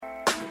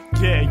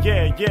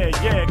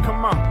Yeah,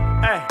 come on.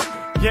 Hey,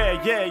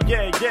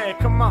 yeah,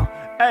 come on.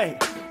 Hey,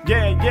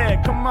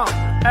 yeah, come on.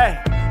 Hey,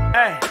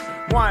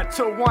 1,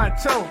 2, 1,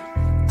 2.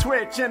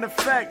 Twitch in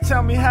effect,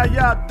 tell me how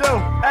y'all do.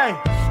 Hey,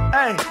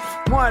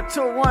 1,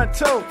 2, 1,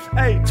 2.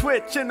 Hey,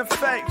 Twitch in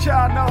effect,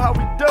 y'all know how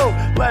we do.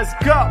 Let's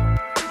go.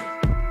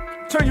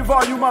 Turn your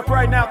volume up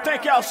right now.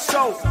 Thank y'all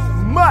so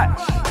much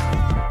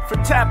for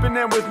tapping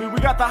in with me. We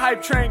got the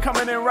hype train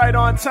coming in right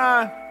on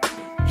time.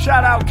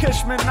 Shout out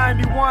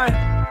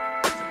Kishman91.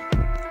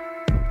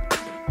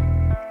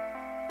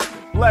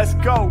 Let's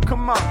go,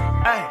 come on,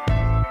 hey.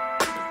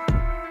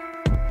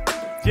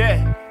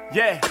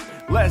 Yeah,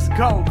 let's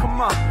go,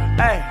 come on,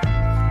 hey.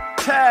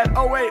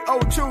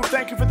 Tad0802,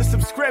 thank you for the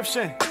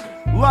subscription.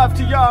 Love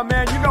to y'all,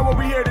 man, you know what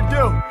we're here to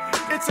do.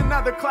 It's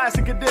another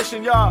classic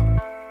edition, y'all.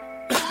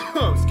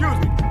 Excuse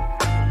me.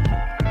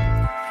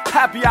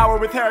 Happy hour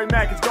with Harry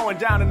Mack is going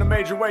down in a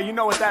major way. You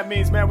know what that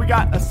means, man. We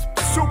got a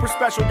super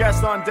special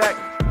guest on deck.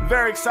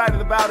 Very excited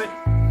about it.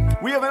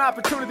 We have an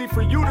opportunity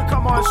for you to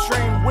come on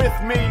stream with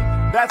me.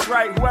 That's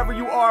right, whoever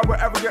you are,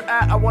 wherever you're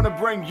at, I want to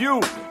bring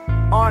you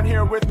on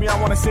here with me. I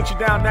want to sit you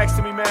down next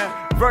to me, man.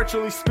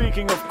 Virtually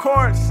speaking, of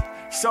course,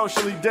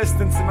 socially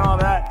distanced and all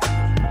that.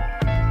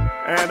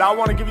 And I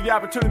want to give you the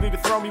opportunity to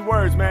throw me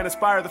words, man.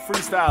 Inspire the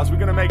freestyles. We're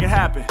going to make it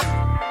happen.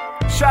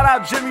 Shout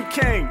out Jimmy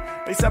King.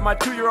 They said my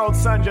 2-year-old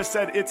son just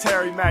said, it's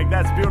Harry Mack.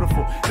 That's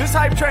beautiful. This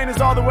hype train is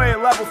all the way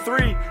at level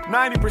 3,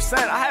 90%.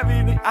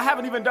 I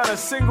haven't even done a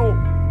single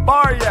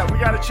bar yet. We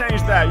got to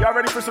change that. Y'all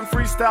ready for some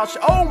freestyle?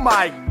 Oh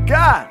my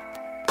God.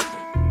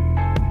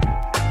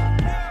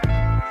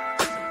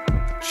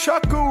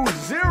 Chucku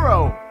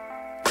Zero,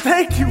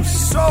 thank you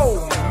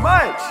so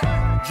much.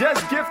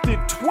 Just gifted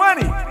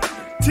 20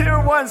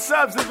 tier 1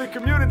 subs in the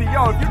community.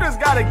 Yo, if you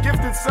just got a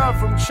gifted sub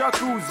from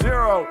Chucku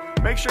Zero,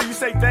 make sure you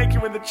say thank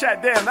you in the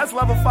chat. Damn, that's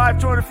level 5,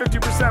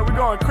 250%. We're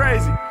going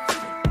crazy.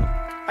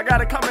 I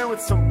gotta come in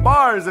with some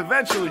bars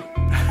eventually.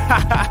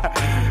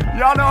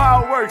 Y'all know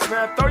how it works,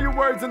 man. Throw your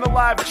words in the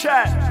live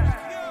chat.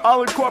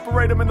 I'll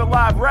incorporate them in the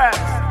live raps.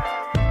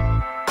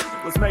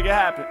 Let's make it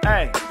happen.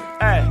 Hey,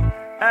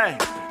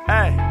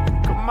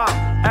 come on.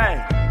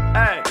 Hey,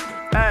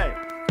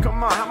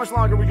 come on. How much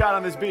longer we got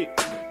on this beat?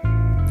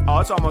 Oh,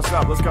 it's almost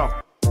up. Let's go.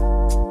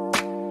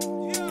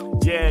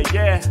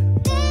 Yeah.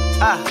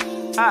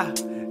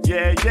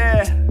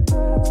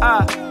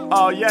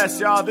 Oh, yes,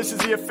 y'all. This is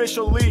the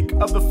official leak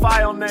of the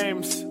file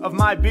names of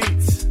my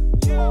beats.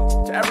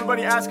 To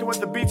everybody asking what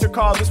the beats are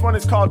called, this one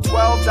is called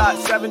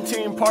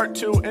 12.17 Part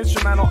 2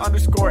 Instrumental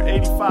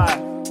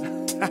 _85.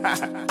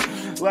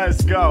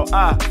 Let's go.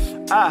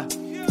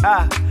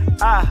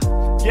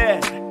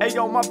 Yeah.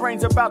 Ayo, my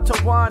brain's about to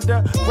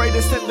wander.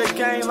 Greatest in the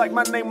game, like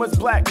my name was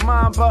Black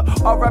Mamba.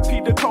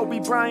 R.I.P. to Kobe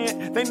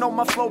Bryant. They know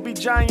my flow be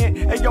giant.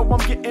 Ayo, I'm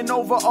getting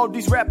over all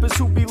these rappers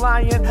who be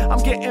lying.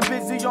 I'm getting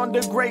busy on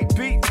the great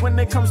beats. When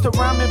it comes to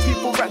rhyming,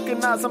 people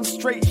recognize I'm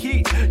straight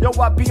heat. Yo,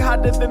 I be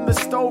hotter than the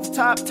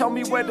stovetop. Tell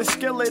me where the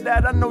skillet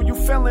at. I know you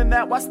feeling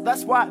that.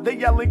 That's why they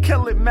yelling,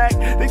 kill it, Mac.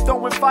 They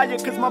throwing fire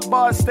cause my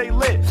bars stay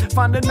lit.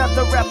 Find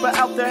another rapper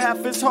out there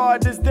half as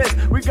hard as this.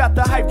 We got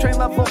the hype train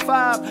level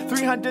 5,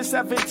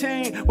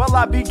 317. Well,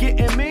 I be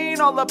getting mean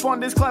all up on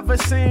this clever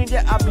scene.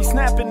 Yeah, I be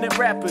snapping at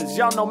rappers.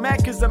 Y'all know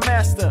Mac is a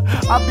master.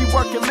 I be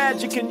working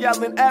magic and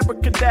yelling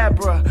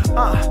abracadabra.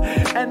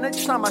 And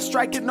each time I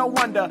strike it, no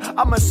wonder.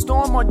 I'ma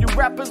storm on you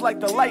rappers like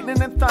the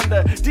lightning and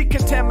thunder.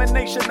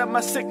 Decontamination of my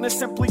sickness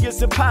simply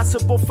is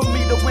impossible for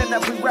me to win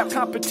every rap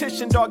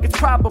competition, dog. It's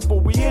probable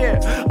we here.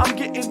 I'm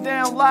getting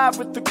down live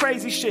with the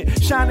crazy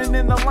shit. Shining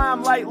in the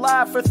limelight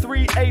live for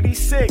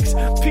 386.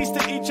 Peace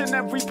to each and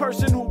every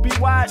person who be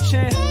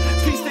watching.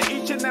 Peace to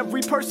each and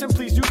every person,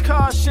 please use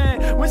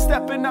caution. When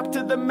stepping up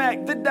to the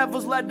Mac, the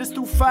devil's led us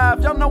through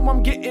 5. Y'all know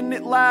I'm getting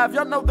it live.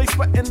 Y'all know they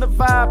sweating the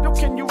vibe. Yo,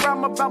 can you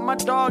rhyme about my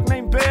dog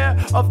named Bear?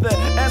 Of the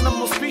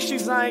animal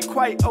species, I ain't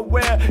quite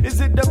aware. Is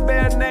it the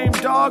bear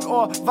named Dog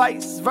or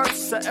vice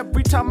versa?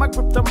 Every time I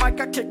grip the mic,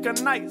 I kick a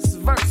nice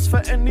verse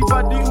for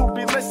anybody who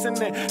be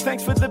listening.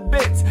 Thanks for the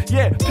bits.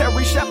 Yeah,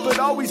 Perry Shepard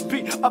always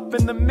be up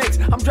in the mix.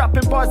 I'm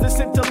dropping bars that's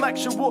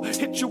intellectual.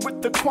 Hit you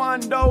with the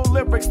Quando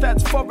lyrics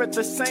that's for at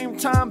the same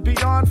time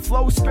beyond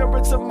flow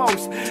spirits of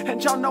most.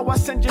 And y'all know I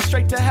send you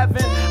straight to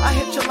heaven. I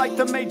hit you like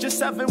the major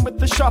 7 with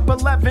the sharp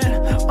 11.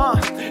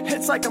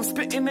 It's like I'm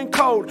spitting in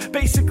code.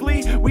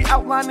 Basically, we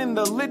outlining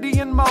the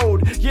Lydian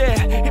mode.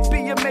 Yeah, it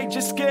be a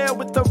major scale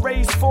with the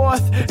raised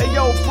 4th.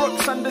 Ayo,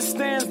 Brooks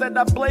understands that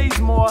I blaze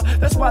more.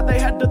 That's why they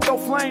had to throw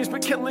flames,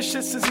 but killing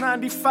shit since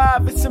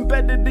 95. It's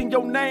embedded in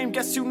your name.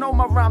 Guess you know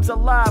my rhymes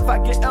alive. I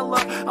get Ella.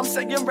 I'm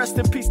saying rest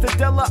in peace to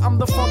Della. I'm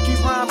the funky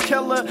rhyme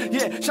killer.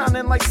 Yeah,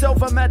 shining like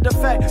silver. Matter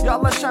of fact,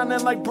 y'all are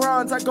shining like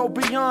bronze, I go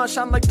beyond,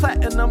 shine like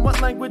platinum. What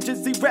language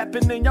is he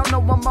rapping in? Y'all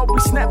know I'm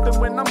always snapping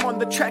when I'm on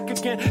the track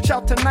again.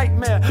 Shout to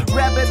Nightmare,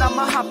 Rabbit,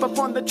 I'ma hop up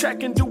on the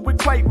track and do it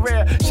quite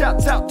rare.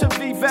 Shouts out to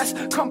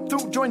V-Vest, come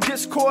through, join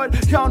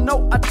Discord. Y'all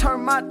know I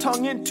turn my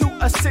tongue into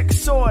a sick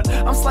sword.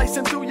 I'm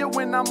slicing through you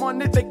when I'm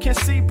on it, they can't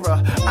see,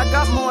 bruh. I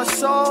got more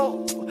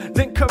soul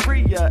than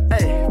Korea,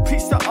 ayy.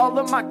 Peace to all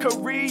of my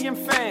Korean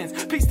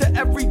fans. Peace to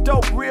every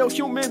dope, real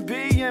human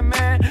being,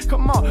 man.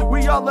 Come on,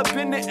 we all up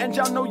in it, and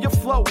y'all know your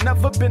flow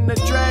never been a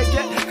drag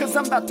yet. Cause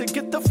I'm about to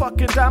get the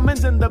fucking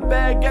diamonds in the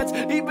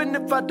baguettes. Even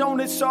if I don't,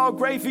 it's all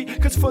gravy.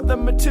 Cause for the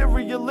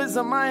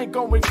materialism, I ain't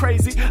going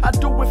crazy. I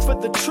do it for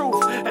the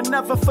truth, and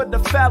never for the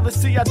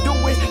fallacy. I do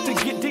it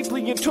to get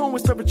deeply in tune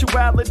with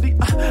spirituality.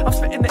 I'm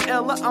spitting the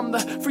illa, I'm the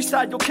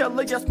freestyle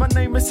killer. Yes, my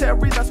name is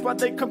Harry, that's why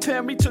they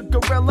compare me to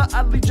Gorilla.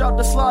 I lead y'all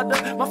to slaughter.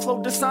 My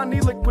flow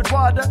Dasani, liquid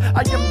water.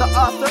 I am the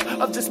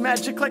author of this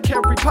magic like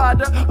Harry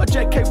Potter or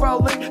J.K.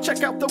 Rowling.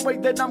 Check out the way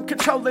that I'm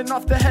controlling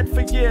off the head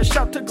for years.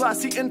 Shout to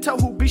Glossy Intel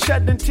who be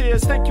shedding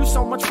tears. Thank you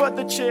so much for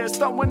the cheers,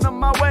 throwing them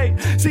my way.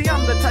 See,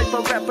 I'm the type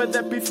of rapper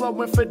that be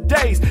flowing for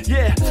days.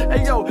 Yeah,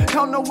 hey yo,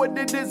 y'all know what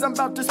it is. I'm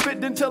about to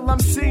spit until I'm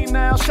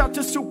senile. Shout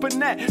to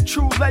Supernat,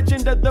 true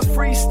legend of the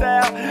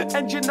freestyle.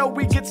 And you know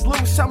we gets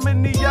loose. How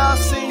many y'all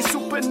seen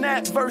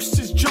Supernat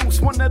versus Juice?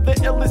 One of the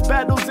illest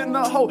battles in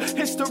the whole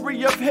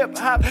history of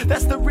hip-hop.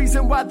 That's the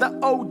reason why the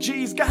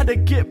OGs gotta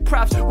get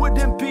props.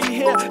 Wouldn't be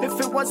here if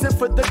it wasn't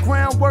for the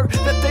groundwork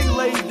that they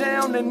laid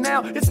down, and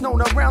now it's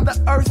known around the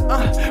earth.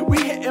 We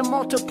hitting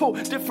multiple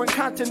different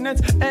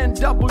continents, and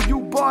W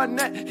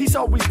Barnett, he's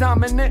always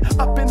dominant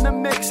up in the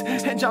mix,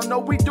 and y'all know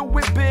we do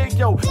it big.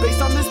 Yo,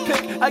 based on this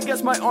pick, I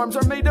guess my arms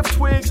are made of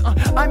twigs.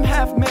 I'm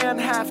half man,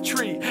 half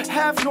tree,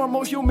 half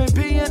normal human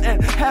being,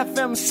 and half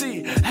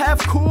MC, half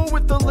cool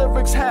with the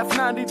lyrics, half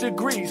 90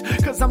 degrees,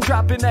 cause I'm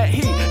dropping that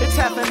heat. It's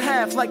half and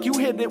half, like you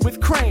hit it with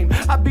cream.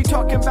 I be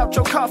talking about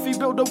your coffee,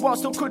 build a wall,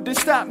 so couldn't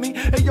stop me.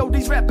 Hey yo,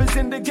 these rappers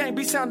in the game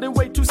be sounding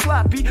way too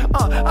sloppy.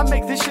 I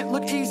make this shit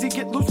look easy,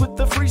 get loose with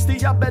the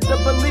freestyle. Y'all better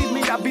believe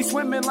me, I be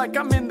swimming like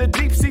I'm in the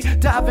deep sea.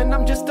 Diving,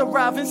 I'm just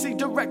arriving, see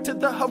direct to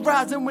the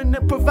horizon. When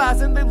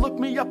improvising, they look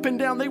me up and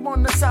down, they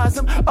wanna size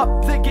them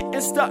up, they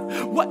getting stuck.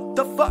 What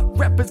the fuck,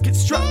 rappers get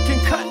struck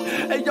and cut.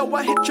 Hey yo,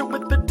 I hit you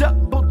with the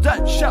double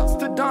Dutch. Shouts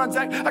to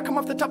Donzac, I come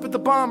off the top of the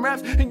bomb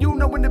raps, and you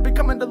know when it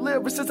becoming the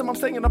lyricism, I'm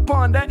staying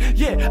upon that.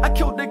 Yeah, I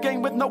killed the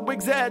game with no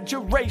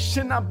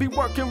exaggeration. I be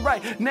working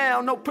right now,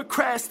 no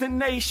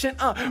procrastination.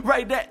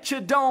 Right at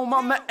your dome,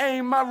 I'ma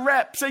aim my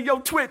rap. Say yo,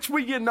 Twitch,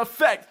 we in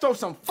effect. Throw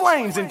some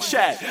flames in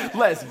chat.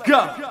 Let's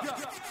go.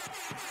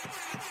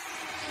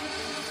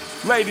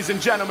 Ladies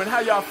and gentlemen, how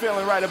y'all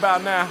feeling right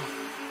about now?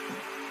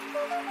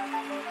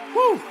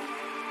 Woo!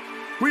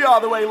 We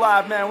all the way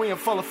live, man. We in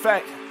full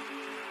effect.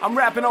 I'm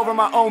rapping over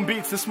my own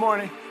beats this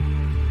morning.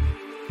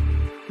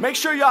 Make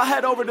sure y'all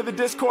head over to the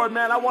Discord,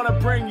 man. I want to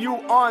bring you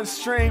on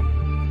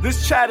stream.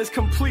 This chat is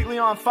completely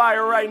on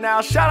fire right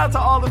now. Shout out to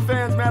all the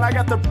fans, man. I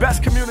got the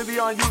best community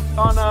on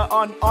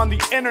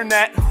the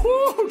internet.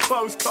 Woo,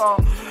 close call.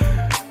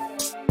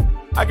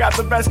 I got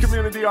the best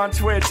community on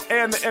Twitch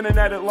and the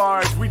internet at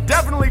large. We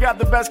definitely got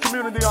the best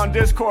community on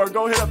Discord.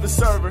 Go hit up the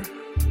server.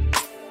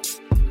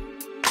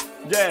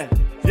 Yeah.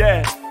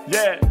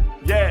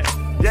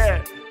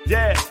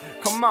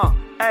 Come on,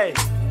 hey.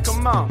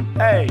 Come on,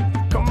 hey,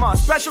 come on.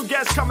 Special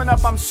guest coming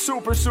up. I'm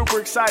super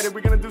excited.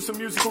 We're gonna do some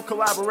musical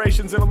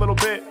collaborations in a little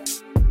bit.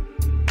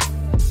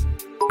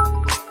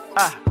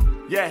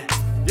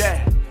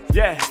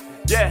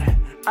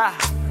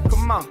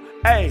 Come on,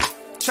 hey.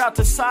 Shout out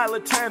to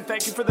Silent 10.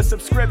 Thank you for the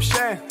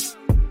subscription.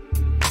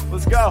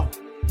 Let's go.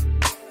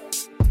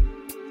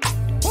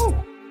 Woo.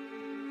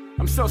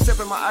 I'm still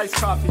sipping my iced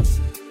coffee.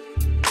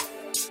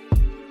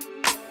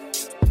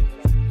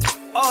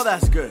 Oh,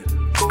 that's good.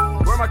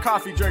 Where my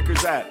coffee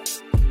drinkers at?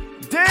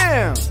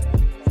 Damn!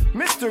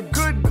 Mr.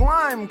 Good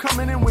Glime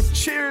coming in with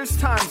cheers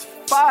times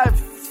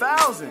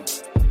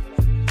 5,000.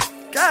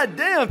 God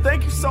damn,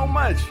 thank you so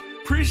much.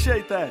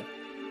 Appreciate that.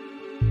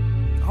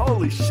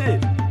 Holy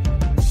shit.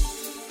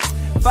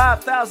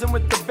 5,000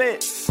 with the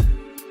bits.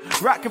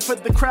 Rocking for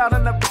the crowd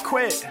and never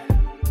quit.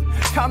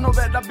 Y'all know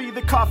that I be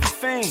the coffee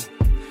fiend.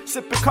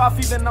 Sipping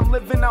coffee, then I'm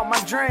living out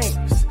my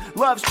dreams.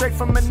 Love straight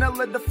from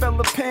Manila to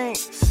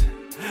Philippines.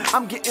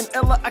 I'm getting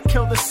illa, I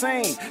kill the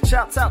scene.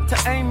 Shouts out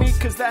to Amy,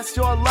 cause that's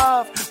your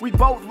love. We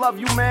both love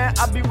you, man,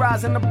 I be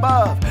rising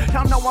above.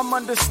 Y'all know I'm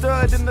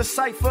understood in the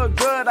cypher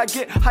good. I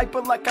get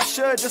hyper like I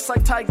should, just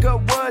like Tiger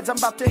Woods. I'm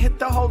about to hit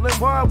the hole in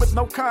one with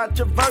no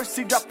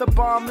controversy. Drop the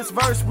bomb, this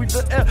verse, we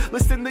the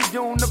illest in the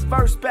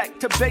universe. Back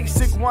to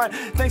basic one.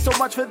 Thanks so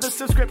much for the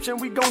subscription,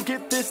 we gon'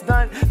 get this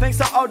done. Thanks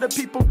to all the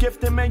people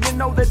gifting, man, you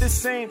know that it's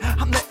seen.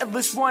 I'm the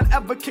illest one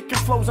ever kicking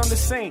flows on the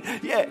scene.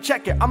 Yeah,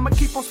 check it, I'ma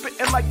keep on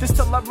spitting like this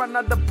till I run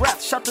out out of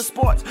breath. Shout to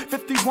sports,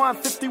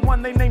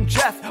 51, they named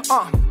Jeff.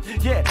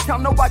 Yeah, y'all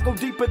know I go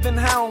deeper than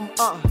Helm.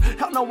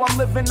 Y'all know I'm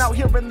living out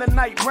here in the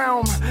night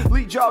realm.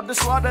 Lead y'all to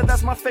slaughter,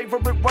 that's my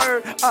favorite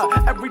word.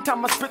 Every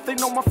time I spit, they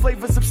know my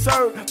flavor's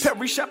absurd.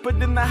 Perry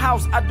Shepherd in the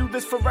house, I do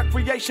this for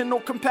recreational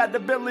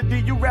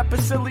compatibility. You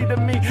rapping silly to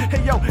me.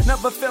 Hey yo,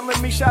 never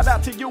feeling me. Shout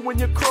out to you and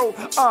your crew.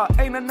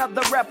 Ain't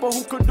another rapper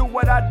who could do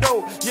what I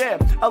do. Yeah,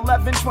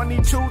 11,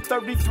 22,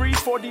 33,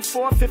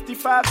 44,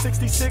 55,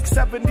 66,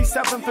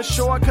 77 for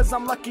sure. Cause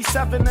I'm lucky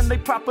 7 and they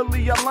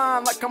properly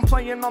align like I'm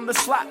playing on the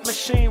slot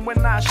machine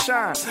when I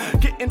shine.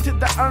 Get into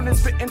the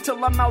earnest bit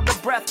until I'm out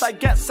of breath. I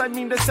guess I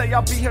mean to say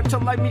I'll be here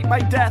till I meet my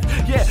death.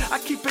 Yeah, I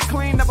keep it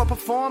clean, never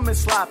performing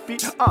sloppy.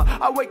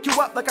 I wake you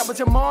up like I was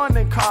your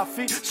morning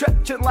coffee.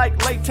 Stretching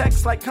like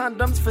latex, like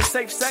condoms for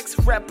safe sex.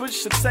 Rappers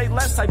should say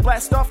less, I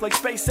blast off like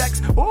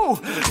SpaceX. Ooh,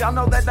 y'all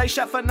know that they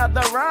chef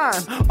another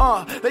rhyme.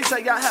 They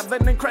say I have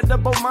an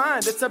incredible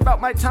mind. It's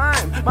about my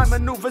time. My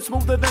maneuver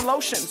smoother than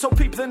lotion. So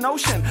peep the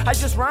notion. I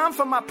just rhyme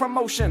for my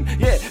promotion.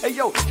 Yeah, hey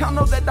yo, y'all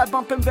know that I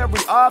bump him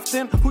very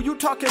often. Who you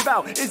talking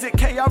about? Is it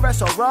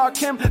KRS or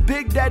Rakim?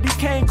 Big Daddy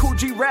Kane, Cool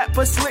G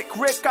Rapper, Slick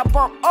Rick. I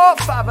bump all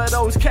 5 of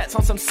those cats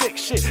on some sick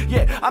shit.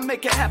 Yeah, I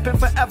make it happen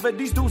forever.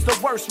 These dudes the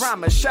worst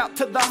rhymers. Shout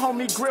to the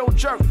homie Grill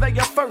Jerk, they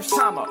your first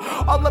timer.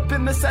 All up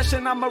in the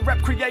session, I'm a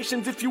rep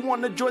creations. If you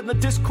wanna join the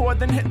Discord,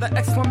 then hit the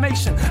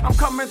exclamation. I'm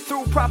coming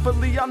through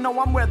properly, y'all know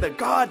I'm where the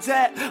God's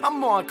at.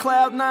 I'm on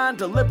cloud 9,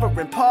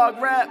 delivering pog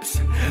raps.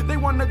 They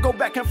wanna go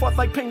back and forth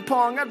like ping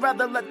pong. I'd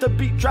rather let the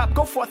beat drop,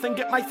 go forth and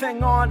get my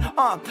thing on.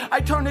 I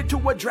turn it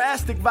to a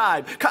drastic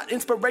vibe. Caught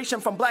inspiration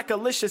from Black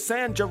Alicious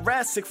and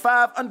Jurassic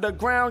 5,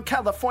 Underground,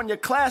 California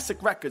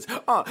classic records.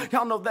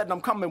 Y'all know that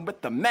I'm coming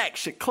with the Mac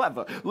shit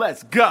clever.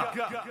 Let's go.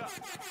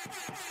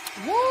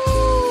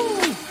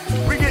 Woo!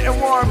 We getting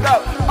warmed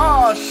up.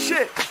 Oh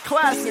shit,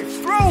 classic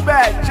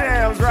throwback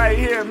jams right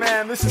here,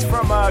 man. This is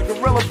from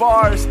Gorilla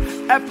Bars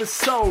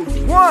episode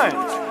 1.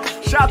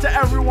 Shout out to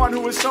everyone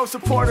who was so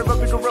supportive of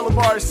the Gorilla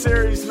Bars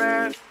series,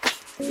 man.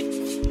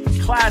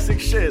 Classic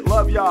shit.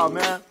 Love y'all,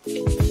 man.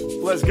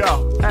 Let's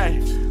go. Hey,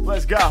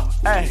 let's go.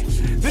 Hey,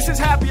 this is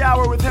Happy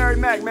Hour with Harry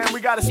Mack, man. We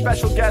got a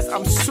special guest.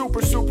 I'm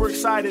super, super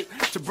excited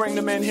to bring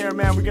them in here,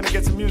 man. We're going to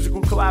get some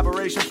musical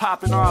collaboration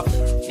popping off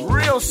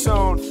real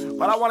soon.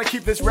 But I want to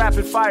keep this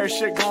rapid fire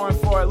shit going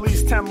for at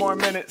least 10 more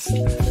minutes.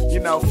 You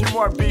know, a few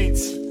more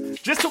beats.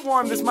 Just to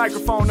warm this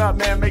microphone up,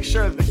 man, make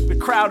sure the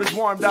crowd is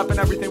warmed up and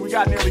everything. We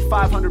got nearly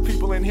 500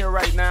 people in here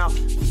right now.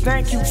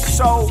 Thank you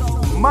so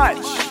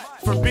much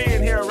for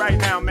being here right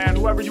now, man.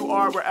 Whoever you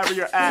are, wherever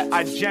you're at,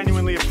 I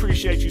genuinely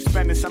appreciate you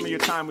spending some of your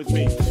time with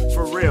me.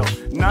 For real.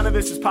 None of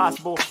this is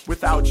possible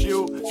without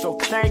you. So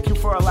thank you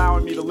for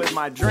allowing me to live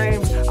my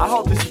dreams. I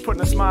hope this is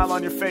putting a smile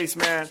on your face,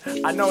 man.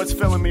 I know it's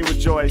filling me with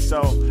joy,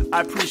 so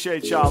I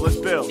appreciate y'all. Let's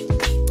build.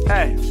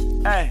 Hey,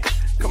 hey.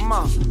 Come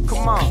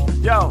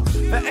on, yo,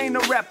 there ain't a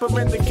rapper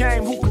in the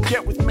game who could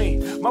get with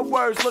me. My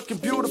words looking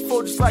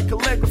beautiful just like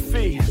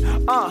calligraphy.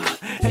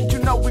 And you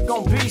know we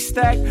gon' be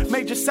stacked.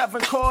 Major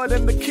 7 chord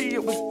and the key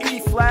it was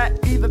E flat.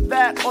 Either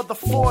that or the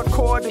 4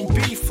 chord and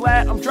B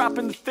flat. I'm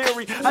dropping the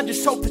theory, I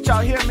just hope that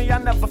y'all hear me. I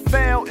never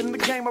fail, in the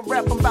game of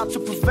rap I'm about to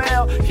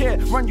prevail. Yeah,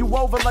 run you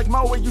over like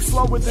Moa, you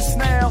slower than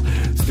snail.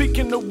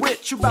 Speaking of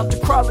which, you about to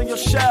crawl in your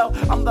shell.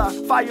 I'm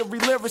the fiery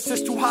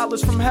lyricist who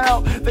hollers from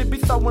hell. They be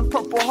throwing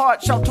purple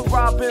hearts, shout to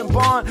Rob and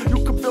Bond.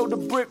 You could build a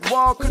brick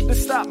wall, couldn't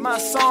stop my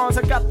songs.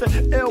 I got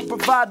the ill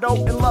bravado,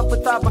 in love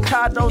with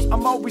avocados.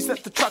 I'm always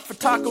at the truck for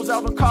tacos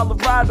out in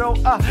Colorado.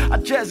 I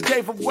just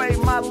gave away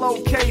my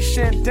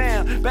location.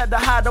 Damn, better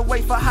hide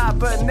away for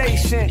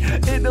hibernation.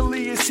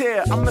 Italy is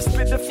here, I'ma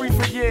spit it free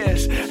for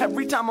years.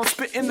 Every time I'm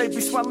spitting, they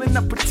be swelling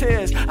up with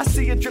tears. I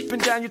see it dripping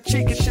down your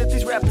cheek and shit.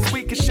 These rappers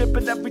weak as shit,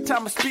 but every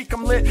time I speak,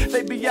 I'm lit.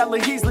 They be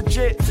yelling, he's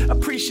legit.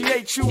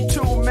 Appreciate you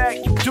too, Mac.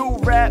 You do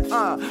rap,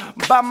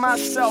 by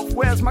myself.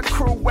 Where's my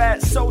crew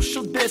at?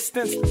 Social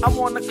distance, I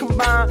wanna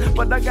combine,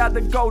 but I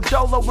gotta go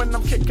dolo when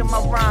I'm kicking my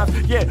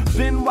rhymes. Yeah,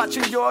 been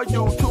watching your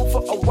YouTube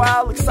for a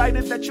while.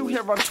 Excited that you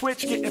here on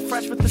Twitch, getting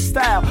fresh with the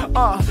style.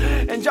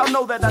 And y'all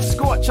know that I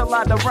scorch a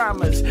lot of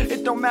rhymers.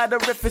 It don't matter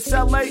if it's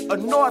LA or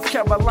North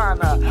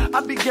Carolina.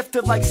 I be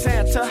gifted like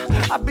Santa,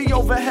 I be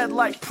overhead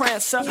like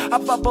Prancer, I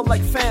bubble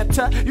like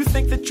Fanta. You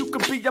think that you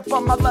could be up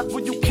on my level,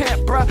 you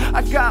can't, bruh.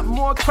 I got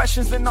more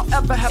questions than I'll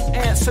ever have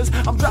answers.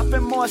 I'm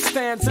dropping more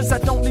stanzas, I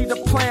don't need a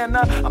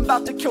planner. I'm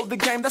about to kill the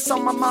game, that's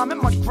on my mom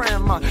and my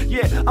grandma.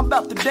 Yeah, I'm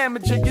about to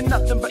damage it, you're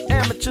nothing but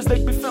amateurs.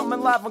 They be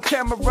filming live on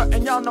camera,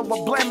 and y'all know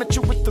I blame at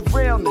you with the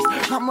realness.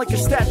 I'm like a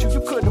statue,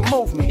 you couldn't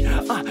move me.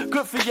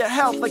 Good for your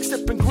health, like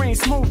sipping green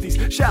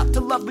smoothies. Shout to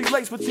Lovely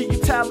Lace with the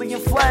Italian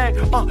flag.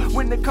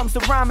 When it comes to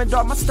rhyming,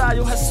 dog, my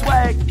style has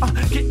swag.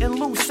 Getting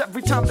loose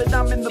every time that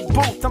I'm in the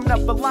booth. I'm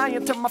never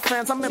lying to my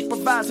fans, I'm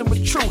improvising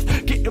with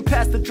truth. Getting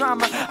past the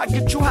drama, I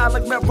get you high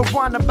like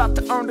marijuana. About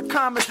to earn the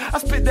comments, I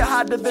spit it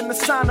harder than the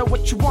sign of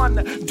what you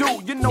wanna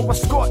do. You know I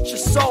scorch your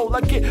soul.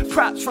 I get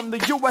props from the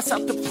US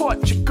out to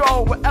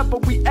Portugal. Wherever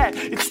we at,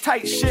 it's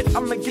tight shit.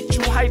 I'ma get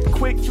you hyped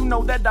quick. You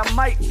know that I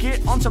might might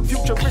get on some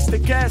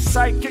futuristic ass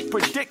psychic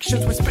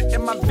predictions. We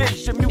spitting my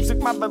vision, music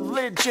my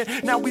religion.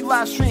 Now we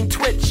live stream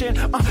twitching.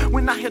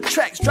 When I hear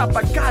tracks drop,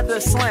 I gotta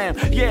slam.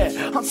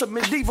 Yeah, on some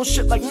medieval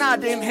shit like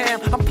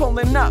Nottingham. I'm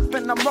pulling up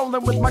and I'm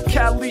rolling with my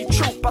Cali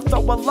troop. I throw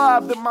a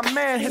lob and my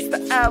man hits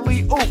the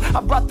alley. Ooh,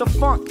 I brought the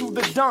funk through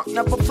the dunk.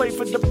 Never played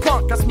for the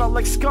punk. I smell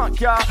like skunk,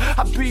 y'all.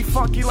 I be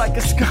funky like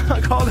a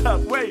skunk. Hold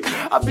up, wait.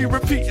 I be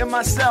repeating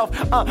myself.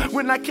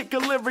 When I kick a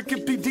lyric,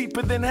 it be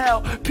deeper than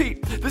hell.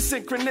 Peep the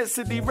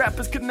synchronicity.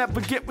 Rappers could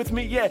never get with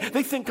me. Yeah,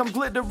 they think I'm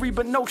glittery,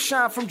 but no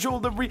shine from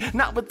jewelry.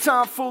 Not with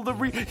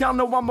tomfoolery. Y'all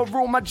know I'ma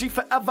rule my G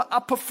forever. I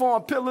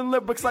perform, peeling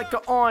lyrics like an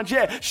orange.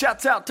 Yeah,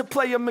 shouts out to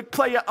Player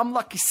McPlayer. I'm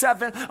Lucky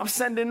 7. I'm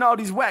sending all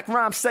these whack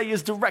rhyme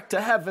sayers direct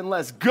to heaven.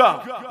 Let's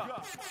go.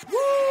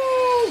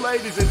 Woo,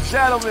 ladies and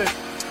gentlemen.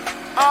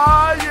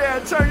 Oh yeah,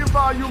 turn your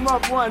volume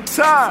up one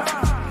time.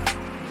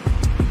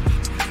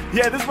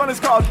 Yeah, this one is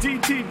called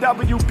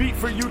DTW Beat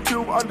for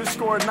YouTube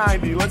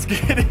 _90. Let's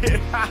get it.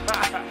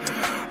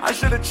 I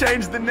should have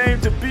changed the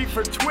name to Beat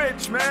for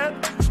Twitch, man.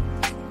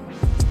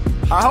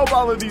 I hope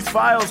all of these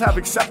files have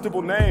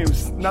acceptable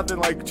names. Nothing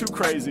like too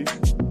crazy.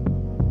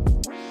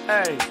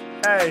 Hey,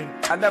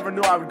 I never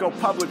knew I would go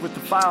public with the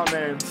file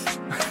names.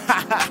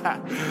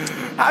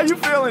 How you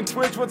feeling,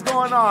 Twitch? What's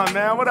going on,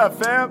 man? What up,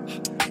 fam?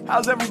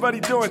 How's everybody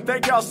doing?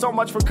 Thank y'all so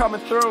much for coming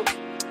through.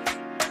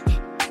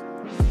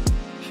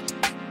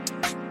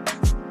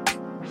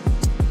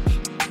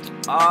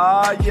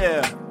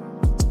 Yeah.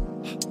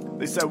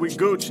 They said we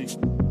Gucci.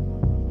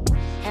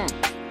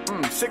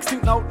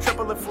 16th note,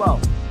 triplet flow.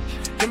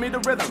 Give me the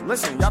rhythm.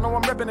 Listen, y'all know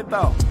I'm ripping it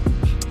though.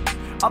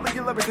 All of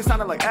your lyrics, they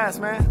sounded like ass,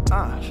 man.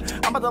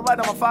 I'm about to light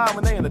on my fire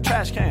when they in the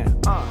trash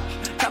can.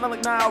 Kinda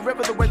like Nile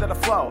River, the way that I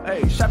flow.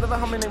 Hey, shout to the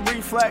humming and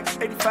reflex.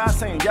 85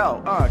 saying,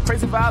 yo,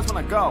 crazy vibes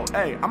when I go.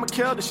 Hey, I'ma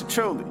kill this shit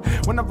truly.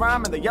 When I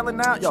rhyme and they yelling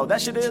out, yo,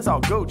 that shit is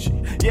all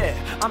Gucci. Yeah,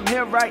 I'm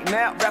here right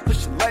now,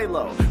 rappers should lay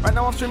low. Right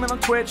now I'm streaming on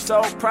Twitch,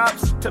 so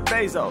props to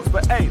Bezos.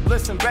 But hey,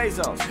 listen,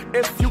 Bezos,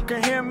 if you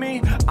can hear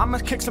me, I'ma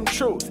kick some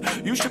truth.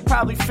 You should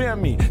probably fear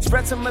me.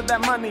 Spread some of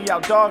that money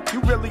out, dog.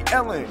 You really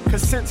illin'.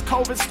 Cause since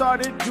COVID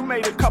started, you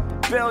made a couple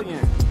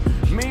billion.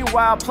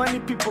 Meanwhile, plenty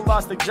people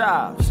lost their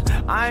jobs.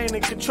 I ain't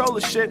in control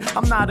of shit,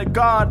 I'm not a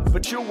god,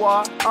 but you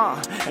are,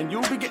 and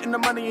you be getting the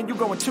money and you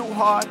going too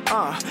hard,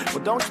 well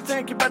don't you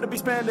think you better be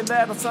spending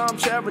that on some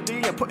charity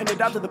and putting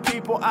it out to the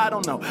people? I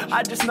don't know,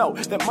 I just know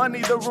that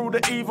money the root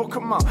of evil,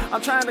 come on,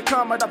 I'm trying to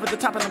come right up at the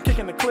top and I'm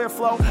kicking the clear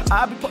flow,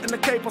 I be putting the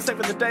cape on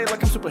saving the day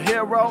like I'm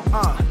superhero,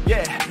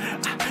 yeah,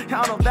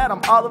 y'all know that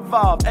I'm all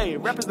involved, hey,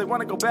 rappers they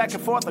wanna go back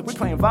and forth like we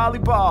playing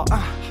volleyball,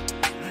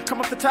 come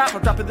off the top,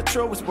 I'm dropping the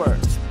truest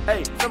words.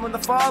 Hey, feeling the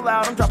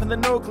fallout, I'm dropping the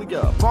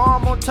nuclear.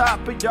 Bomb on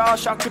top of y'all,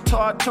 shout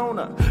guitar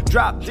tuner.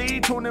 Drop D,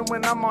 tuning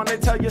when I'm on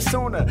it, tell you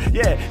sooner.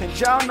 Yeah, and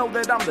y'all know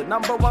that I'm the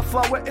 #1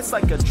 flower. It's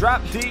like a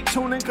drop D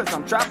tuning, cause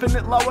I'm dropping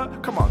it lower.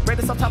 Come on,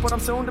 greatest on top what I'm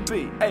soon to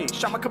be. Hey,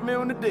 shout my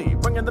community,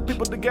 bringing the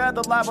people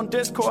together live on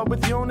Discord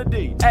with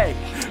unity. Hey,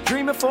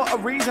 dreaming for a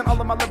reason, all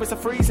of my lyrics are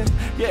freezing.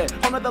 Yeah,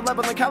 whole nother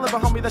level and caliber,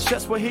 homie, that's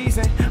just what he's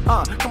in.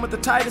 Come with the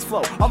tightest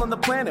flow, all on the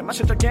planet, my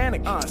shit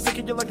gigantic. Sick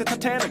of you like the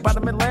Titanic,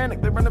 bottom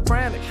Atlantic, they're running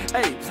frantic.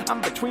 Hey,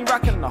 I'm between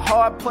rocking and a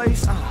hard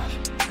place,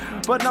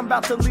 but I'm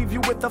about to leave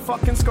you with a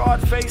fucking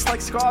scarred face. Like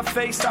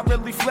Scarface, I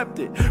really flipped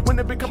it. When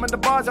it be coming to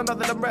bars, I know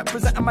that I'm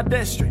representing my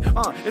district.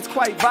 It's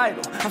quite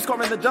vital. I'm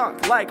scoring the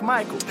dunk like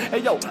Michael. Hey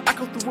yo, I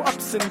go through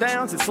ups and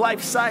downs, it's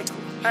life cycle.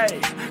 Hey,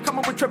 come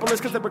up with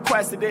triplets cause they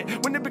requested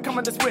it. When it be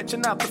coming to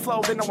switching up the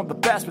flow, they know I'm the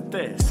best with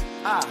this.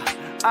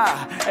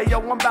 Hey yo,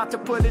 I'm about to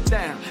put it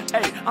down.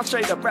 Hey, I'm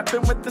straight up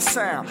rapping with the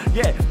sound.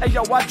 Yeah, hey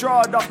yo, I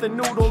draw it off the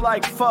noodle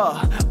like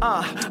pho.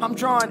 I'm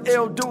drawing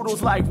ill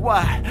doodles like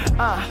what?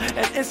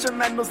 And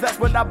instrumentals, that's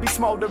what I be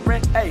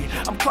smoldering. Hey,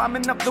 I'm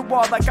climbing up the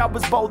wall like I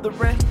was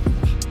bouldering.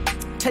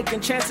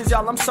 Taking chances,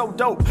 y'all, I'm so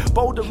dope.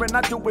 Bouldering,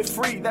 I do it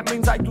free, that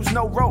means I use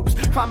no ropes.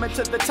 Climbing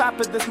to the top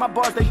of this, my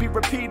bars, they be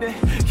repeating.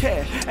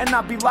 Yeah, and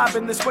I be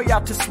lobbing this way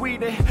out to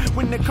Sweden.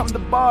 When it come to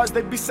bars,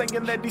 they be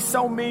saying that he's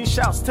so mean.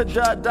 Shouts to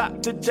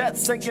Dr. Jet,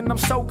 saying I'm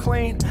so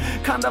clean.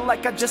 Kinda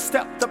like I just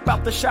stepped up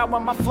out the shower.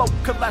 My flow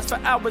could last for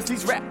hours,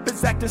 these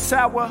rappers acting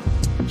sour.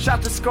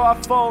 Shout to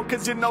Scarfo,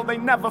 cause you know they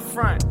never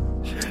front.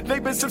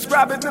 They've been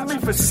subscribing to me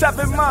for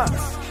 7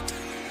 months.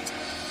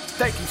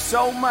 Thank you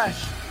so much.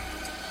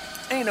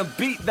 Ain't a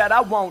beat that I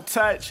won't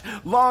touch.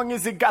 Long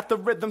as it got the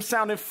rhythm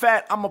sounding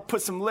fat, I'ma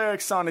put some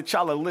lyrics on it.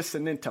 Y'all are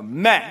listening to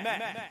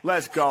Matt.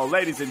 Let's go,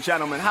 ladies and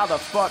gentlemen. How the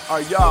fuck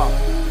are y'all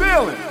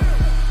feeling?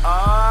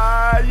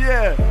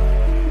 Yeah.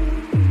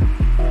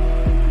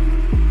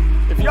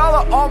 If y'all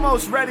are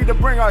almost ready to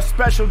bring our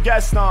special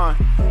guest on,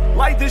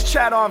 light this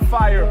chat on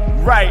fire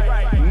right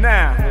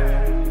now.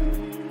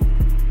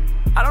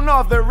 I don't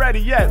know if they're ready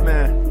yet,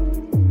 man.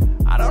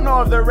 I don't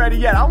know if they're ready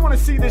yet. I want to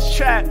see this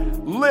chat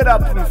lit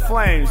up in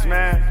flames,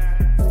 man.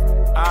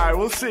 Alright,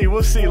 we'll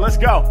see. Let's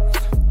go.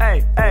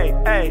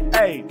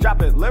 Hey,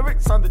 dropping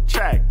lyrics on the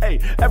track. Hey,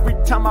 every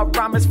time I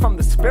rhyme it's from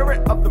the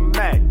spirit of the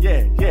Mac.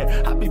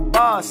 Yeah, I be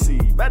bossy.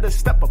 Better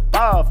step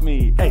above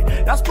me. Hey,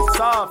 y'all speak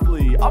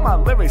softly. All my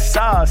lyrics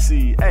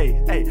saucy. Hey,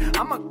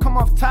 I'ma come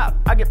off top.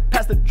 I get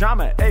past the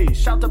drama. Hey,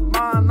 shout to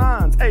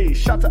Bonans. Hey,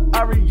 shout to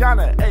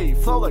Ariana. Hey,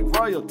 flow like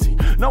royalty.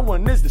 No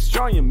one is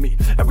destroying me.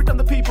 Every time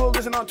the people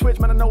listen on Twitch,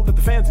 man, I know that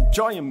the fans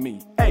enjoying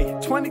me. Hey,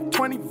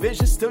 2020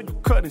 vision, still you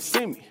couldn't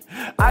see me.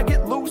 I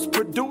get loose,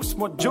 produce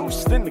more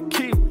juice than the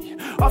kiwi.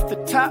 Off the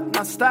top,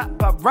 non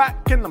stop, I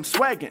rock and I'm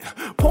swagging.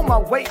 Pull my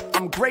weight,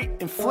 I'm great,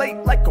 inflate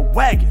like a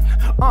wagon.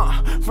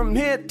 From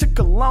here to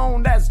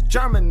Cologne, that's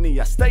Germany.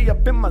 I stay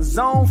up in my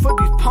zone for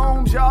these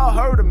poems, y'all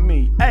heard of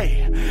me.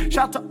 Hey,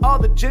 shout to all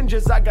the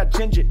gingers, I got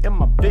ginger in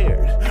my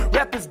beard.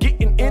 Rappers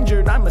getting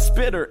injured, I'm a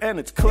spitter and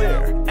it's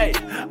clear. Hey,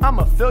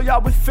 I'ma fill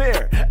y'all with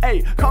fear.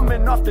 Hey,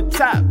 coming off the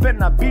top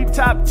and I be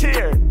top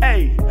tier.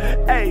 Hey,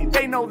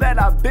 they know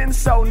that I've been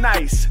so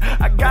nice.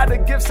 I gotta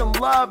give some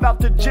love out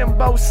to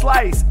Jimbo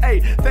Slice. Hey,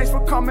 thanks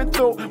for coming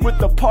through with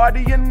the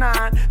party at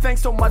 9.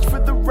 Thanks so much for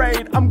the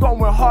raid. I'm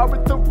going hard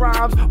with the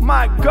rhymes.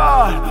 My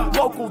God,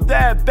 Local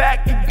Dad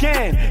back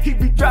again. He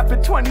be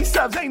dropping 20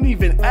 subs, ain't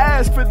even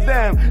asked for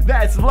them.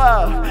 That's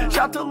love.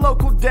 Shout to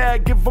Local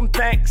Dad, give them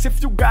thanks.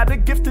 If you got a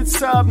gifted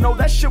sub, no,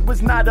 that shit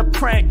was not a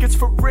prank. It's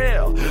for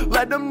real.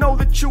 Let them know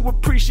that you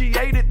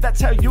appreciate it.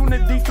 That's how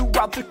unity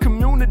throughout the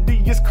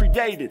community is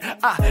created.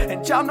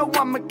 And y'all know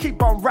I'ma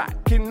keep on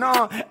rocking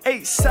on.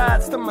 8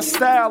 sides to my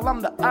style,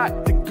 I'm the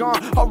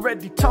octagon.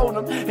 Already told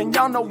them, and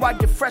y'all know I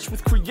get fresh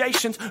with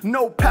creations.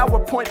 No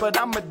PowerPoint, but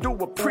I'ma do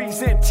a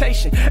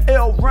presentation.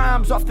 Ill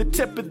rhymes off the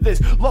tip of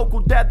this. Local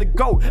Dad the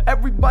GOAT.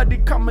 Everybody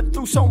coming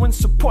through showing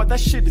support. That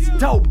shit is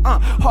dope.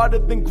 Harder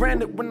than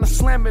granite when I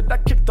slam it. I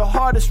kick the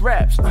hardest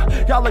raps.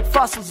 Y'all like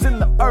fossils in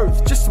the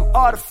earth, just some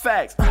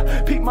artifacts.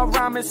 Peep my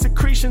rhyming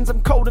secretions,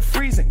 I'm cold and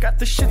freezing. Got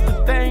the shit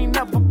that they ain't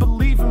never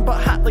believing,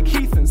 but hot like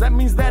heathens. That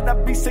means that I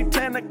be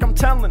satanic, I'm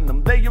telling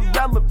them. They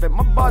irrelevant.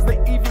 My bars, they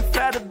even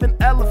fatter than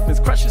elephants.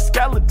 Crush a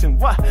skeleton.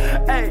 What?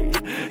 Hey,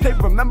 they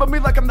remember me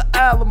like I'm the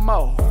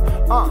Alamo.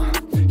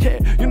 Yeah,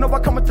 you know I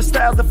come with the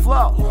styles that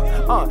flow.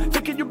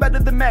 Thinking you better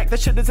than Mac, that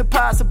shit is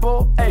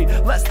impossible. Hey,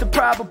 less than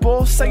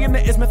probable, saying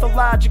it is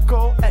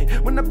mythological. Hey,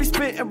 when I be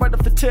spitting right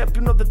off the tip,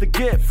 you know that they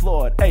get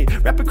floored. Hey,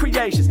 rapid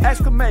creations,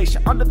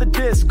 exclamation, under the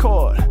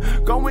Discord.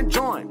 Go and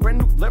join, brand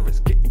new lyrics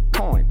getting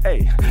coined.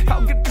 Hey,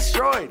 I'll get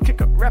destroyed,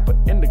 kick a rapper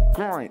in the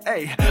groin.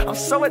 Hey, I'm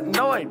so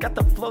annoyed, got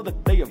the flow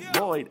that they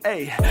avoid.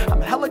 Hey,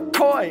 I'm hella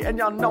coy, and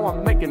y'all know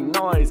I'm making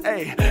noise.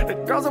 Hey, the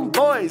girls and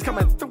boys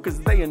coming through cause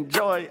they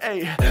enjoy.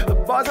 Hey,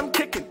 the bars I'm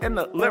kicking and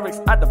the lyrics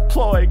I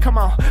deploy. Come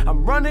on,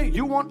 I'm running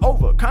you on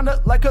over,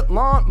 kinda like a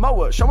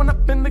lawnmower. Showing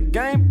up in the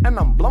game and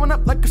I'm blowing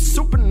up like a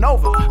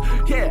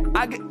supernova. Yeah,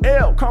 I get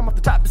ill, come off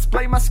the top,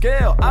 display my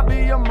scale. I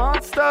be a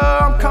monster,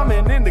 I'm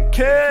coming in to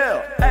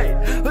kill.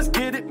 Hey, let's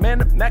get it, man,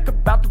 the neck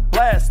about to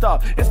blast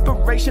off.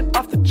 Inspiration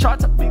off the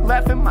charts, I be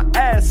laughing my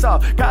ass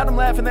off. Got them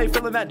laughing, they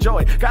feeling that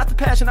joy. Got the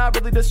passion I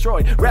really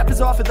destroy. Rap is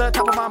off at the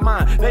top of my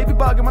mind. They be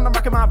bugging when I'm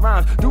rocking my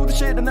rhymes. Do the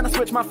shit and then I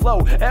switch my flow.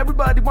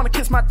 Everybody wanna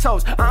kiss my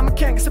toes. I'm a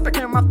king, sit back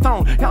in my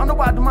throne. Y'all know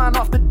I do mine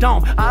off the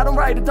dome. I don't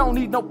write it, don't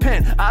need no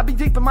pen. I be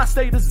deep in my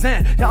state of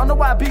zen. Y'all know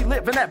I be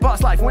living that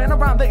boss life. When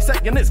around they saying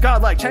it's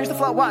godlike. Change the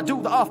flow, I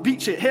do the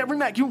offbeat shit. Harry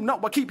Mack, you know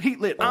I keep heat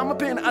lit. I'm a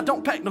pen, I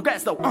don't pack no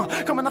gas though.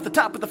 Coming off the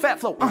top with the fat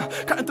flow.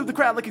 Cutting through the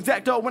crowd like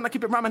Exacto. When I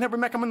keep it rhyming, Harry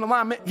Mack, I'm in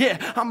alignment.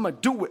 Yeah, I'ma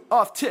do it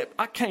off tip.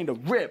 I came to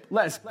rip.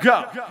 Let's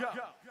go.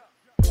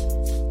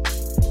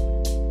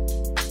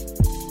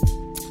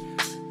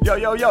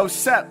 Yo,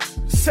 Sep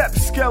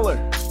Skiller.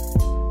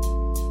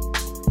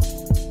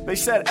 They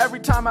said every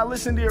time I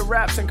listen to your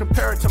raps and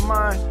compare it to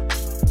mine,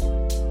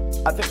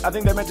 I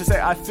think they meant to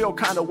say I feel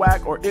kinda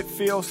whack or it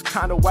feels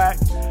kinda whack.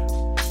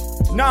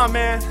 Nah,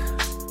 man,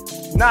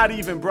 not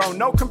even, bro.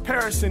 No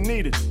comparison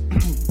needed.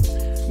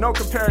 No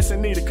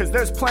comparison needed, because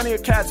there's plenty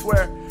of cats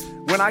where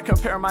when I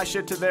compare my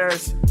shit to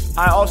theirs,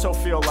 I also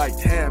feel like,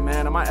 damn,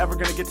 man, am I ever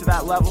gonna get to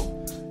that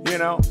level? You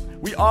know,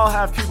 we all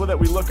have people that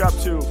we look up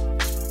to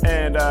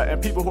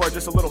and people who are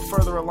just a little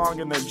further along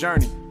in their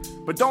journey.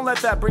 But don't let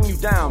that bring you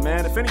down,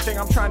 man. If anything,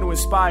 I'm trying to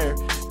inspire,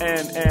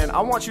 and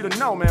I want you to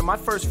know, man, my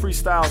first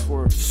freestyles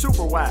were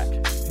super whack.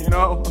 You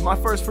know, my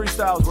first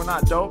freestyles were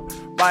not dope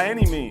by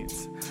any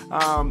means,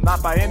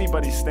 not by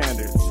anybody's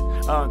standards.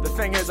 The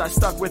thing is, I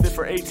stuck with it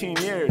for 18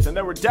 years, and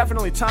there were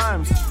definitely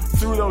times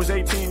through those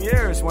 18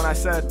 years when I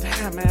said,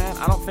 damn, man,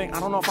 I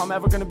don't know if I'm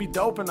ever gonna be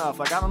dope enough.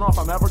 Like, I don't know if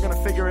I'm ever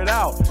gonna figure it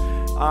out.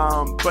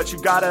 But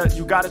you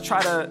gotta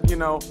try to, you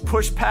know,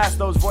 push past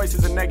those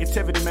voices of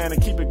negativity, man,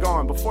 and keep it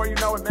going. Before you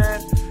know it,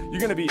 man,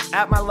 you're gonna be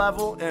at my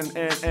level,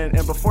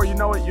 and before you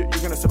know it, you're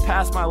gonna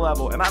surpass my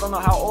level. And I don't know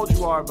how old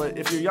you are, but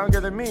if you're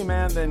younger than me,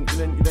 man, then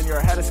you're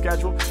ahead of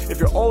schedule. If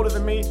you're older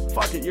than me,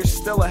 fuck it, you're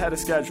still ahead of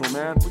schedule,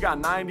 man. We got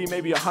 90,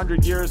 maybe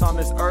 100 years on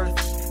this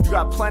earth. You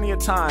got plenty of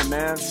time,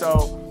 man.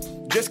 So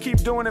just keep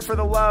doing it for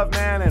the love,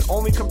 man, and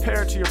only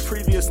compare to your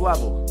previous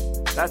level.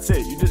 That's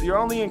it. You're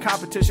only in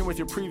competition with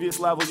your previous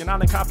level. You're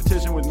not in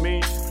competition with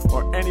me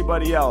or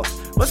anybody else.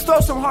 Let's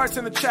throw some hearts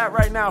in the chat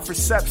right now for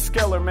Sep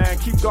Skiller, man.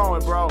 Keep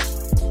going, bro.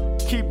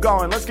 Keep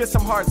going. Let's get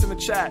some hearts in the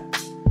chat.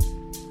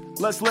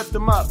 Let's lift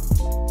them up.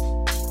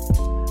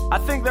 I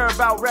think they're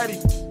about ready.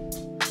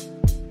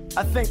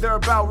 I think they're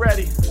about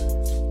ready.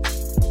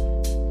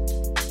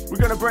 We're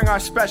gonna bring our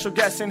special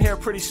guests in here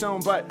pretty soon,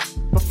 but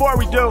before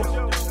we do,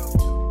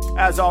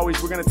 as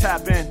always, we're gonna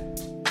tap in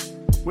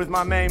with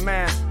my main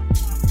man.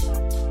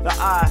 The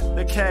I,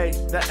 the K,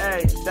 the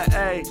A,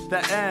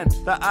 the N,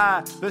 the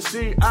I, the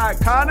C,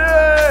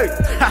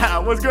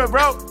 iconic! What's good,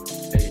 bro?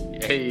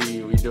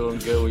 Hey, we doing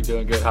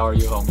good. How are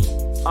you, homie?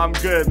 I'm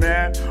good,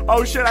 man.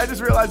 Oh shit, I just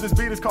realized this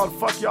beat is called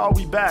Fuck Y'all,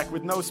 We Back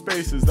with no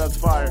spaces. That's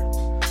fire.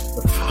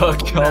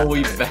 Fuck y'all,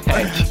 we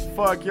back.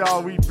 Fuck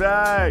y'all, we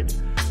back.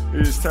 Let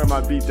me just turn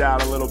my beat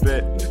down a little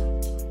bit.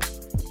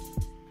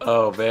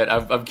 Oh man,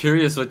 I'm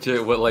curious what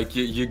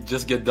you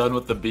just get done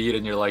with the beat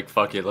and you're like,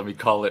 fuck it, let me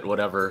call it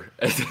whatever.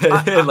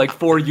 Like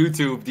for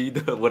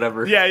YouTube,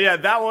 whatever. Yeah,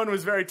 that one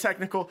was very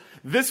technical.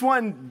 This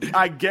one,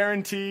 I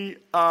guarantee,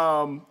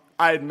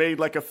 I had made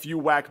like a few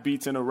whack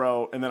beats in a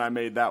row, and then I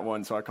made that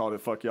one, so I called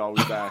it Fuck Y'all,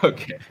 We Back.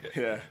 Okay.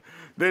 Yeah.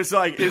 There's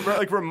like, it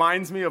like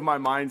reminds me of my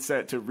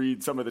mindset to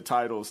read some of the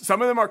titles.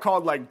 Some of them are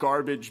called like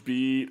Garbage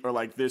Beat or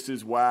like This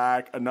Is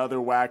Whack, Another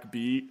Whack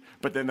Beat,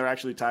 but then they're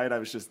actually tight. I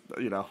was just,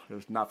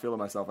 not feeling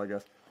myself, I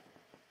guess.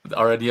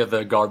 Are any of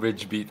the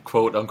garbage beat,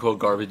 quote unquote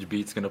garbage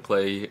beats, gonna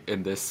play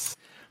in this?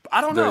 I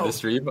don't know. During the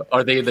stream?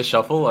 Are they in the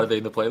shuffle? Are they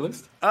in the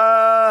playlist?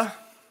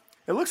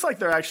 It looks like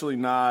they're actually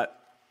not,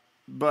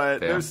 but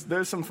Damn.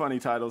 there's some funny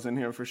titles in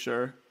here for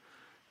sure.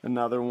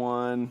 Another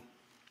one.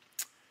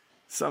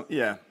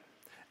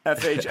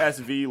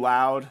 FHSV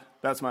Loud.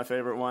 That's my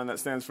favorite one. That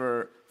stands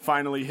for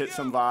Finally Hit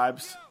Some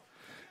Vibes.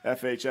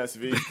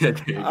 FHSV. There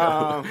you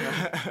go.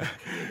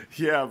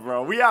 Yeah,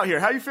 bro. We out here.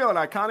 How you feeling,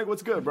 Iconic?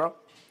 What's good, bro?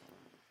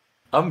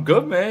 I'm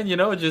good, man.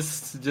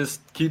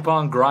 Just keep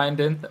on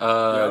grinding.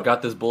 Yep.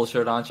 Got this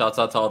bullshit on. Shouts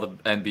out to all the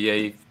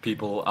NBA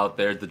people out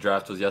there. The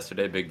draft was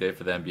yesterday. Big day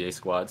for the NBA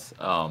squads.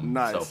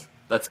 Nice. So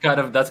that's kind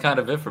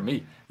of it for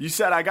me. You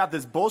said I got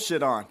this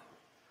bullshit on.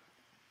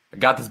 I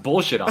got this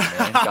bullshit on,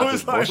 man. I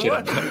was like,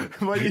 what?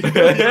 Well, you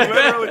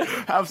literally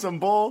have some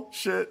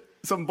bullshit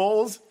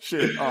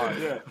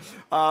on. Yeah.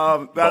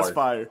 That's Hard.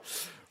 fire.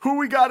 Who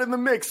we got in the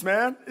mix,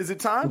 man? Is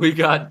it time?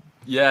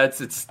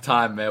 It's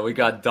time, man. We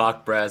got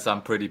Doc Brass.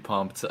 I'm pretty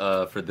pumped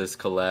for this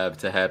collab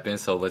to happen.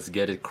 So let's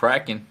get it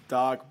cracking.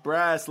 Doc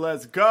Brass,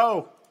 let's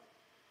go.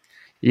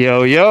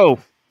 Yo.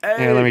 Hey.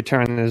 Here, let me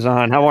turn this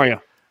on. How are you?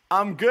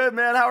 I'm good,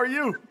 man. How are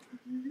you?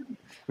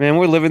 Man,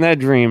 we're living that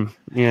dream,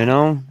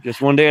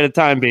 just one day at a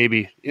time,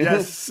 baby.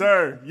 Yes,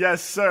 sir.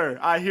 Yes, sir.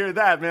 I hear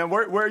that, man.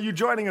 Where are you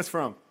joining us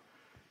from?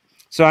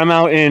 So I'm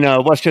out in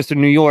Westchester,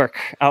 New York,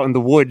 out in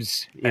the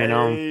woods,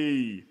 know.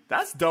 Hey,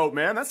 that's dope,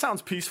 man. That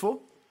sounds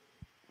peaceful.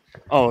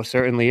 Oh, it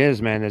certainly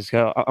is, man.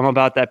 I'm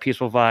about that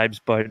peaceful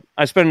vibes, but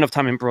I spend enough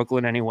time in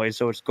Brooklyn anyway,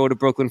 so it's go to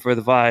Brooklyn for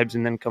the vibes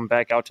and then come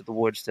back out to the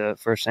woods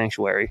for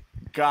sanctuary.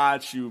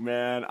 Got you,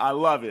 man. I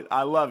love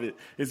it.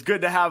 It's good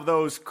to have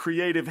those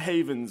creative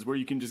havens where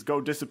you can just go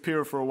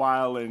disappear for a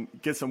while and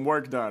get some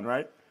work done,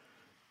 right?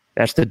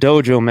 That's the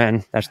dojo,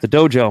 man. That's the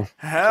dojo.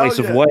 Hell Place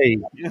yeah. of way.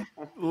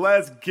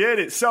 Let's get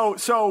it. So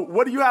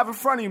what do you have in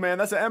front of you, man?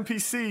 That's an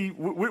MPC.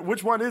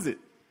 Which one is it?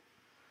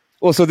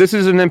 Well, so this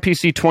is an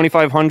MPC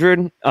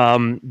 2500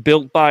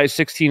 built by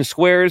 16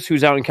 Squares,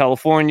 who's out in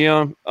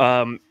California.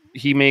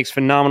 He makes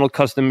phenomenal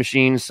custom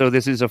machines. So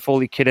this is a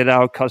fully kitted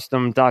out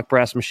custom Doc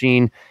Brass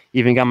machine.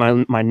 Even got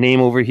my name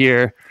over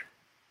here.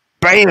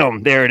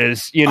 Bam! There it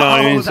is. You know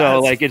what I mean?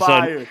 So it's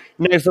fire. a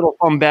nice little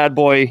fun bad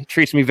boy.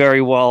 Treats me very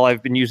well.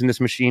 I've been using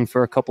this machine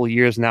for a couple of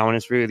years now, and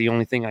it's really the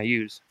only thing I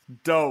use.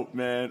 Dope,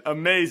 man.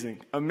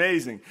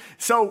 Amazing.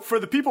 So for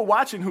the people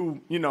watching who,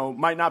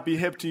 might not be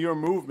hip to your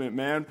movement,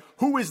 man,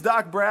 who is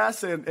Doc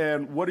Brass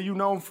and what are you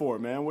known for,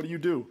 man? What do you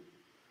do?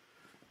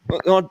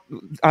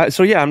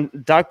 I'm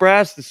Doc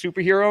Brass, the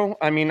superhero.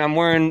 I mean, I'm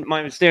wearing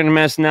my standard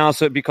mask now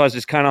because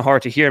it's kind of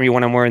hard to hear me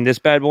when I'm wearing this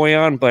bad boy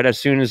on, but as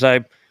soon as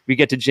we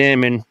get to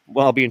gym and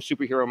I'll be in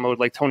superhero mode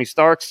like Tony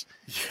Stark's.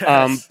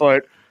 Yes.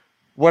 But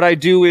what I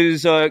do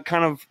is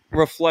kind of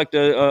reflect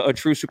a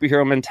true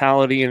superhero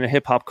mentality in a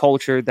hip hop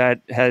culture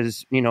that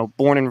has,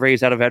 born and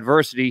raised out of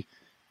adversity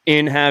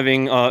in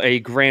having a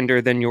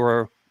grander than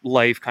your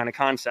life kind of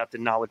concept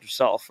and knowledge of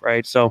self.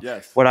 Right. So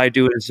What I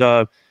do is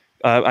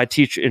I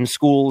teach in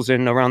schools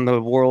and around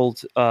the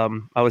world.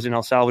 I was in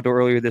El Salvador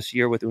earlier this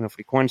year with Una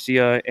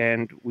Frecuencia,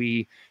 and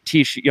we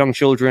teach young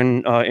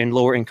children in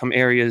lower income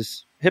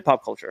areas hip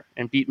hop culture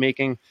and beat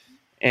making.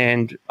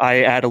 And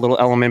I add a little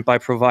element by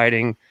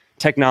providing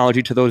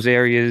technology to those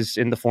areas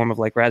in the form of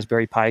like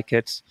Raspberry Pi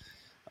kits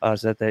so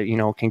that they,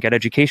 can get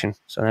education.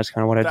 So that's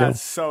kind of what I do.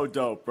 That's so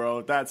dope,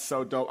 bro. That's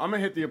so dope. I'm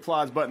going to hit the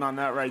applause button on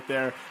that right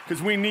there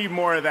because we need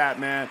more of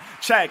that, man.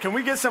 Chat, can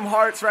we get some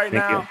hearts right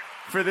Thank now you.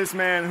 for this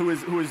man who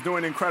is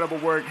doing incredible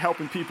work,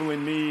 helping people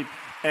in need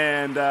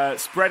and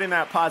spreading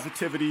that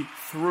positivity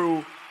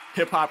through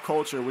hip-hop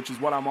culture, which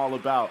is what I'm all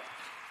about.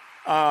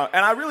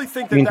 And I really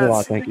think that means that's a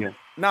lot. Thank you.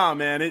 Nah,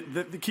 man,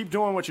 keep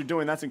doing what you're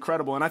doing. That's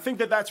incredible. And I think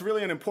that that's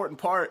really an important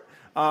part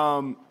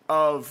of,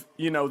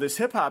 this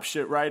hip hop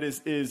shit, right?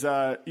 Is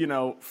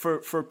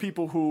for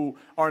people who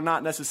are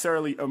not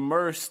necessarily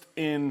immersed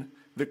in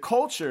the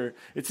culture,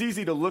 it's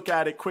easy to look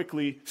at it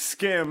quickly,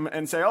 skim,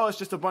 and say, oh, it's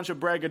just a bunch of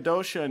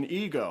braggadocio and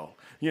ego.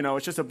 You know,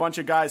 it's just a bunch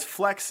of guys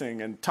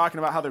flexing and talking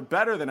about how they're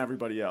better than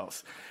everybody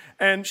else.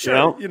 And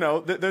sure, you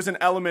know, there's an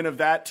element of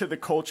that to the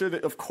culture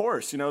that, of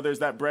course, you know, there's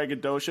that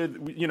braggadocio,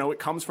 you know, it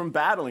comes from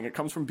battling. It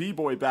comes from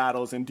B-boy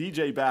battles and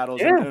DJ battles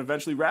and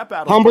eventually rap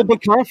battles. Humble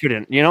but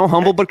confident, you know,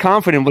 humble but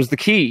confident was the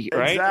key,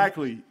 right?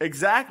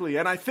 Exactly.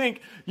 And I think,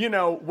 you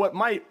know, what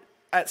might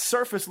at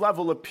surface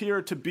level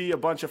appear to be a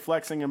bunch of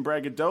flexing and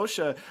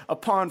braggadocio,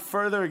 upon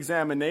further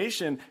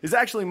examination is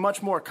actually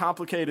much more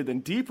complicated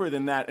and deeper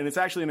than that, and it's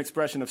actually an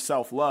expression of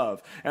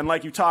self-love. And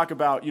like you talk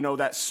about, you know,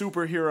 that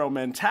superhero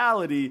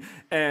mentality,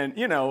 and,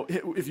 you know,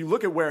 if you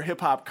look at where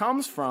hip-hop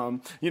comes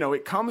from, you know,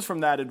 it comes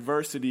from that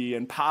adversity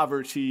and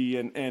poverty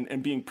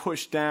and being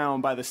pushed down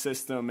by the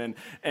system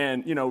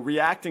and you know,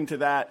 reacting to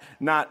that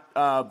not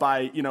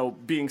by, you know,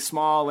 being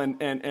small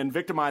and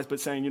victimized, but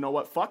saying, you know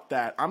what, fuck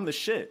that, I'm the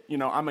shit, you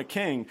know, I'm a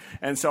king.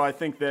 And so I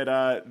think that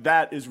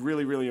that is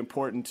really, really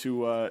important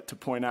to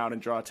point out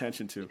and draw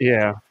attention to.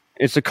 Yeah.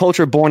 It's a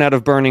culture born out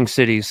of burning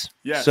cities.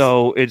 Yes.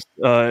 So it's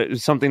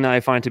something that I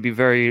find to be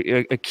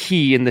very a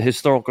key in the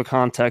historical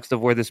context of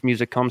where this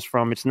music comes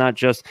from. It's not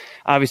just,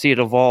 obviously it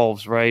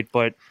evolves, right?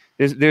 But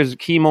there's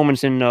key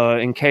moments in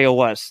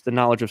KOS, the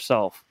knowledge of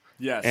self.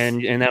 Yes.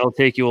 And that'll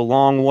take you a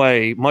long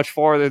way, much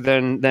farther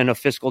than a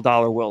fiscal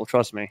dollar will,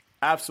 trust me.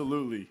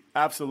 Absolutely.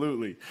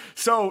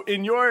 So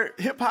in your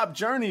hip hop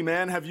journey,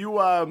 man, have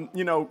you,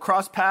 you know,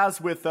 crossed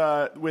paths with,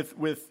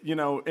 you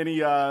know,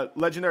 any,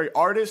 legendary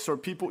artists or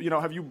people, you know,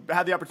 have you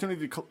had the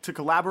opportunity to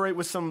collaborate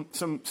with some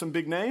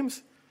big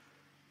names?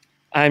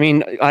 I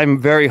mean, I'm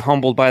very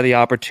humbled by the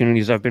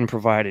opportunities I've been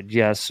provided.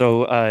 Yes.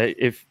 So,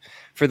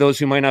 for those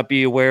who might not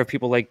be aware of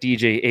people like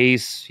DJ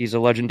Ace, he's a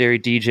legendary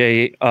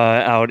DJ,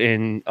 out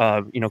in,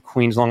 you know,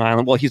 Queens, Long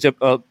Island. Well, he's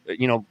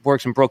you know,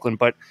 works in Brooklyn,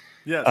 but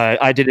yes.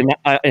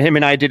 Him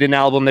and I did an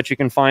album that you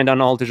can find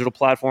on all digital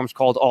platforms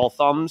called All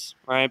Thumbs,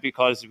 right?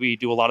 Because we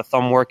do a lot of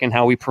thumb work and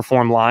how we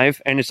perform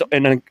live, and it's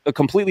a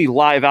completely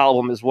live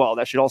album as well.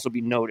 That should also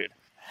be noted.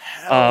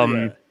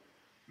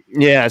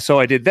 Yeah, so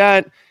I did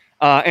that.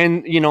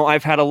 And, you know,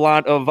 I've had a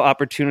lot of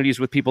opportunities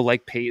with people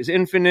like Pays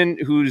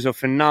Infinite, who's a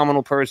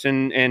phenomenal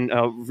person and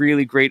a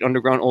really great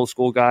underground old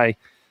school guy.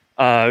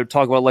 Talk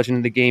about legend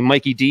in the game.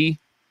 Mikey D,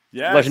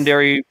 yes.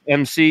 Legendary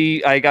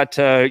MC. I got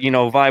to, you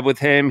know, vibe with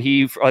him.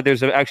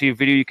 There's actually a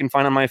video you can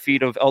find on my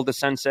feed of Elda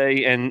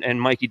Sensei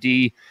and Mikey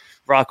D,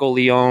 Rocco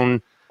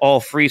Leone, all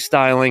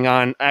freestyling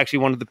on actually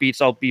one of the beats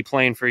I'll be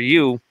playing for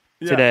you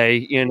today,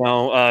 you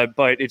know.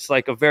 But it's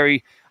like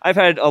I've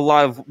had a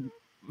lot of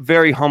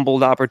very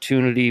humbled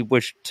opportunity,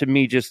 which to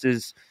me just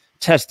is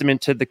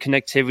testament to the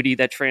connectivity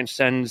that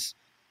transcends,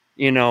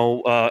 you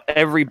know,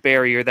 every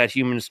barrier that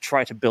humans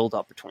try to build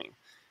up between,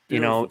 you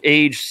know,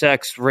 age,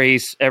 sex,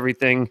 race,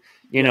 everything.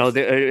 You know,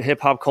 the hip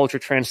hop culture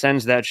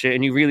transcends that shit,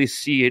 and you really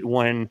see it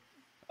when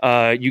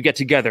you get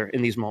together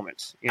in these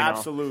moments. You know?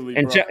 Absolutely,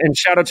 and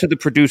shout out to the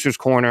Producers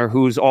Corner,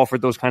 who's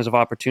offered those kinds of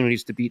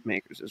opportunities to beat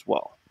makers as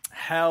well.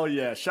 Hell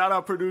yeah. Shout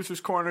out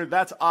Producers Corner.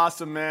 That's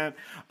awesome, man.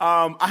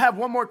 I have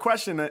one more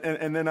question,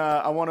 and then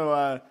I want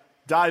to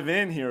dive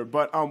in here.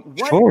 But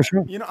sure.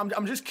 You know,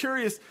 I'm just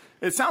curious.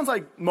 It sounds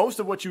like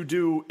most of what you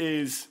do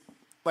is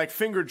like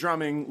finger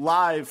drumming,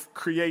 live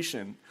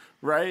creation,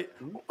 right?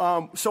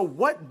 So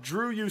what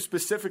drew you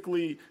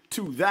specifically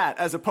to that,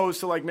 as opposed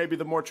to like maybe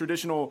the more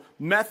traditional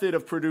method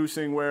of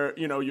producing where,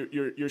 you know,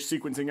 you're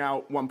sequencing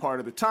out one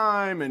part at a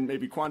time and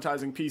maybe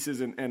quantizing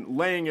pieces and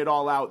laying it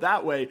all out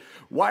that way?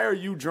 Why are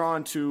you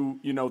drawn to,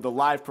 you know, the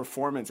live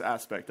performance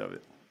aspect of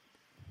it?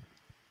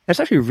 That's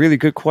actually a really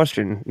good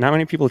question. Not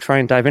many people try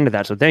and dive into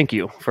that, so thank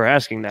you for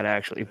asking that,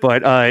 actually.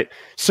 But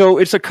so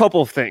it's a couple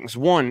of things.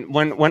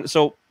 One,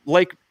 so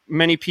like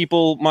many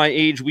people my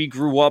age, we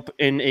grew up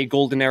in a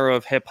golden era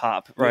of hip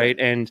hop, right?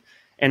 Yeah.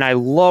 And I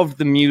loved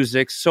the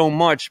music so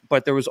much,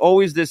 but there was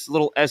always this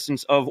little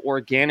essence of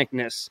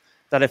organicness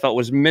that I felt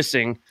was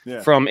missing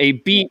from a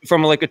beat,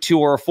 from like a 2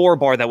 or a 4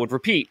 bar that would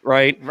repeat,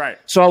 right? Right.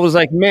 So I was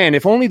like, man,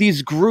 if only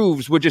these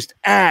grooves would just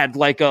add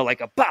like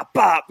a bop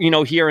bop, you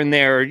know, here and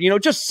there, you know,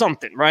 just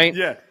something, right?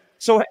 Yeah.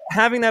 So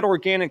having that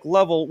organic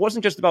level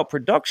wasn't just about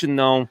production,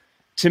 though.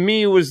 To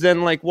me, it was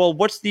then like, well,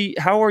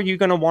 how are you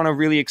going to want to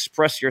really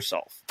express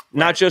yourself? Right.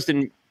 Not just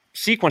in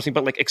sequencing,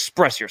 but like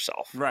express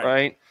yourself,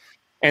 right?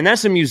 And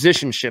that's a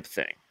musicianship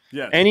thing.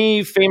 Yeah.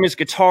 Any famous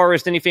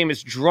guitarist, any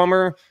famous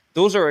drummer,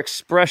 those are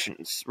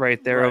expressions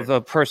right there of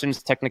the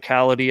person's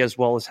technicality as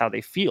well as how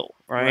they feel,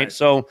 right?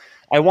 So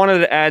I wanted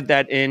to add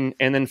that in.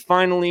 And then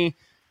finally,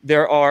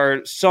 there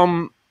are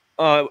some,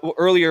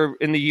 earlier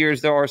in the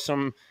years, there are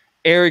some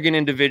arrogant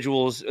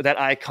individuals that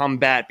I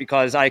combat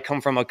because I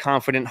come from a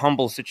confident,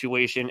 humble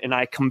situation, and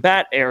I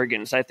combat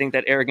arrogance. I think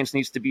that arrogance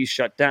needs to be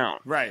shut down.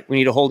 Right. We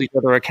need to hold each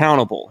other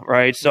accountable,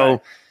 right?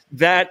 So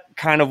that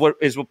kind of what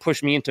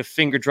pushed me into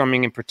finger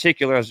drumming in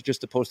particular, as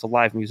just opposed to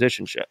live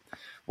musicianship,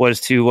 was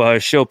to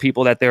show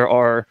people that there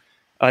are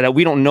that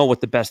we don't know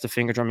what the best of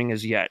finger drumming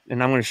is yet.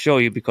 And I'm going to show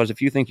you, because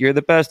if you think you're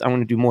the best, I'm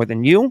going to do more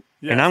than you,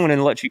 and I'm going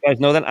to let you guys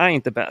know that I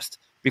ain't the best,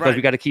 because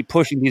we got to keep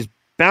pushing these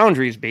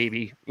boundaries,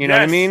 baby. You know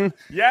what I mean?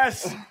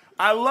 Yes.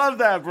 I love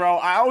that, bro.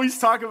 I always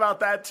talk about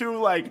that too.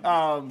 Like,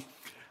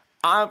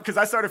 because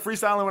I started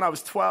freestyling when I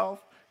was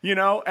 12, you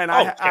know, and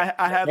I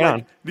had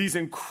like these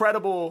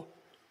incredible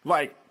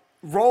like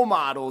role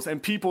models and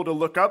people to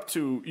look up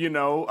to, you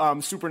know.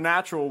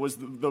 Supernatural was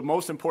the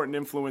most important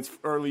influence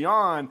early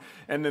on,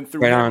 and then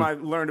through him I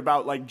learned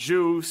about like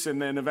Juice, and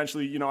then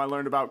eventually, you know, I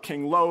learned about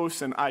King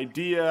Los and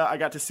Idea. I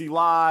got to see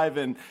live,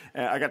 and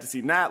I got to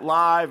see Nat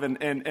live, and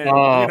you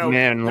know,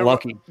 man,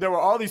 lucky. There were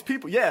all these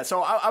people,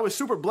 so I was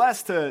super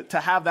blessed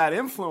to have that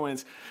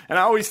influence, and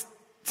I always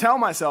tell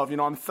myself, you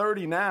know, I'm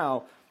 30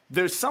 now.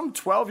 There's some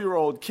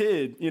 12-year-old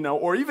kid, you know,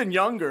 or even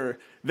younger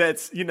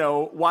that's, you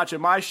know, watching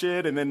my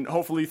shit, and then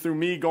hopefully through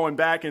me going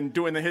back and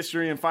doing the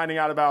history and finding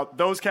out about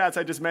those cats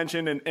I just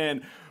mentioned.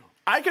 And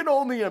I can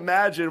only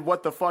imagine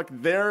what the fuck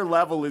their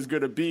level is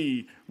going to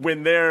be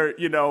when they're,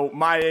 you know,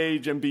 my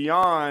age and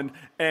beyond.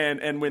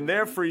 And when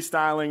they're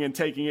freestyling and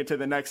taking it to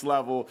the next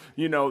level,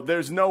 you know,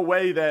 there's no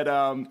way that,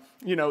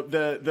 you know,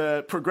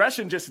 the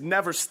progression just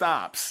never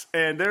stops.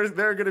 And there's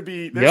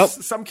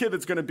some kid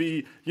that's going to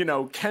be, you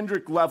know,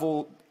 Kendrick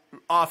level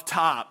off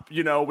top,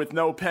 you know, with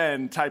no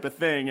pen type of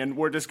thing, and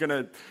we're just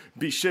gonna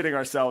be shitting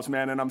ourselves,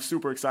 man. And I'm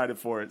super excited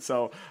for it.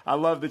 So I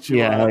love that you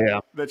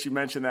that you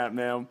mentioned that,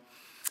 man.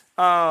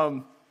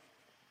 Well,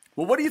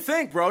 what do you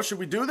think, bro? Should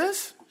we do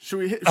this?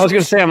 I was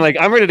gonna say, I'm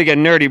ready to get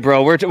nerdy,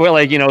 bro. We're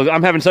like, you know,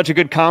 I'm having such a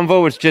good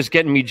convo. It's just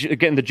getting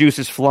the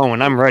juices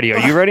flowing. I'm ready. Are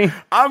you ready?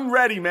 I'm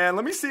ready, man.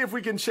 Let me see if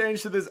we can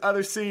change to this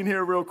other scene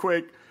here real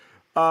quick.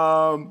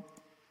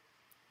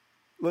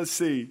 Let's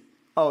see.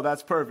 Oh,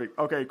 that's perfect.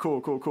 Okay,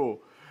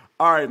 cool.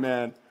 All right,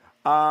 man.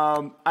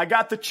 I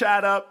got the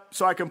chat up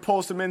so I can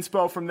pull some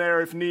inspo from there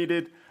if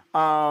needed.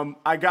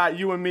 I got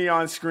you and me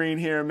on screen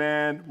here,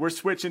 man. We're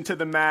switching to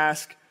the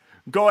mask.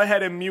 Go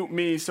ahead and mute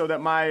me so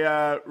that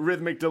my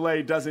rhythmic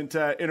delay doesn't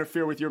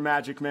interfere with your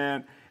magic,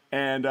 man.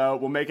 And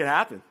we'll make it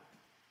happen.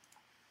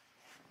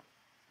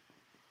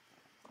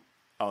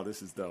 Oh,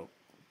 this is dope.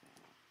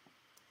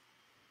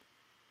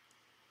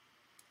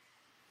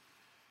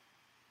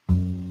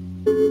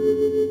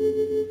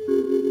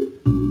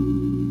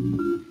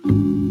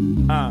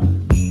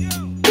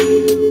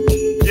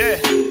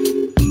 Yeah.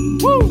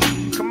 Woo.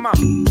 Come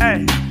on.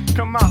 Hey,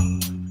 come on.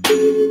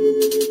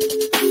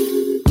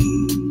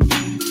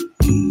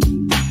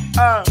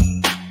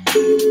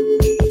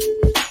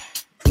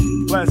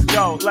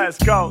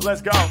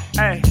 Let's go.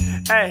 Hey,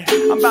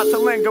 I'm about to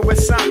linger with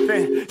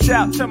something.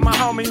 Shout to my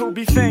homie who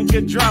be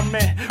finger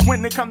drumming.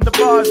 When it come to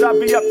bars, I'll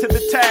be up to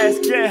the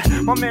task. Yeah,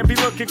 my man be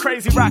looking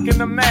crazy, rocking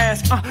the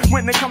mask.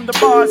 When it come to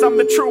bars, I'm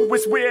the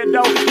truest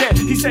weirdo. Yeah,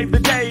 he saved the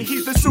day,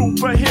 he's the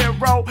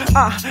superhero.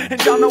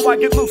 And y'all know I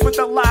get loose with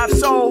the live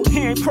soul. He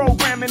ain't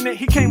programming it,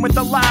 he came with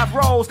the live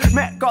rolls.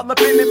 Mac all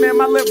up in it, man,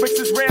 my lyrics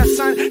is rare,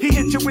 son. He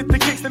hit you with the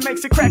kicks that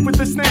makes it crack with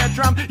the snare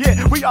drum.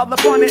 Yeah, we all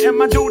up on it, and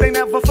my dude ain't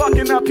never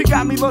fucking up. He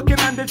got me looking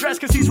underdressed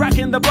cause he's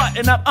rocking the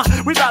button up.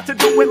 We about to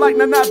do it like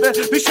none other.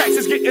 These tracks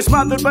is getting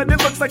smothered, but it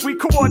looks like we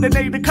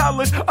coordinated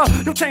colors.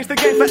 You'll change the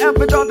game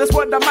forever, dog, that's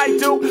what I might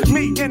do.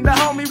 Me and the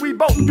homie, we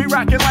both be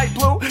rocking light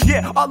blue.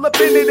 Yeah, all up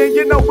in it, and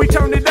you know we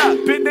turn it up.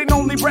 It ain't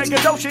only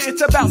braggadocio,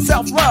 it's about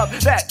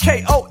self-love. That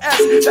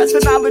K-O-S, that's the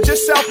knowledge of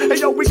self. Hey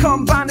yo, we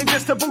combining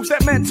just to boost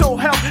that mental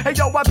health. Hey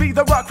yo, I be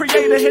the rock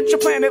creator, hit your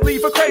planet,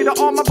 leave a crater.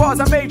 All my bars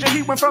are major,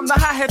 he went from the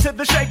hi-hat to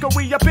the shaker.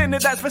 We up in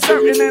it, that's for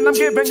certain, and I'm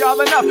giving y'all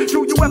enough.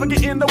 Do you ever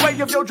get in the way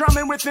of your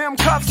drumming with them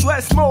cuffs?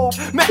 Let's move.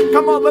 Mac,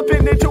 I'm all up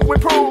in it to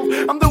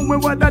improve. I'm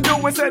doing what I do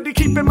and said he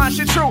keeping my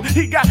shit true.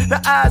 He got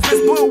the eyes that's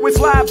blue, it's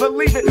live,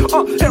 believe it.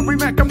 Every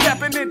Mac I'm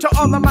tapping into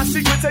all of my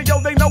secrets. Hey yo,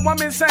 they know I'm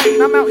insane.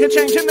 I'm out here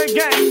changing the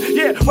game.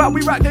 Yeah, while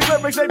we rock their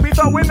lyrics, they be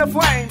throwing the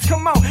flames.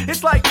 Come on,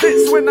 it's like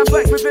this when I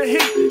flex with the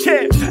heat.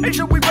 Yeah, hey,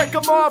 should we break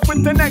them off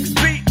with the next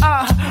beat?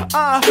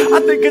 I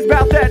think it's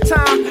about that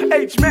time.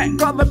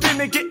 H-Mac all up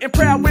in it, getting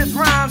proud with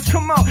rhymes.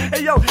 Come on,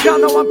 hey yo, y'all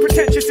know I'm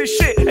pretentious as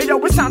shit. Hey yo,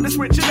 it's time to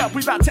switch it up.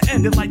 We about to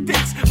end it like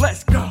this.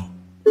 Let's go.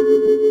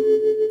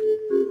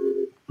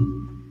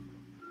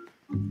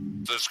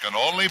 This can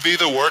only be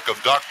the work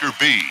of Dr.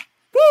 B.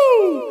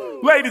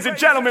 Woo! Ladies and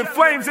gentlemen,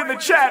 flames in the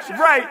chat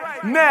right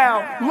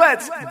now.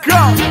 Let's go.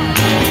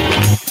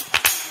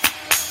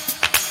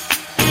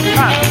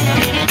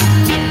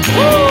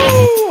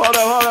 Woo! Hold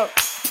up.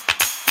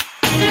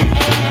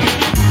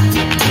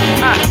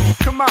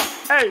 Come on,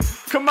 hey,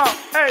 come on,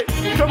 hey,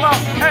 come on,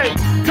 hey,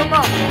 come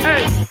on,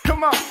 hey,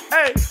 come on,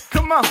 hey,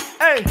 come on,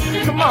 hey,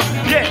 come on.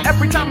 Yeah,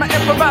 every time I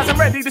improvise, I'm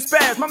ready to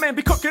spaz. My man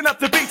be cooking up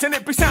the beats and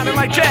it be sounding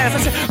like jazz. I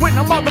said, when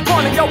I'm on the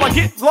corner, yo, I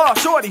get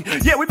lost, shorty.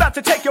 Yeah, we about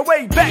to take your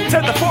way back to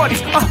the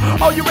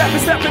 40s. All you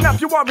rappers stepping up,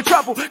 you are in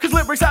trouble. Cause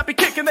lyrics I be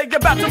kicking, they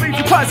about to leave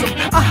you puzzled.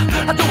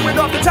 I do it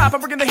off the top,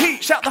 I'm bringing the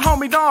heat. Shout the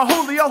homie Don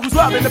Julio, who's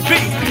loving the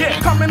beat. Yeah,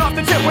 coming off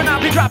the tip when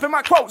I be dropping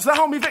my quotes. The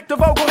homie Victor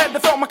Vogel had to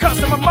throw my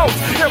custom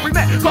emotes. Every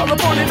man call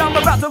upon it, I'm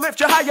about to lift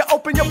you higher.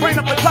 Open your brain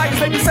up like pliers,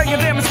 they be saying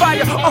damn it's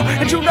fire.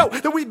 And you know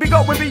that we be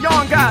going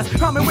beyond guys.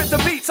 Coming with the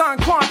beats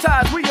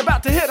unquantized. We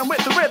about to hit them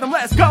with the rhythm,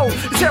 let's go.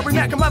 It's Harry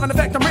Mack, I'm loving the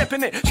fact I'm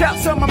ripping it.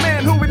 Shouts to my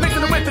man who we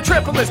mixing it with the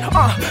triplets.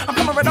 I'm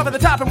coming right over the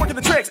top and working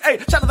the tricks. Hey,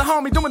 shout to the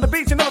homie doing the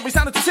beats, you know we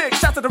sounded too sick.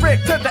 Shout to the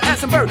Rick, to the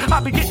S and Bird.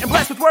 I'll be getting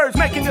blessed with words,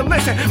 making you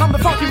listen. I'm the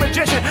funky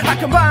magician. I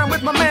combine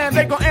with my man,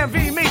 they gon'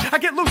 envy me. I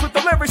get loose with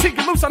the lyrics, he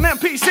get loose on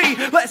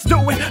MPC. Let's do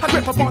it. I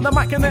grip up on the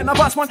mic and then I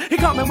bust one. He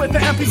coming with the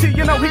MPC,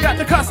 you know he got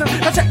the custom.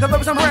 I check the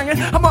lyrics I'm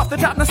ringing. I'm off the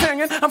top, now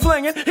singing. I'm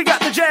flinging. He got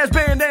the jazz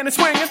band and it's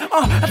swinging.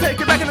 I take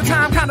it back in the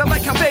time, kinda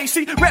like how they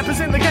see rappers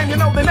in the game. You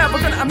know they're never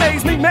gonna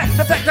amaze me. Man,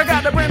 the fact I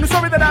got a brand new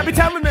story that I be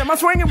telling them. I'm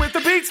swinging with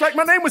the beats like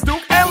my name was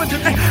Duke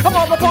Ellington. I'm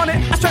all up on it.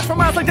 I stretch for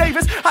miles like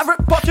Davis. I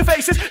rip off your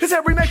faces. This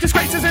every make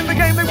disgraces in the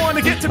game. They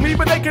wanna get to me,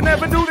 but they can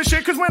never do this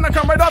shit. Cause when I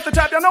come right off the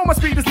top, y'all know my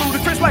speed is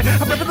ludicrous. Like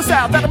I'm ripping the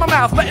south out of my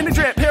mouth, letting it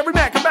drip. Harry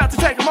Mack, I'm about to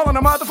take them all on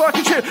a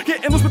motherfucking trip.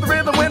 Getting loose with the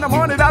rhythm when I'm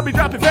on it. I'll be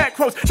dropping fat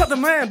quotes. Shut the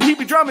man, he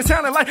be drumming,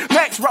 sounding like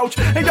Max Roach.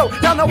 Hey yo,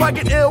 y'all know I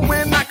get ill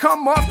when I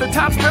come off the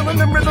top, spilling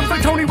them rhythms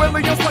like Tony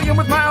Williams, playing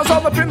with Miles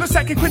all up in the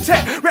second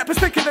quintet. Rappers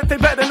thinking that they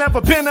better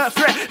never been a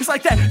threat. It's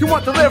like that, you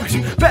want the lyrics,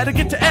 better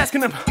get to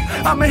asking them.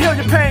 I'ma heal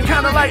your pain,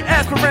 kinda like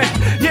aspirin.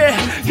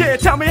 Yeah,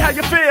 tell me how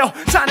you feel.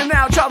 Signing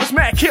out, Charles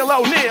Mack, Kill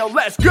O'Neal,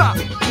 let's go.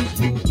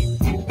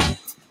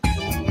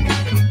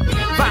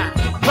 Bye.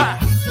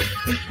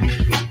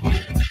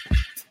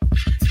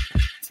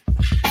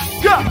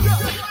 Go.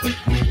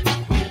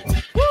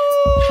 Woo.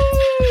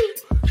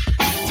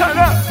 Turn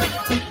up.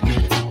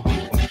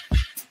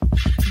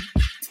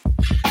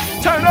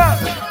 Turn up.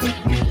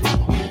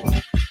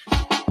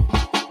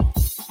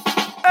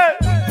 Hey.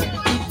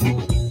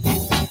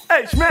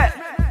 H-Mac.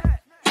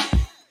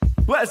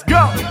 Let's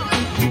go.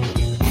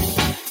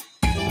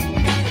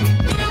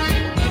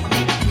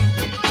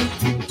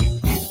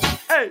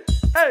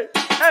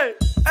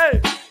 Hey,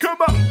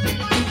 come on.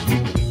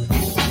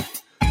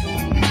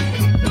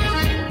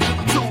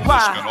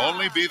 This can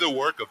only be the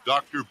work of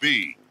Dr.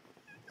 B.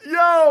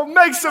 Yo,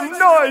 make some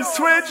noise,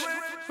 Twitch.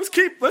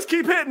 Let's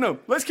keep hitting them.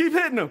 Let's keep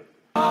hitting them.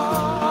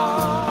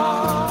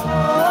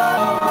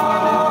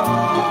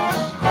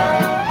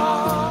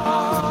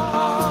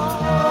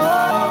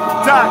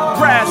 Doc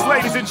Brass,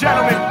 ladies and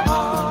gentlemen.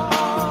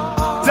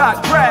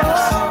 Doc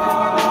Brass.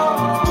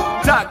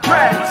 Doc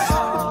Brass.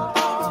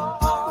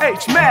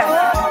 H-Mac.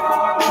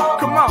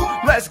 Come on,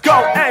 let's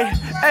go, ayy.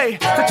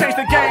 To change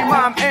the game,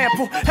 I'm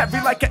ample.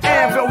 Heavy like an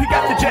anvil, he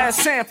got the jazz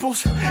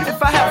samples.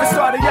 If I haven't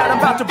started yet, I'm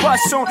about to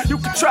bust soon. You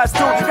can trust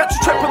him, got you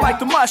tripping like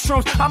the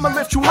mushrooms. I'ma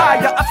lift you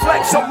higher, I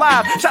flex so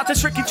live. Shout to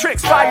Tricky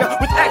Tricks, fire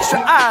with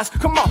extra eyes.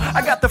 Come on,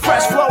 I got the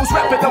fresh flows,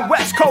 rapping the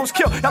West Coast.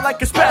 Kill, y'all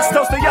like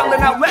asbestos, they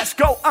yelling out, let's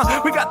go.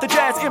 We got the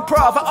jazz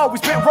improv, I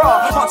always been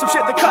raw. On some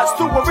shit that cuts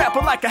through a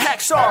rapper like a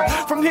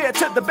hacksaw. From here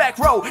to the back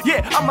row,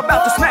 yeah, I'm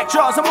about to smack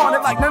jaws. I'm on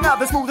it like none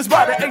other, smooth as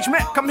butter.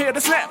 H-Mac, I'm here to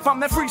snap,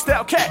 I'm that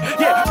freestyle cat.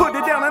 Yeah, put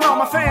it down and all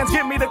my fans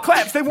give me the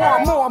claps. They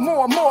want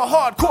more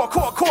hardcore,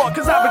 core.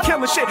 Cause I've been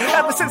killing shit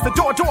ever since the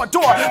door.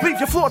 Leave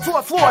your floor.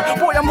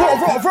 Boy, I'm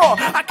raw.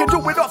 I can do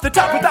it off the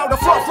top without a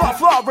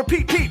flaw.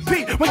 Repeat.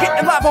 We're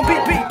getting live on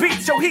beat.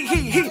 So he.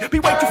 Be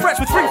way too fresh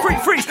with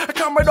freeze. I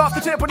come right off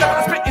the tempo, now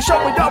I spit and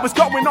showing y'all what's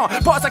going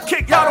on. Bars I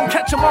kick, y'all don't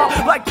catch them all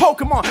like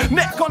Pokemon.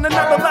 Neck on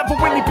another level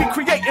when he be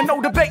creating.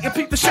 No debating,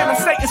 peep the shit I'm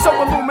stating, so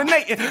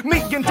illuminating.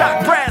 Me and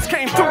Doc Brass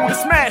came through to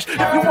smash.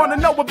 If you wanna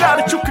know about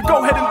it, you could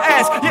go ahead and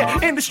ask. Yeah,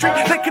 industry,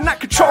 they cannot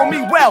control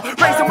me well.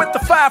 Raising with the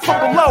fire from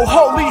below,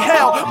 holy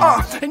hell.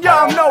 And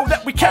y'all know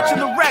that we catching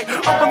the wreck.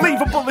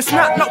 Unbelievable, it's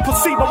not no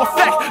placebo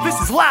effect. This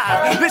is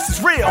live, this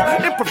is real.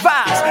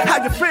 Improvise,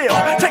 how you feel?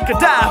 Take a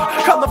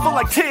dive, colorful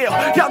like teal.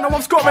 Y'all know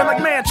I'm scoring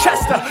like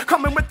Manchester.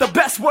 Coming with the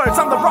best words,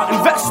 I'm the raw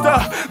investor.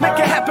 Make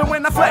it happen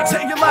when I flex,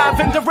 hey, you live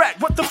and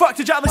direct. What the fuck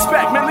did y'all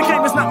expect? Man, the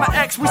game is not my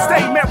ex. We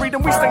stay married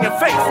and we staying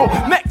faithful.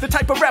 Mac, the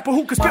type of rapper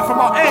who can spit from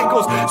all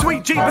angles.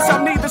 Sweet Jeebus,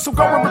 I need this, so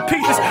go and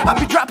repeat this. I'll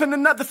be dropping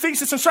another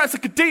thesis and stripes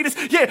like Adidas.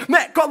 Yeah,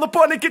 Mac, all up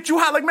on it, get you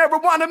high like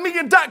marijuana. Me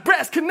and Doc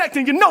Brass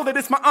connecting, you know that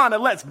it's my honor.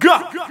 Let's go.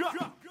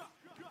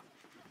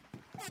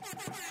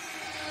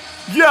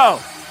 Yo,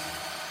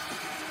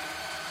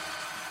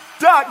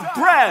 Doc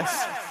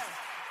Brass,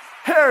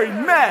 Harry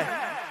Mack,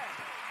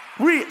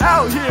 we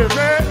out here,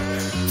 man.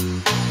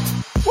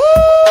 Woo!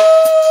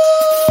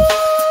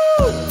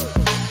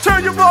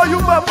 Turn your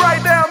volume up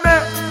right now,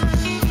 man.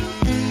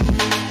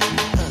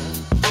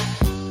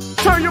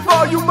 Turn your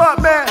volume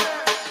up, man.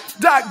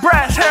 Doc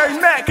Brass, Harry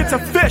Mack, it's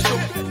official.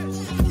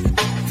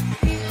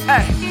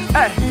 Hey.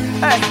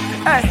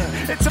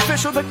 It's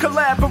official, the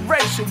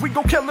collaboration. We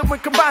gon' kill it when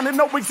combining,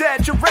 no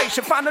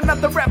exaggeration. Find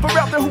another rapper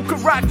out there who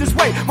could rock this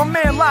way. My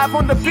man live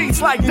on the beats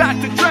like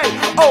Dr. Dre.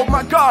 Oh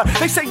my God,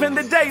 they saving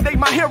the day, they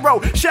my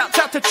hero. Shouts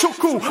out to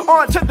Chuku,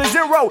 on to the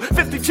 0.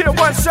 50 tier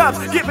 1 subs,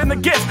 giving the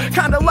gift.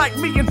 Kinda like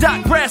me and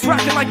Doc Brass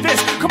rocking like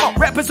this. Come on,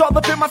 rappers all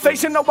up in my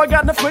face, you know I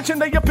got no flinching.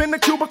 They up in the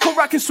cubicle,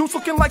 rocking suits,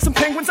 looking like some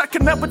penguins. I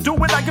can never do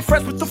it, I get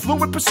fresh with the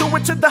fluid, pursue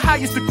it to the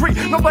highest degree.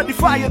 Nobody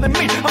flyer than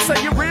me, I'll say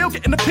it real,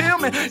 getting the pill,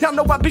 man. Y'all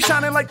know I be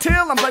shining like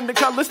teal, I'm blending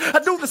colors. I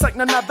do this like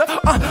none other.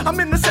 I'm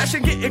in the session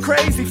session getting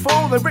crazy,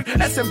 fool. And Rick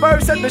S. and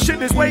Bird said the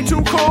shit is way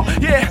too cool.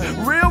 Yeah,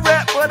 real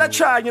rap, but I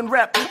try and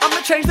rap.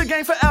 I'ma change the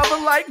game forever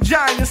like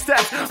giant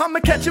steps. I'ma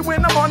catch it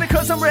when I'm on it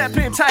cause I'm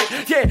rapping tight.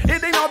 Yeah,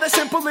 it ain't all that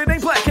simple, it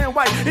ain't black and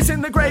white. It's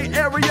in the gray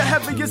area,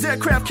 heavy as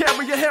aircraft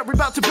carrier. Harry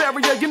about to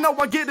bury ya, you know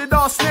I get it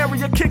all snary.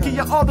 Kicking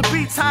ya, all the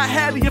beats, how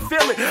had you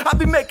feel it? I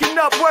be making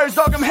up words,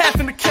 dog, I'm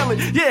having to kill it.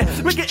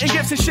 Yeah, we getting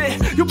gifts and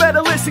shit, you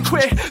better listen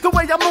quick. The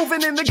way I'm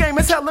moving in the game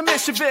is hella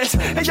mischievous.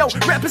 Hey yo,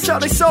 rappers sell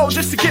they soul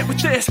just to get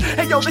with this.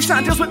 Hey yo, they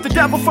sign deals with the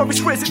devil for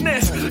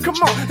exquisiteness. Come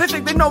on, they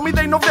think they know me,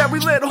 they know very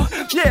little.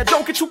 Yeah,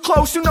 don't get too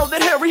close, you know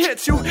that Harry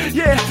hits you.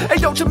 Yeah, hey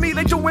yo, to me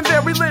they doing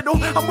very little.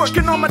 I'm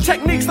working on my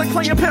techniques like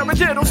playing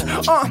paradiddles.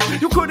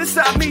 You couldn't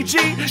stop me, G.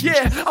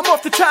 Yeah, I'm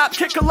off the top,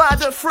 kick a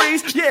lot of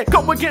freeze. Yeah,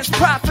 go against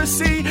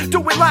prophecy,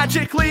 do it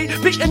logically.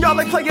 Beating y'all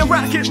like playing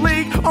Rocket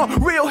League.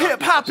 Real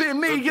hip hop in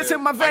me, it's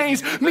in my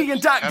veins. Me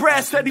and Doc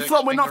Brass steady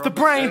flowing off the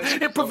brain.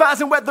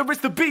 Improvising whether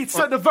it's the beats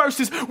or the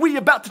verses. We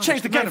about to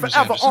change the game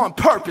forever on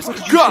purpose.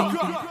 Go!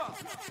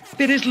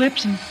 Bit his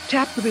lips and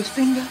tapped with his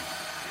finger.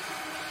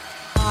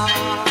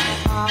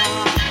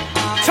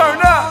 Turn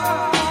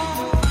up!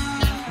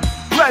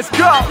 Let's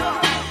go!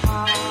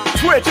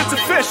 Twitch, it's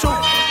official.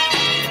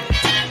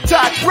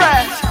 Doc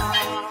Brass.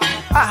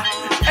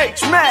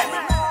 H-Mac.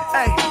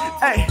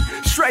 Hey,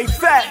 straight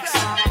facts.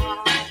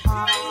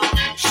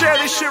 Share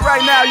this shit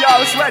right now,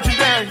 y'all. It's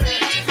legendary.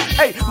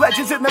 Hey,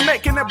 legends in the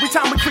making every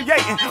time we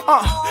creating.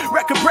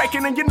 Record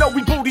breaking and you know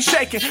we booty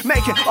shaking.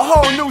 Making a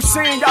whole new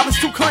scene, y'all is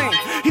too clean.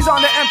 He's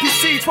on the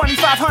MPC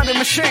 2500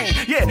 machine.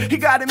 Yeah, he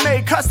got it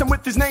made custom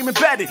with his name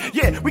embedded.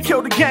 Yeah, we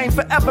kill the game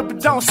forever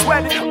but don't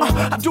sweat it.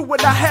 I do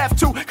what I have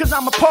to, cause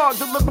I'm a part,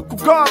 the lyrical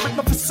guard with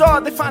no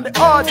facade. They find it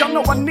odd, y'all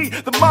know I need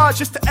the mod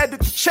just to edit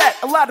the chat.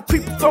 A lot of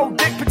people throw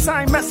dick pics,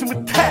 I ain't messing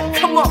with that.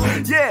 Come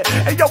on, yeah.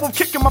 Hey yo, I'm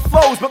kicking my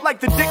flows, but like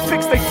the dick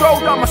pics they throw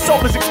down, my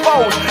soul is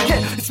exposed. Yeah,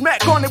 it's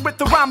Mac on it with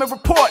the rhyming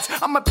reports.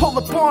 I'ma pull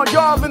up on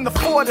y'all in the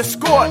Ford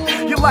Escort.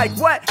 You're like,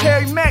 what?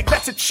 Harry Mack,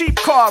 that's a cheap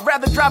car.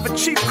 Rather drive a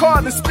cheap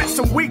car than spit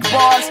some weak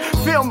bars.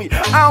 Feel me,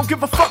 I don't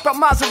give a fuck about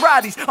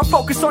Maseratis. I'm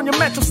focused on your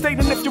mental state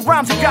and if your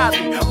rhymes are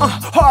godly.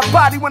 Hard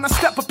body when I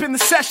step up in the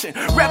session.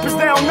 Rappers,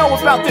 they don't know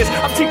about this.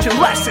 I'm teaching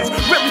lessons,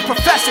 really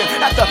professing.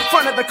 At the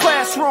front of the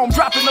classroom,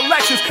 dropping the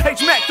lectures.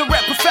 H-Mac, the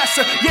rap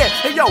professor. Yeah,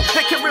 hey yo,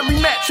 they can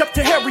really match up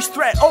to Harry's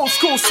threat. Old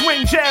school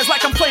swing jazz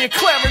like I'm playing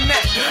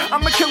clarinet.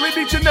 I'ma kill it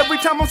each and every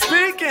time I'm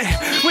speaking.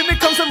 When it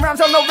comes to rhymes,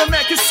 I know the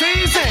Mac is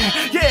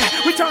seasoned. Yeah,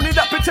 we turn it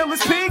up until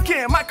it's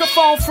peaking.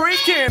 Microphone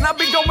freaking. I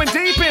be going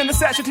deep in. The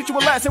sash should teach you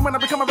a lesson when I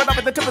become a red up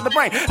at the tip of the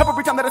brain.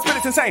 Every time that I spit,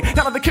 it's insane.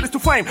 Y'all know the kid is too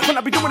flame. When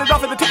I be doing it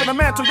off at the tip of the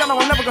mantle, y'all know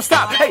I'm never gonna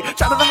stop. Hey,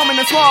 shout out to the homie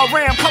in small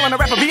ram, calling a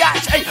rapper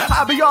biatch. Hey,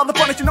 I be all the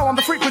fun that you know I'm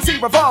the frequency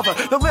revolver,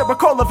 the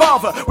lyrical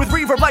evolver with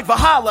reverb like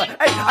Valhalla.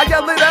 Hey, I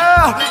yell it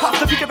out off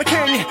the peak of the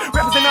canyon.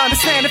 Rappers didn't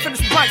understand and finish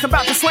the blanks, I'm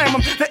about to slam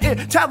them. The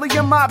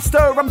Italian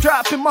mobster, I'm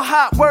dropping my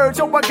hot words.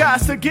 Yo, I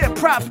got to get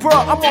props, bro.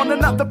 I'm on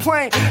another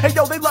plane. Hey,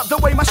 yo, they love the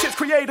way my shit's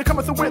created,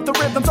 coming through with the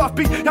rhythms off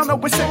beat. Y'all know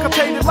it's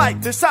syncopated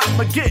like this.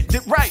 I'ma get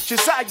it right,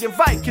 just I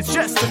invite kids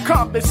just to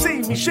come and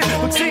see me. Shit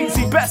looks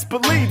easy, best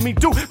believe me.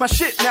 Do my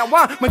shit now,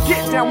 I'ma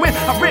get down when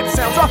I rip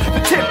sounds off the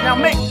tip. Now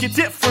make it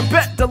different,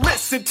 better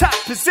listen. Top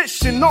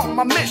position on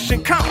my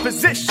mission,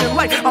 composition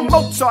like I'm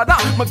Mozart.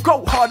 I'ma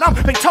go hard, I'm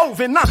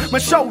Beethoven. I'ma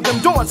show them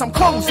doors, I'm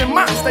closing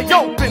mine, stay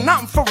open.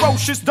 I'm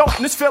ferocious,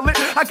 dopeness, feel it.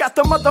 I got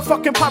the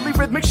motherfucking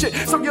polyrhythmic shit,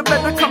 so you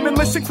better come and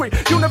listen quick.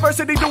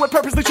 University do it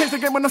purposely, change the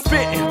game when I'm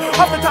spitting.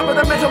 Off the top of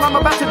the mental, I'm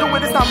about to do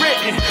it, it's not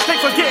written. They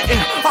forgetting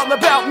all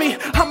about me.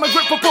 I'ma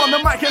grip up on the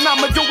mic and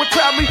I'ma do it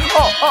proudly.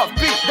 All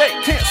upbeat, they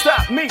can't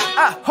stop me.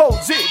 I hold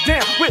it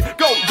down with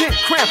golden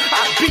crown.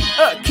 I be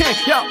a king,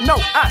 y'all know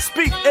I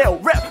speak ill.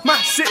 Rep my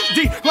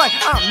city like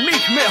I'm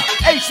Meek Mill.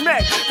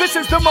 H-Mac, this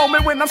is the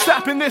moment when I'm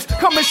stopping this.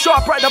 Coming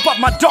sharp right above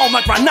my dome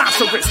like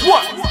rhinoceros.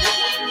 What?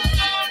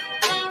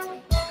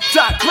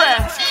 Doc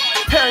Brass,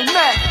 Harry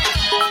Mack.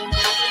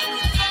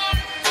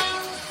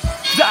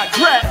 Doc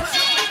Brass,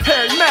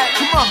 Harry Mack,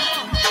 come on.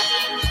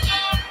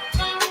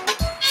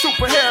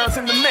 Superheroes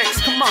in the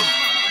mix, come on.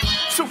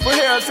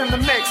 Superheroes in the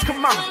mix,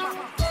 come on.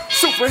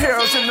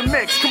 Superheroes in the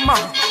mix, come on.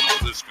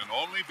 This can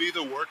only be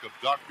the work of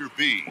Dr.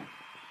 B.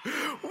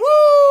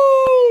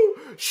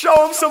 Woo!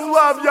 Show him some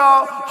love,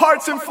 y'all.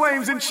 Hearts and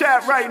flames in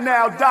chat right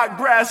now. Doc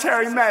Brass,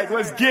 Harry Mack,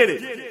 let's get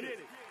it.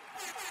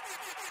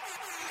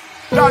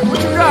 Doc, what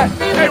you got?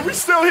 Hey, we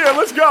still here,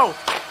 let's go.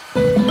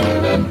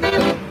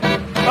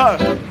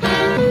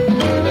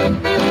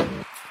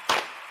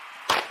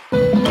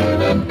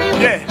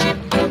 Yeah.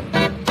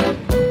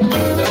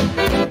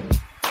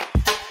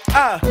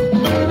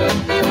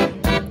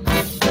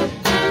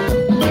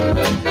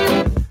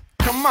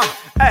 Come on,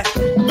 hey.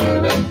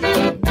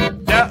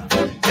 Yeah.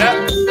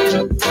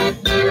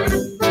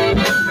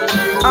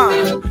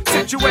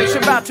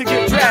 Situation about to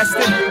get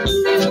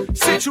drastic.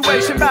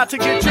 Situation about to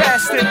get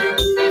drastic.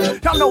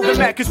 Y'all know the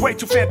Mac is way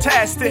too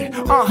fantastic.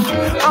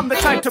 I'm the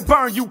type to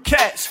burn you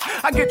cats.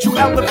 I get you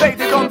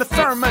elevated on the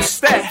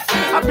thermostat.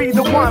 I be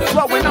the one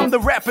flowing, I'm the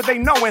rapper they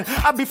knowin'.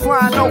 I be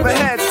flying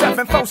overhead,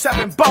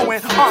 747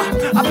 Boeing.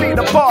 I be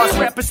the boss,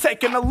 rappers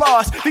taking a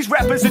loss. These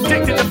rappers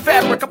addicted to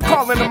fabric, I'm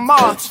calling them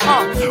moths.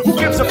 Who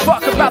gives a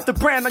fuck about the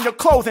brand on your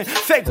clothing?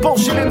 Fake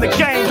bullshit in the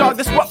game, dog,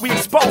 that's what we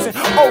exposing.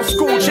 Old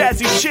school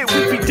jazzy shit,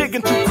 we be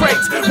digging through crates.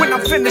 When I'm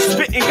finished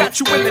spitting, got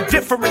you in a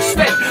different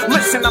state.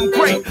 Listen, I'm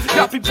great,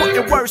 y'all be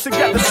putting words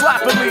together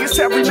sloppily. It's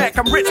Harry Mack,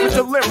 I'm rich with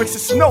the lyrics,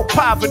 it's no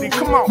poverty.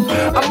 Come on,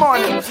 I'm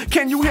on it,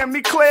 can you hear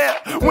me clear?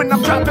 When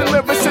I'm dropping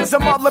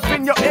lyricism all up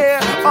in your ear.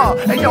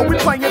 Hey yo, we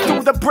playing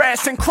through the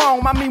brass and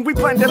chrome. I mean, we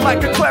blended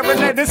like a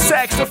clarinet and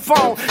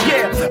saxophone.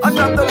 Yeah,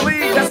 another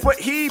league, that's what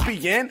he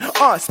be in.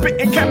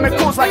 Spitting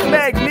chemicals like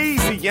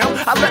magnesium.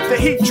 I let the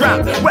heat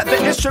drop, whether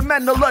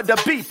instrumental or the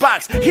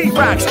beatbox. He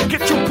rocks,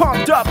 get you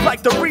pumped up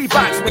like the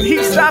Reeboks. When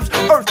he stops,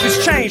 earth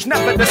is changed,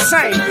 never the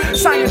same.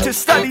 Scientists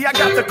study, I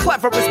got the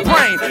cleverest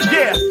brain.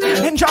 Yeah,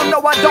 and y'all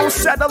know I don't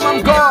settle,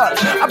 I'm God.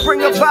 I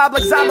bring a vibe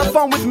like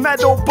xylophone with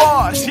metal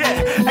bars.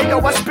 Yeah, hey yo,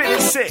 I spit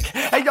it sick.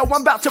 Hey yo,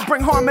 I'm about to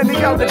bring harmony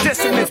out the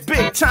dissonance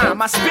big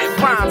time. I spit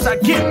rhymes, I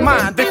get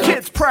mine. The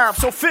kid's prime,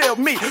 so feel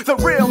me, the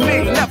real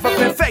me. Never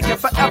been faking,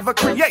 forever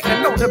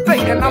creating, no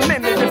debating. I'm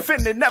in it,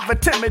 infinite, never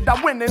timid.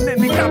 I win in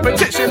any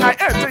competition I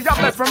enter.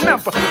 Y'all let's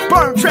remember,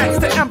 burn tracks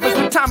to embers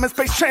with time and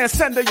space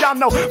transcender. Y'all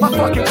know my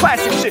fucking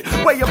classic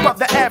shit, way above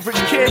the average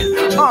kid.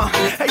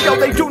 Hey yo,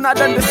 they do not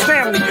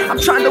understand me. I'm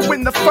trying to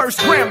win the first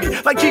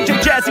Grammy, like DJ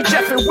Jazzy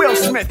Jeff and Will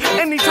Smith.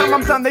 Anytime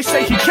I'm done, they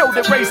say he killed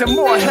it, raising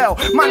more hell.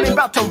 My name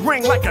about to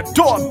ring like a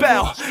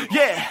doorbell.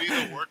 Yeah.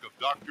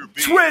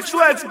 Twitch,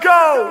 let's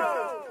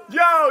go.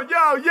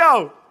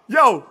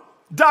 Yo,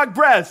 Doc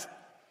Brass.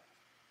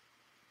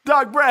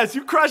 Doc Brass,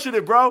 you crushing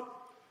it, bro.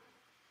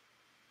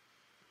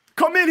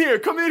 Come in here.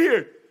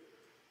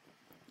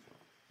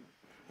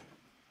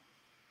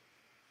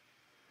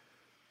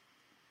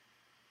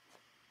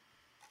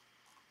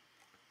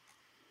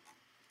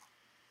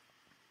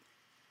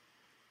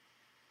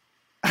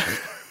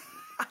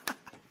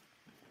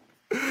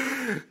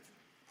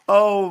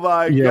 Oh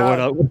my God.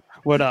 Yeah,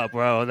 what up,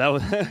 bro? That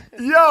was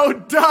Yo,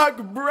 Doc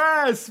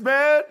Brass,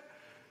 man.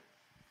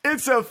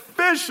 It's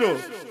official.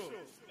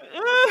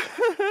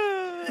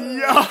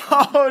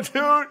 Yo,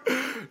 dude.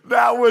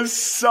 That was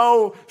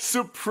so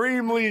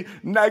supremely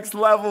next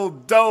level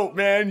dope,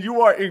 man.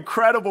 You are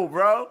incredible,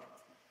 bro.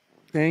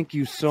 Thank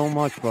you so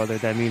much, brother.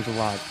 That means a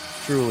lot.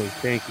 Truly,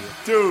 thank you.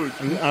 Dude.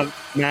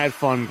 Mad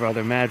fun,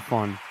 brother. Mad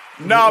fun.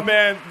 Nah,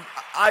 man.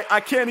 I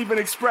can't even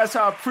express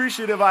how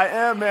appreciative I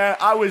am, man.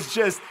 I was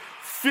just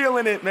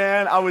feeling it,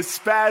 man. I was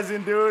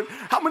spazzing, dude.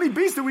 How many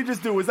beats did we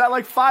just do? Was that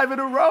like 5 in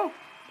a row?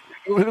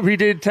 We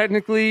did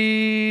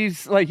technically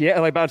like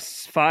about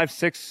five,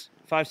 six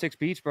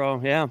beats,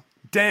 bro. Yeah.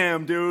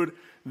 Damn, dude.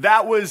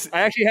 That was.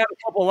 I actually had a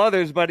couple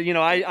others, but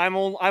I'm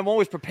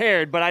always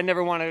prepared. But I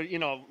never want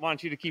to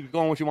want you to keep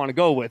going what you want to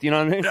go with. You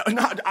know what I mean?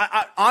 No,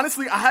 I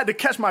honestly I had to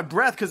catch my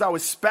breath because I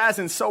was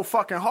spazzing so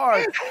fucking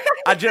hard.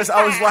 I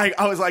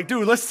was like,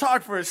 dude, let's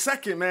talk for a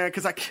second, man,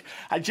 because I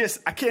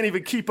can't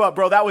even keep up,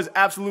 bro. That was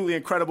absolutely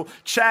incredible.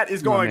 Chat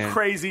is going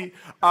crazy.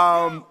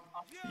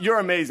 You're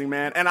amazing,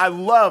 man, and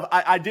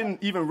I didn't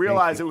even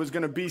realize it was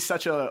going to be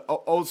such a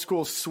old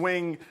school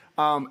swing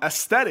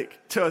aesthetic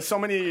to so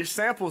many of your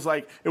samples.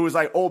 Like it was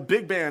like old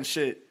big band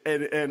shit,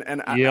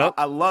 and yep.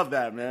 I love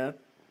that, man.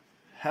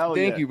 Hell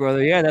yeah. Thank you,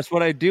 brother. Yeah, that's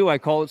what I do. I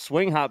call it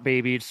swing hop,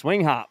 baby. It's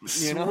swing hop.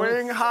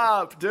 Swing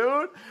hop,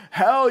 dude.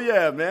 Hell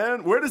yeah,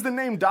 man. Where does the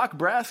name Doc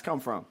Brass come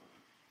from?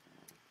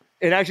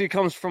 It actually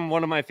comes from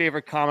one of my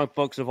favorite comic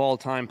books of all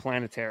time,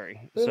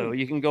 Planetary. Ooh. So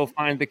you can go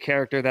find the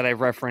character that I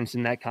referenced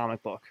in that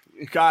comic book.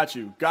 Got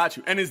you.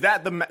 And is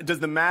that does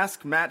the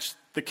mask match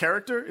the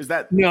character? Is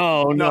that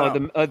no.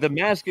 The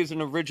mask is an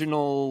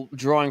original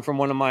drawing from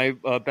one of my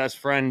best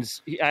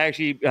friends. I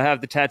actually have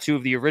the tattoo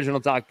of the original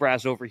Doc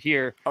Brass over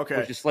here,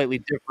 which is slightly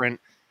different.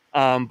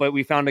 But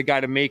we found a guy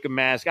to make a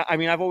mask. I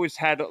mean, I've always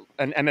had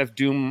an MF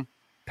Doom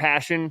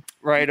passion,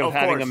 right, of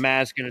having a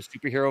mask and a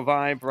superhero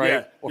vibe,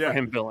 right, for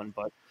him villain,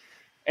 but.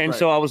 And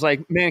so I was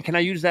like, man, can I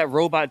use that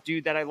robot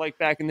dude that I liked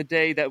back in the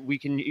day that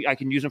I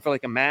can use him for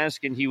like a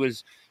mask? And he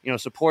was,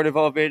 supportive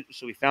of it.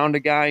 So we found a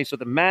guy. So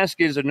the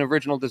mask is an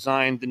original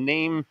design. The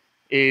name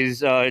is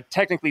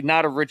technically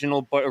not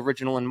original, but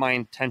original in my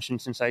intention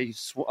since I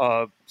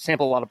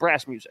sample a lot of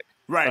brass music.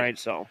 Right.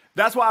 So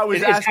that's why I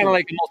was asking. It's kind of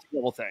like a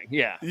multi-level thing.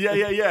 Yeah.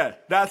 Yeah.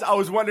 I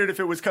was wondering if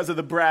it was because of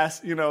the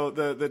brass,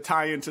 the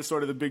tie-in to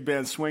sort of the big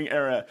band swing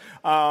era.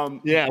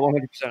 Yeah,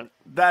 100%.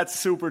 That's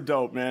super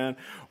dope, man.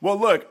 Well,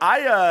 look,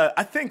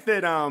 I think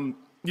that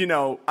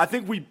I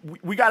think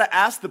we got to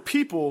ask the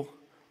people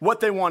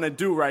what they want to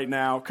do right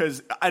now,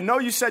 because I know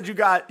you said you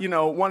got 1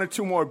 or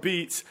 2 more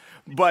beats.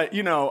 But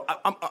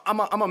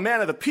I'm a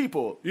man of the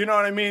people. You know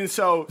what I mean?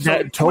 So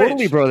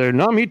totally, brother.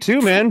 No, me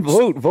too, man.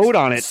 Vote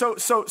on it.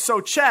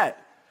 So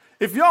chat.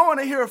 If y'all want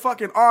to hear a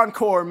fucking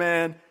encore,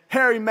 man,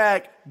 Harry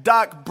Mack,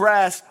 Doc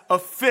Brass,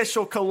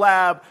 official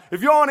collab.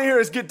 If y'all want to hear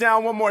us get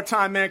down one more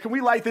time, man, can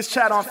we light this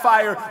chat on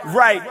fire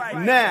right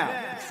now?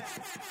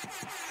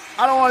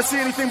 I don't want to see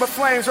anything but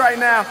flames right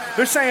now.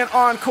 They're saying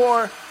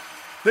encore.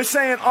 They're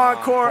saying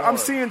encore. I'm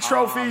seeing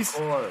trophies.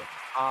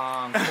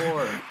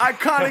 Encore.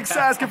 Iconics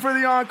asking for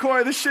the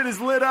encore. This shit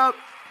is lit up.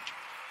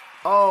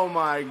 Oh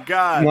my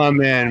God. My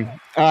man.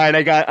 All right,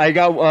 I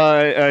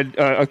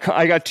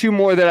got two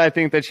more that I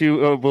think that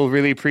you will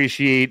really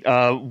appreciate.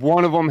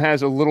 One of them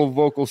has a little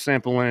vocal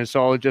sample in it,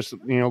 so I'll just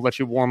let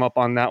you warm up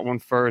on that one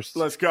first.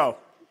 Let's go.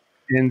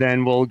 And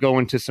then we'll go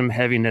into some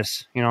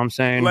heaviness. You know what I'm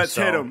saying? Let's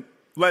hit him.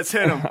 Let's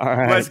hit him. All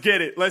right. Let's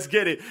get it. Let's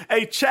get it.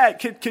 Hey, chat,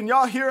 can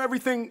y'all hear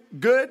everything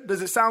good?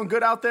 Does it sound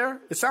good out there?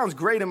 It sounds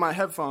great in my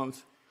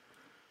headphones.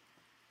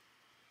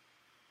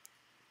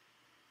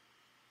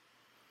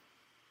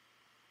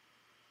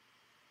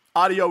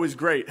 Audio is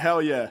great.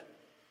 Hell yeah.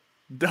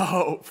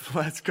 Dope.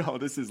 Let's go.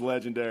 This is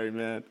legendary,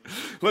 man.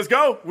 Let's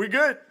go. We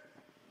good.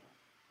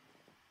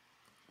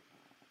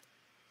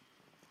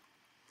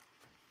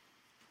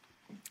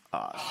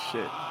 Oh,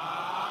 shit.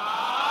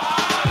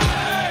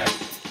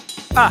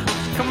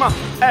 Come on.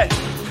 Hey.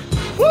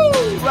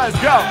 Woo. Let's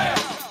go.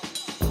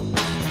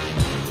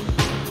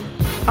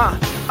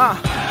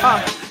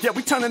 Yeah,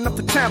 we turning up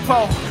the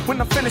tempo. When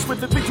I'm finished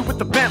with it, leave you with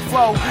the bent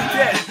flow.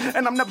 Yeah,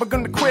 and I'm never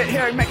gonna quit.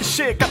 Harry making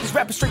shit, got these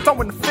rappers straight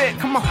throwing the fit.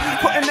 Come on,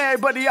 putting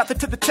everybody out there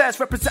to the test.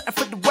 Representing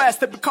for the West,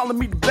 they be calling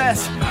me the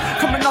best.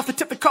 Coming off the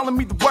tip, they calling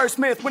me the worst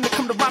myth. When it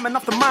come to rhyming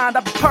off the mind,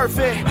 I be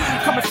perfect.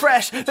 Coming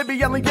fresh, they be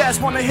yelling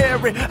yes, wanna hear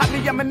it. I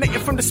be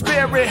emanating from the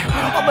spirit.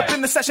 All up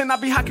in the session, I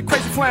be hocking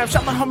crazy flam.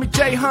 Shout the homie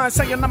Jay Hunt,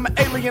 saying I'm an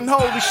alien.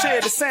 Holy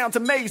shit, it sounds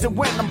amazing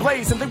when I'm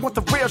blazing. They want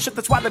the real shit,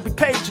 that's why they be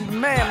paging the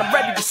man. I'm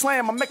ready to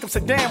slam, I make them say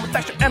damn with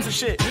extra M's and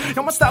shit.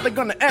 Yo, my style, they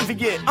gonna envy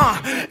it.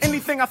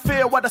 Anything I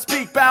feel, what I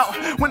speak about.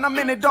 When I'm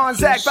in it, Don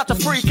Zach, about to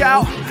freak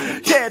out.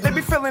 Yeah, they be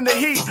feeling the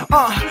heat.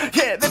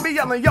 Yeah, they be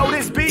yelling, yo,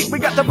 this beat. We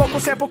got the vocal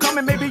sample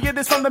coming, maybe it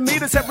is from the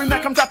meters. Every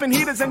night I'm dropping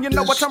heaters, and you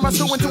know I turn my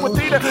stew into a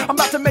theater. I'm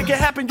about to make it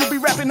happen, you be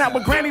rapping out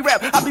with granny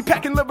rap. I be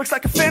packing lyrics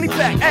like a fanny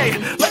pack. Hey,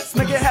 let's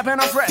make it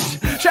happen, I'm fresh.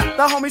 Shout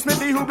the homie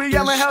Smithy who be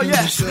yelling, hell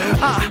yes.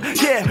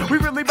 Yeah, we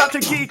really about to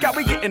geek out.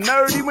 We getting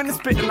nerdy when it's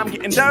spitting, I'm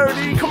getting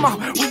dirty. Come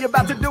on, we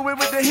about to do it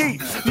with the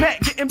heat. Matt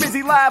getting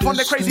busy live on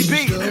the crazy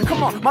beat.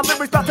 Come on, my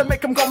lyrics about to make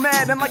them go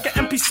mad. And like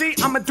an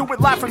NPC, I'ma do it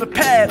live from the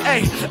pad.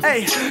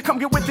 Hey, come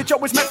get with it, yo,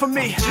 it's meant for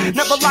me.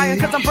 Never lying,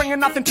 cause I'm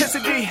bringing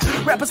authenticity.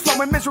 Rappers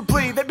flowing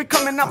miserably, they be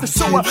coming out the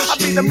sewer. I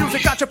be the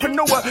music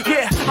entrepreneur,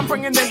 yeah, I'm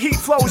bringing the heat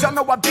flows. Y'all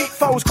know I beat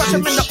foes, crush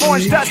them in the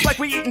orange dust like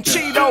we eating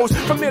Cheetos.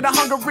 From here to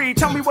Hungary,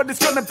 tell me what it's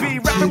gonna be.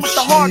 Rapping with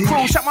the hard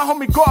crew, shout my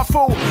homie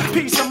Garfool.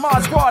 Peace and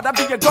Mars Squad, I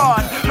be your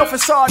guard. No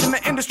facade in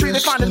the industry, they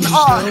find it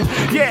odd.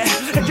 Yeah,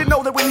 and you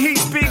know that when he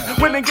speak,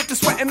 women get to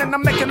sweating and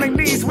I'm making their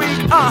knees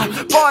weak.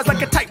 Bars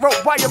like a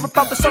tightrope wire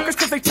about the circus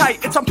cause they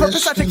tight. It's on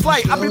purpose, I take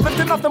flight. I be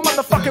lifting off the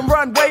motherfucking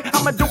runway.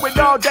 I'ma do it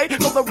all day,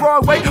 go the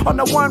wrong way, on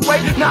the one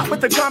way, not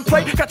with the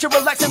gunplay. Got you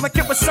relaxing like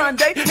it was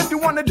Sunday. If you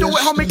wanna do it,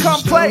 homie,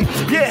 come play.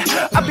 Yeah,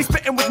 I be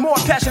spitting with more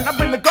passion. I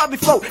bring the godly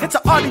flow, it's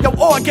an audio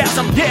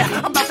orgasm. Yeah,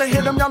 I'm about to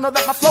hit them, y'all know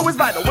that my flow is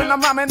vital. When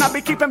I'm rhyming, I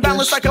be keeping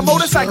balance like a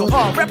motorcycle.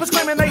 Rappers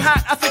claiming they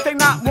hot, I think they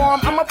not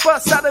warm. I'ma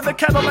bust out of the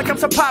kettle like I'm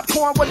some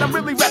popcorn. When I'm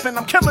really rapping,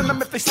 I'm killing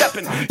them if they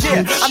steppin'.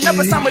 Yeah, I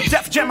never sign with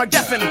Def Jam or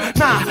Geffen.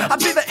 Nah, I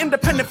be the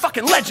independent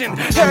fucking legend.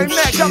 Harry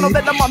Mack, y'all know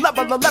that I'm on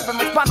level 11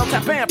 with Spinal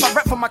Tap Amp. I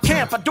rap for my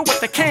camp, I do what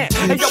they can.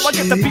 Hey yo, I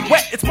get the beat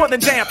wet, it's more than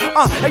damp.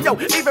 Hey yo,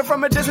 even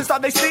from a distance,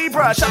 thought they see,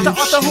 bruh. Shout to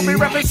Arthur who be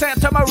rapping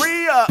Santa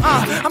Maria.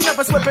 I'm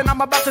never slipping,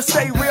 I'm about to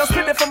stay real.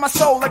 Spit it from my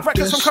soul like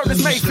records from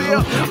Curtis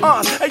Mayfield.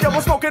 Hey yo,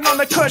 I'm smoking on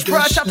the Kush,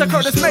 bruh. Shout to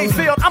Curtis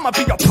Mayfield, I'ma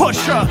be a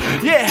pusher.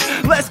 Yeah,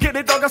 let's get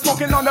it, dog. I'm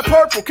smoking on the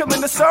purple,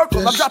 killing the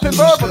circle. I'm dropping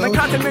verbal and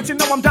continents, you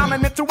know I'm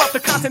dominant throughout the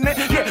continent.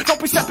 Yeah, don't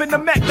be stepping the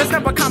Mac, there's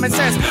never common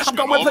sense. I'm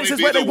going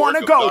places where they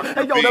wanna go.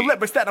 Hey yo, the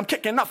lyrics that I'm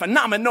kicking are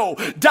phenomenal.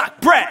 Doc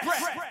Brass.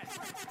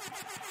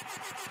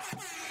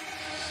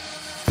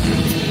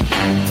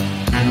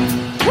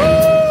 Woo!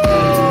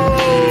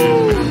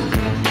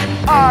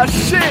 Ah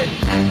shit.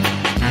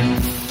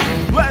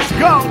 Let's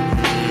go.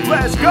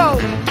 Let's go.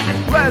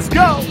 Let's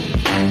go.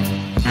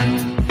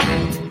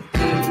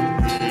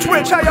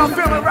 Twitch, how y'all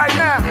feeling right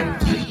now?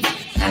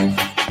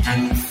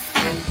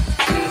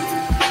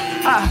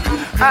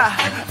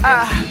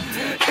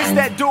 It's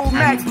that dude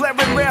Mac,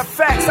 blaring rare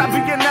facts. I be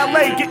in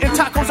LA getting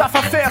tacos off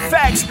of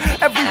Fairfax.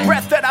 Every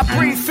breath that I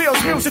breathe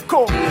feels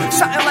musical.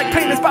 Something like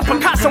paintings by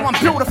Picasso, I'm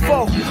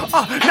beautiful.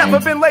 Never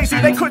been lazy,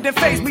 they couldn't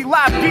phase me.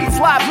 Live beats,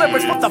 live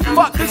lyrics, what the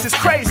fuck, this is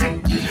crazy.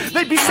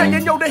 They be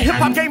saying, yo, the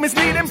hip-hop game is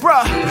needing,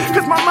 bruh.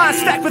 Cause my mind's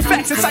stacked with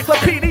facts,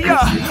 encyclopedia.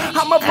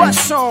 I'm a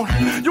bust soon,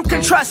 you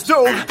can trust,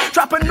 dude.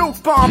 Drop a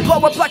nuke bomb,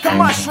 blow up like a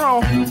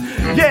mushroom.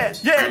 Yeah,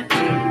 yeah.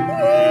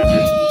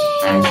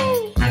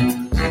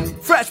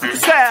 Fresh with the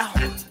style.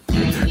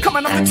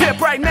 Coming off the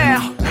tip right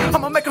now,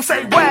 I'ma make them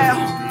say wow.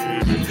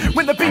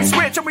 When the the beat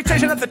switch and we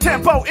changing up the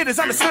tempo, it is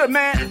understood,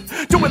 man.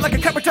 Do it like a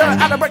character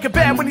out of Breaking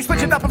Bad. When he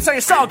switch it up, I'm saying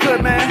it's all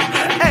good, man.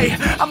 Hey,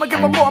 I'ma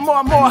give them more and more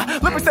and more.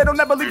 Lyrics that don't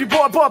never leave you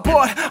bored.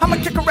 I'ma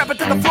kick a rapper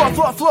to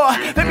the floor.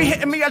 They be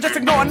hitting me, I just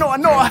ignore.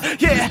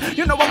 Yeah,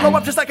 you know I blow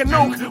up just like a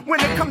nuke. When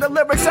it come to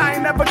lyrics, I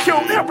ain't never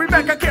cute. Every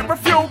back I can't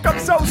refute. I'm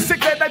so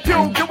sick that I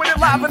puke. Doing it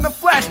live in the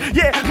flesh.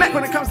 Yeah, Mac,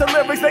 when it comes to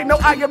lyrics, they know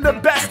I am the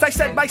best. I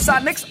said my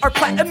sonics are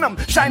platinum,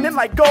 shining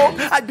like gold.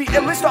 I'd be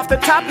illest off the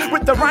top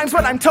with the rhymes,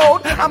 what I'm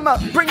told. I'ma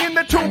bring in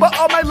the tuba,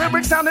 all my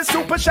lyrics sounding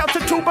super. Shout to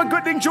Tuba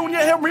Gooding Jr.,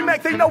 Henry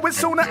Mac, they know it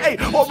sooner. Ay,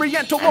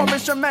 Oriental or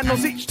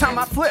instrumentals each time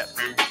I flip.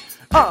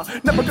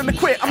 Never gonna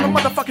quit, I'm the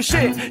motherfucking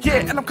shit. Yeah,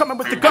 and I'm coming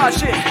with the God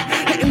shit.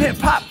 Hitting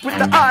hip-hop with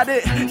the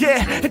audit.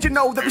 Yeah, and you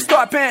know that we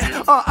start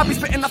band. I'll be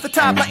spitting off the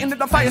top, lighting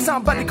it on fire.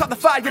 Somebody call the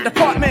fire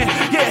department.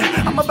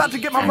 Yeah, I'm about to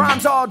get my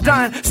rhymes all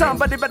done.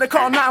 Somebody better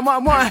call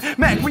 911.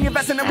 Mac,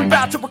 reinvesting and we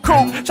bout to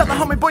recoup. Shout the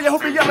homie boy, I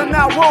hope you yelling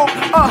now, whoa.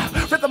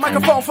 Rip the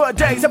microphone for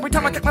days. Every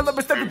time I kick my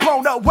lyrics, they be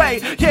blown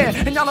away. Yeah,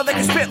 and y'all know they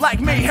can spit like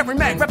me. Henry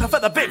Mac, rapping for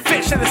the big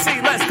fish in the sea.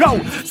 Let's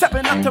go.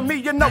 Stepping up to me,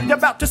 you know you're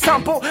about to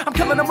stumble. I'm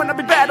killing them when I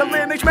be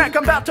battling. H-Mac,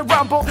 I'm about to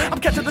rumble. I'm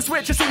catching the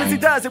switch as soon as he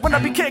does it. When I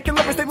be kicking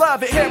lyrics, they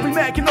love it. Henry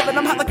Mac, you know that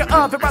I'm hot like an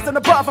oven, rising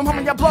above. I'm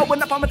homie, I'm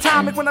blowing up, I'm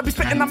atomic. When I be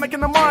spitting, I'm making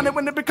them on it.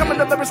 When they be coming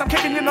the lyrics, I'm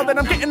kicking, you know that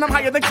I'm getting them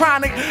higher than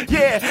chronic.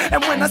 Yeah,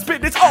 and when I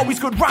spit, it's always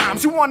good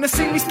rhymes. You wanna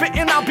see me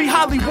spitting, I'll be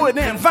Hollywood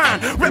and Vine.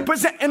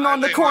 Representing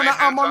on the corner,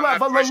 I'm on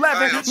level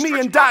 11. Me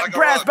and Doc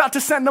Brass about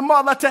to send them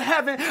all out to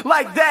heaven.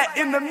 Like that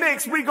in the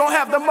mix, we gon'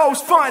 have the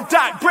most fun.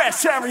 Doc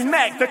Brass, Henry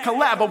Mac, the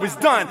collabo is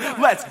done.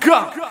 Let's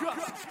go.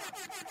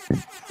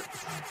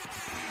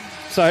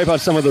 Sorry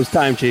about some of those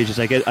time changes.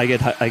 I get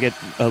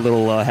a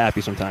little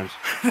happy sometimes.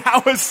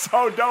 That was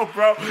so dope,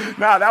 bro.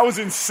 Nah, that was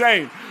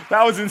insane.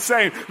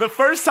 The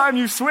first time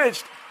you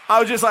switched,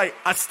 I was just like,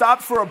 I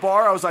stopped for a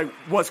bar. I was like,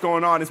 what's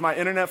going on? Is my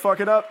internet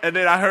fucking up? And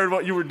then I heard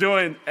what you were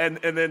doing. And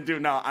then,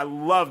 dude, nah, I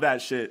love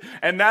that shit.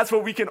 And that's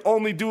what we can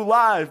only do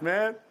live,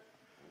 man.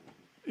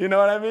 You know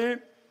what I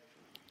mean?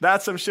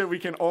 That's some shit we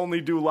can only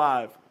do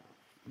live.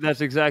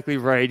 That's exactly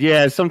right.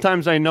 Yeah,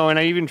 sometimes I know, and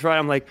I even try.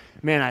 I'm like,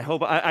 man, I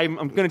hope I'm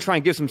going to try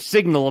and give some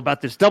signal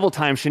about this double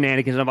time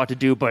shenanigans I'm about to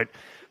do, but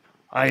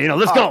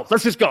let's go.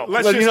 Let's just go.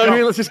 Let's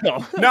just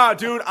go. No,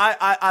 dude,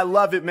 I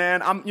love it,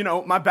 man.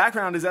 My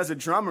background is as a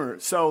drummer,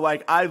 so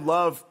like I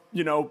love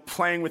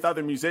playing with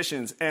other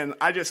musicians, and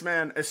I just,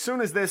 man, as soon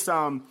as this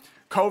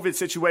COVID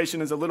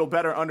situation is a little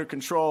better under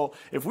control,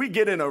 if we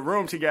get in a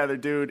room together,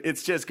 dude,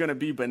 it's just going to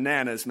be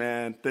bananas,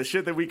 man. The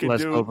shit that we can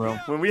do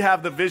when we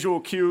have the visual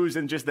cues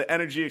and just the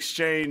energy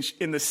exchange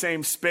in the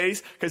same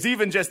space. Because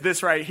even just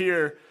this right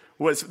here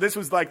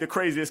was like the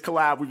craziest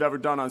collab we've ever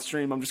done on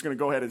stream. I'm just going to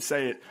go ahead and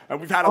say it. And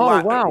we've had a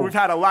lot. Wow. We've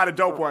had a lot of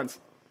dope ones.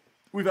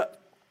 We've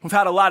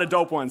had a lot of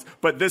dope ones,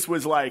 but this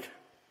was like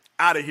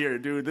out of here,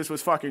 dude. This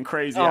was fucking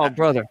crazy. Oh,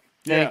 brother.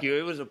 Thank you.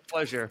 It was a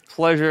pleasure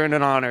and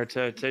an honor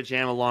to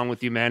jam along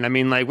with you, man. I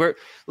mean, like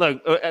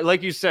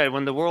like you said,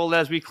 when the world,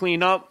 as we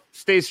clean up,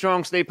 stay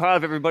strong, stay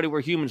positive, everybody,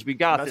 we're humans. We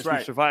got this. Right.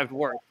 We survived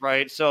work,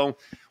 right? So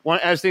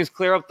as things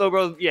clear up, though,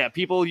 bro, yeah,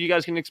 people, you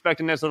guys can expect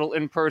a nice little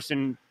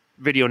in-person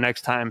video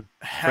next time.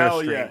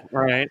 Hell yeah. All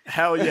right.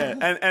 Hell yeah.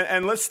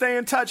 And let's stay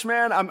in touch,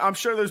 man. I'm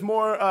sure there's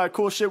more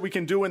cool shit we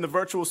can do in the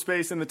virtual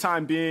space in the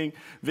time being,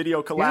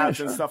 video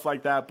collabs and stuff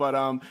like that.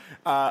 But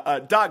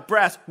Doc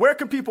Brass, where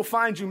can people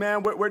find you,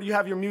 man? Where do you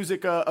have your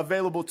music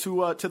available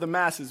to the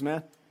masses,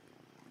 man?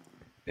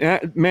 Yeah,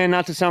 man,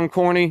 not to sound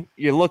corny,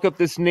 you look up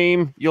this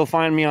name, you'll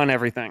find me on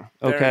everything.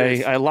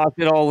 Okay. I locked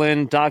it all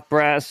in. Doc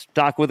Brass,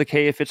 Doc with a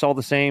K if it's all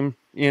the same,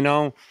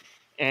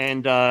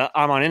 And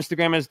I'm on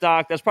Instagram as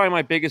Doc. That's probably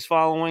my biggest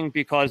following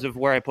because of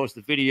where I post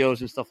the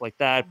videos and stuff like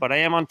that. But I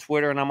am on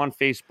Twitter and I'm on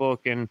Facebook.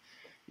 And,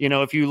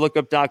 if you look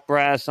up Doc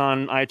Brass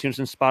on iTunes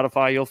and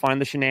Spotify, you'll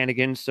find the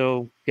shenanigans.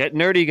 So get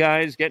nerdy,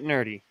 guys. Get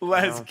nerdy.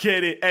 Let's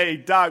get it. Hey,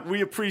 Doc, we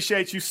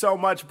appreciate you so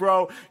much,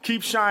 bro.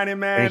 Keep shining,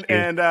 man.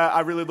 And I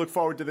really look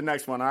forward to the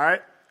next one, all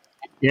right?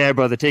 Yeah,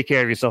 brother. Take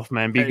care of yourself,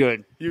 man. Be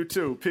good. You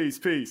too.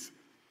 Peace.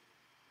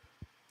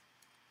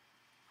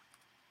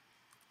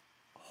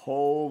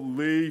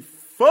 Holy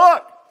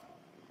fuck!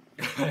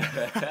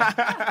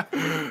 That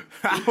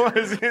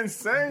was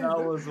insane.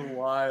 That was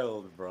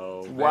wild,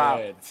 bro. Wow.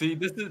 Man. See,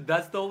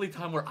 that's the only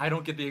time where I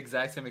don't get the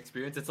exact same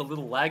experience. It's a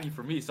little laggy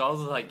for me. So I was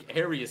like,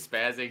 Harry is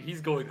spazzing.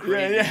 He's going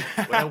crazy.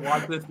 Yeah. When I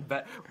watch this,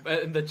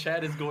 and the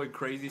chat is going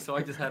crazy. So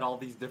I just had all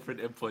these different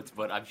inputs.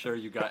 But I'm sure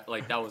you got,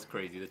 that was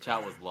crazy. The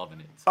chat was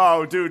loving it. So.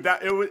 Oh, dude,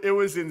 it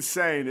was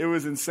insane. It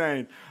was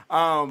insane.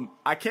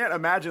 I can't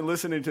imagine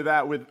listening to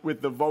that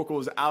with the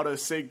vocals out of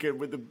sync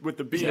with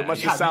the beat. It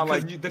must just sound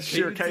like the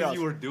sheer chaos.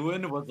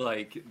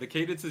 The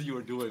cadences you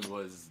were doing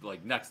was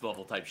like next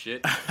level type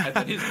shit, and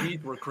then his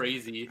beats were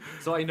crazy.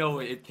 So I know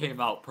it came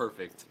out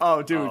perfect.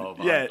 Oh, dude, on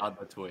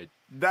the Twitch.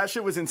 That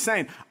shit was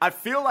insane. I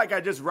feel like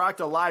I just rocked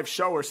a live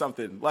show or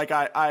something. Like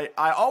I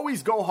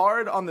always go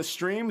hard on the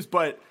streams,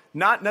 but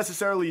not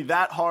necessarily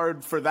that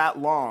hard for that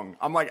long.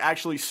 I'm like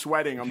actually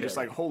sweating. I'm just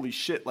like, holy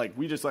shit. Like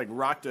we just like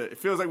rocked it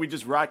feels like we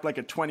just rocked like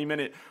a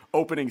 20-minute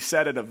opening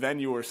set at a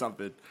venue or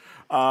something.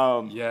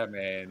 Yeah,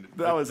 man.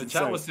 That was the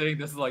insane. chat was saying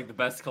this is like the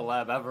best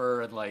collab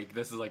ever, and like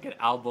this is like an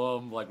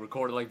album like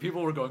recorded. Like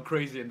people were going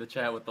crazy in the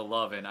chat with the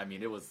love, and I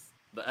mean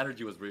the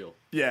energy was real.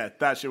 Yeah,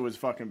 that shit was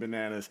fucking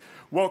bananas.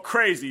 Well,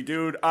 crazy,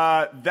 dude.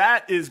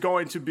 That is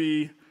going to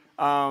be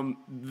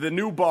the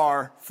new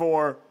bar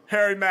for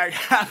Harry Mack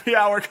Happy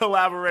Hour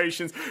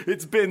collaborations.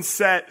 It's been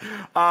set.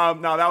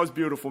 No, that was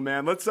beautiful,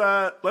 man.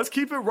 Let's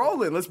keep it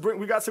rolling.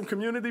 We got some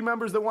community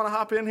members that want to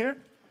hop in here.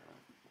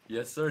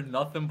 Yes, sir.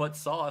 Nothing but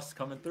sauce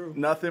coming through.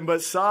 Nothing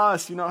but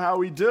sauce. You know how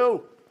we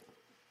do.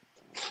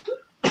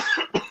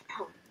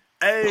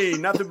 Hey,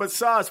 nothing but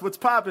sauce. What's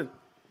poppin'?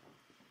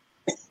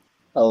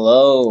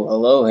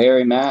 Hello,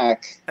 Harry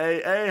Mack.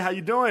 Hey, how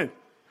you doing?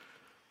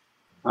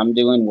 I'm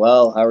doing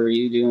well. How are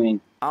you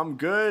doing? I'm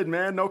good,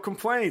 man. No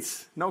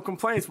complaints.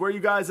 Where are you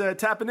guys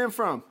tapping in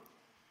from?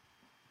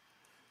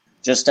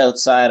 Just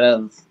outside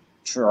of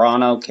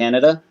Toronto,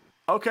 Canada.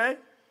 Okay,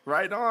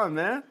 right on,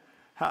 man.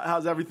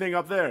 How's everything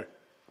up there?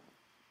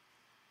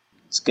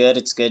 It's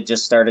good.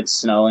 Just started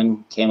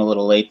snowing. Came a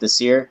little late this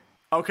year.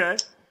 Okay,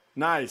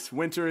 nice.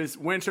 Winter is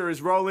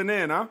rolling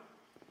in, huh?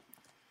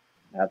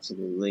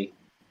 Absolutely.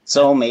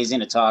 So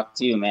amazing to talk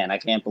to you, man. I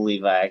can't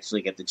believe I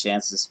actually get the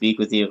chance to speak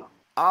with you.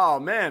 Oh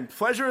man,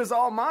 pleasure is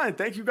all mine.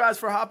 Thank you guys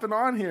for hopping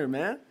on here,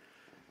 man.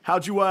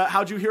 How'd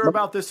you hear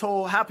about this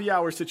whole happy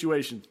hour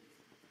situation?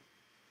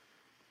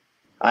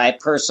 I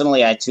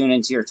tune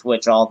into your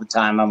Twitch all the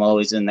time. I'm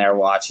always in there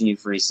watching you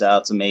freestyle.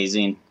 It's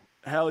amazing.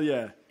 Hell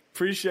yeah.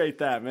 Appreciate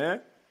that,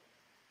 man.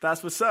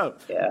 That's what's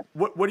up. Yeah.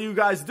 What do you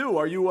guys do?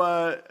 Are you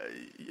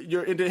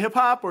you're into hip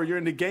hop or you're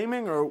into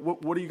gaming or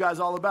what are you guys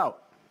all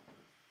about?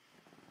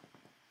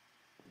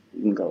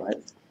 You can go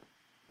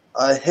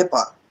ahead. Hip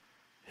hop.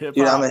 Dude,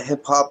 I'm a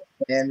hip hop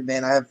fan,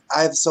 man.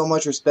 I have so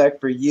much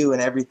respect for you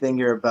and everything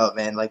you're about,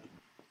 man. Like,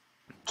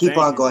 keep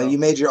on going. You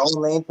made your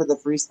own lane for the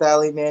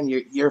freestyling, man.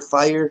 You're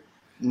fire,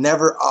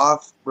 never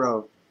off,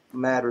 bro.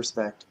 Mad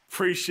respect.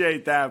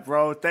 Appreciate that,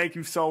 bro. Thank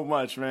you so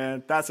much,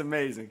 man. That's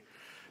amazing.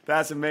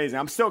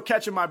 I'm still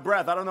catching my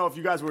breath. I don't know if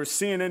you guys were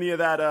seeing any of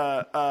that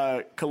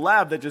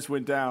collab that just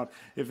went down.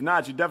 If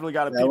not, you definitely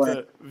got to peep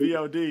the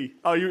VOD.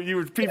 Oh, you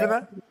were peeping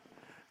that?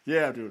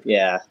 Yeah, dude.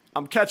 Yeah.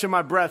 I'm catching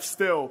my breath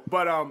still,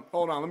 but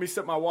hold on. Let me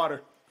sip my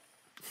water.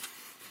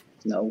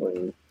 No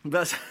worries.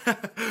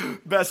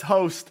 Best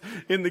host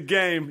in the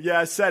game. Yeah,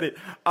 I said it.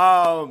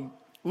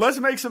 Let's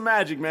make some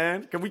magic,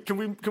 man. Can we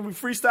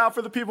freestyle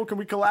for the people? Can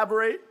we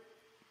collaborate?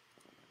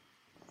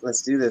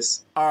 Let's do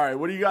this. All right.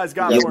 What do you guys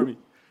got for me?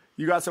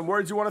 You got some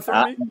words you want to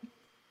throw me?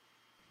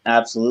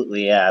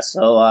 Absolutely, yeah.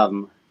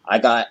 So I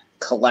got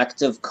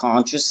collective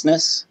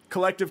consciousness.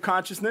 Collective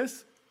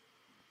consciousness.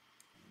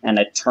 And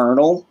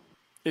eternal.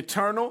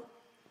 Eternal.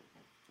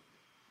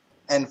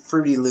 And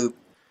Fruity Loop.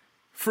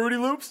 Fruity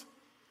Loops?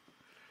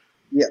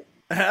 Yeah.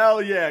 Hell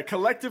yeah.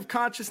 Collective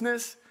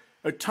consciousness,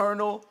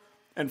 eternal,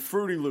 and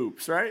Fruity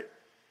Loops, right?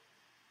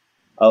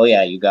 Oh,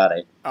 yeah, you got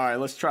it. All right,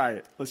 let's try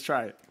it. Let's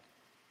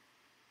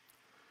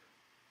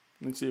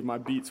see if my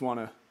beats want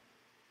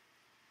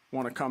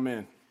to come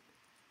in.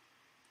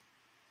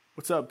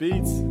 What's up,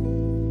 beats?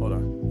 Hold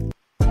on.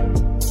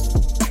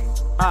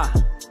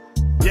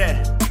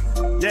 Yeah.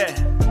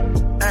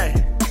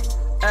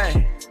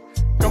 Hey.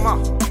 Come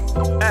on.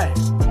 Hey.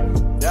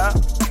 Yeah.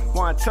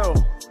 1, 2.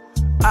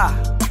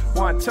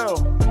 1, 2.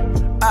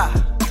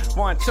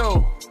 1,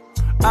 2.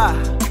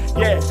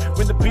 Yeah,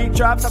 when the beat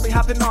drops, I'll be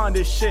hopping on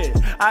this shit.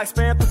 I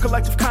expand through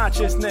collective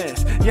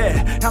consciousness.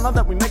 Yeah, I know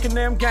that we making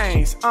them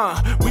gains.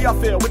 We all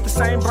feel with the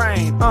same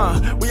brain.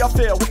 We all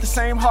feel with the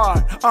same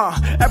heart.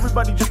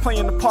 Everybody just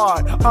playing the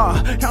part.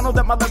 Y'all know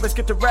that my lyrics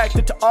get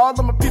directed to all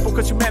of my people,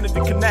 cause humanity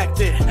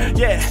connected.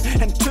 Yeah,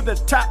 and to the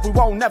top we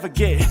won't never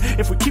get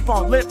if we keep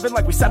on living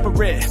like we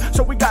separate.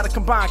 So we gotta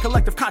combine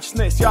collective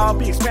consciousness. Y'all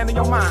be expanding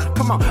your mind.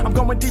 Come on, I'm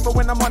going deeper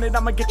when I'm on it.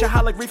 I'ma get you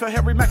high like reefer.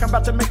 Harry Mack, I'm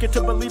about to make it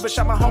to believer.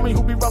 Shout my homie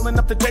who be rolling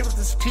up the day with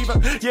the sativa.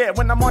 Yeah,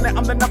 when I'm on it,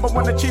 I'm the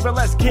 #1 achiever.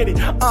 Let's get it.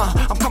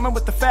 I'm coming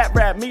with the fat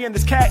rap. Me and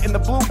this cat in the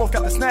blue both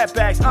got the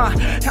snapbacks.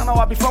 Y'all know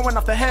I be flowing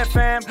off the head,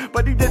 fam,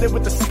 but he did it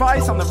with the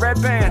spice on the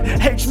red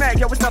band. H-Mac,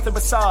 yo, it's nothing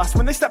but sauce.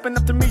 When they stepping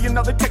up to me, you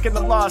know they taking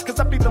the loss, cause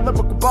I be the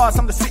lyrical boss,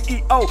 I'm the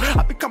CEO.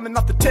 I be coming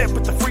off the tip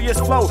with the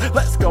freest flow.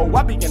 Let's go,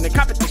 I be in the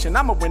competition,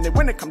 I'ma win it.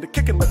 When it come to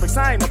kicking lyrics,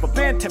 I ain't never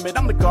been timid.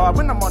 I'm the guard,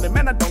 when I'm on it,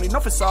 man, I don't need no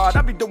facade.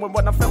 I be doing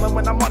what I'm feeling,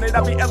 when I'm on it,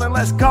 I be yelling,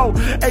 let's go.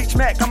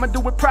 H-Mac, I'ma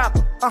do it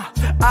proper.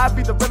 I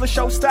be the realest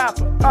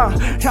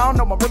showstopper. Y'all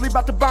know I'm really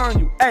about to burn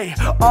you. Ayy,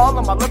 all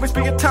of my lyrics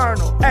be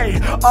eternal.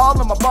 Ayy, all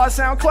of my bars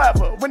sound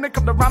clever. When it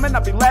come to rhyming, I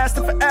be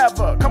lasting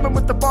forever. Coming coming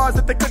with the bars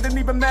that they couldn't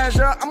even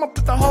measure. I'ma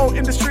put the whole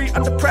industry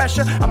under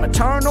pressure. I'm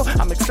eternal,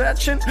 I'm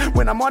exception.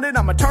 When I'm on it,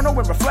 I'm eternal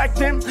when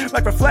reflecting.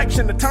 Like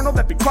reflection, eternal,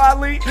 that be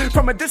quality.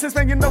 From a distance,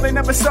 man, you know they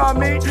never saw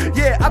me.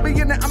 Yeah, I be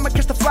in it, I'ma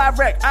catch the fly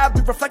wreck. I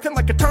be reflecting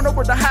like eternal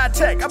with the high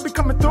tech. I be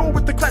coming through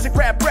with the classic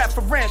rap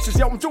references.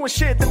 Yo, I'm doing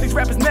shit that these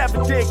rappers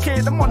never did,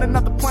 kid. I'm on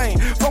another plane,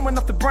 blowing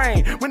off the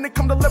brain. When it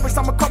come to lyrics,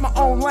 I'ma call my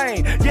own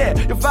lane. Yeah,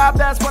 your vibe,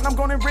 that's what I'm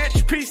gonna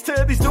enrich. Peace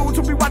to these dudes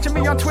who be watching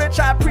me on Twitch,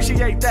 I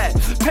appreciate that.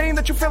 Pain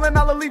that you feeling,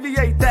 I'll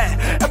alleviate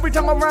that. Every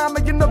time I rhyme,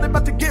 you know they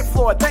about to get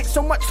floored. Thanks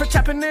so much for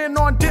tapping in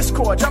on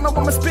Discord. Y'all know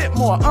I'ma spit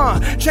more,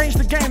 change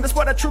the game, that's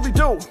what I truly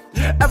do.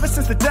 Ever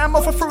since the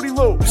demo for Fruity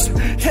Loops.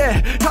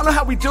 Yeah, y'all know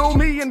how we do.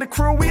 Me and the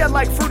crew, we had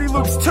like Fruity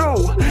Loops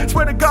too.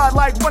 Swear to God,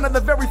 like one of the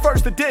very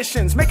first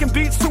editions. Making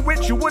beats to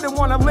which you wouldn't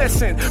wanna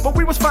listen. But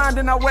we was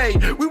finding our way.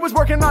 We was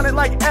working on it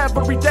like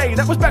every day.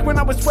 That was back when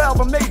I was 12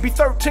 or maybe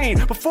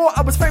 13. Before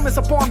I was famous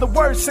up on the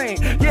word scene.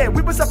 Yeah,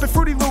 we was up in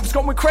Fruity Loops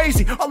going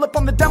crazy. All up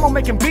on the demo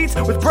making beats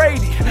with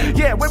Brady.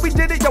 Yeah, when we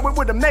did it, yo, it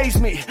would amaze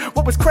me.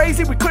 What was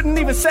crazy, we couldn't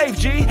even save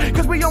G.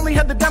 Cause we only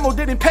had the demo,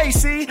 didn't pay,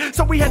 see.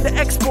 So we had to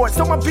export,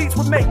 so my beats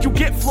would make you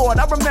get floored.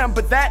 I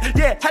remember that,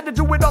 yeah, had to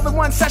do it all in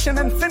one session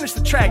and finish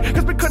the track.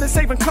 Cause we couldn't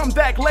save and come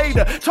back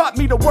later. Taught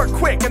me to work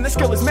quick and the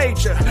skill is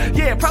major.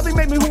 Yeah, probably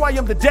made me who I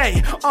am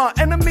today.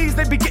 Enemies,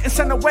 they be getting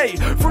sent away.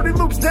 Fruity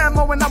Loops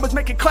demo and I was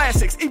making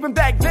classics. Even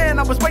back then,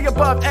 I was way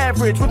above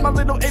average. With my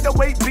little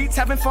 808 beats,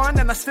 having fun.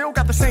 And I still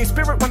got the same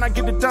spirit when I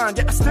get it done.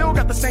 Yeah, I still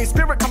got the same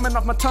spirit coming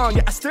off my tongue.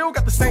 Yeah, I still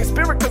got the same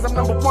spirit cause I'm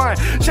number one.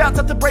 Shouts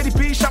out to Brady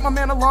B, shout my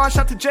man Alon,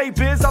 shout to J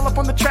Biz, all up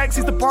on the tracks,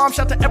 he's the bomb.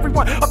 Shout to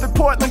everyone up in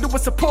Portland doing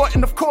support.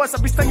 And of course,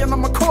 I'll be staying on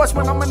my course.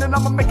 When I'm in it,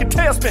 I'ma make a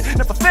tailspin,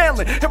 never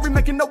failing. Every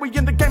make you know we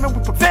in the game and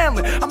we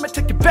prevailing. I'ma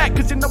take it back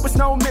cause you know it's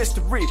no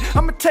mystery.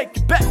 I'ma take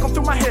it back, on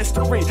through my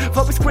history.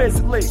 Flow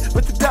exquisitely,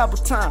 with the double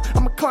time.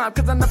 I'ma climb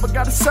cause I never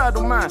got a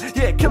subtle mind.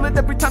 Yeah, kill it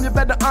every time, you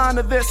better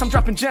honor this. I'm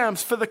dropping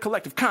gems for the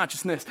collective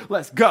consciousness.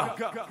 Let's go.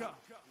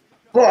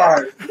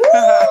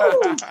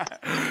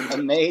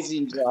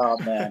 Amazing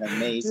job, man.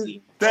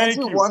 Amazing. Thank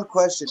Answer you. one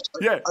question.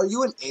 Yeah. Are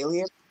you an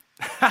alien?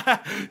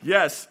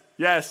 Yes,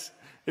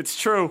 it's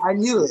true. I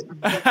knew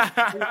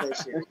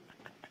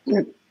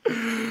it.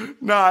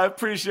 No, I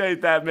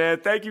appreciate that, man.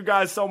 Thank you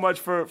guys so much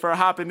for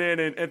hopping in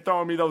and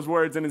throwing me those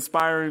words and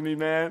inspiring me,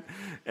 man.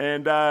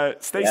 And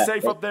stay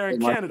safe up there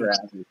in Canada.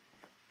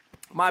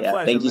 My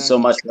pleasure. Thank you so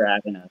much for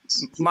having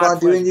us. Keep on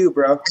doing you,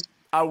 bro.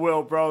 I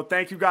will, bro.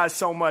 Thank you guys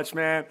so much,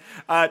 man.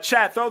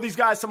 Chat, throw these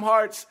guys some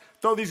hearts.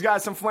 Throw these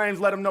guys some flames.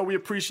 Let them know we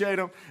appreciate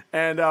them.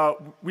 And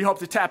we hope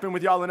to tap in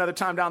with y'all another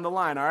time down the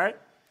line, all right?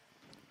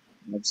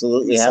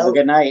 Absolutely. Have a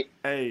good night.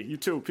 Hey, you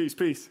too. Peace,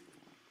 peace.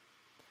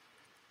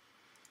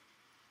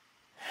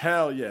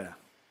 Hell yeah.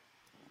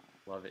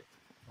 Love it.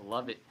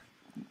 Love it.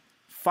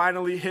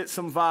 Finally hit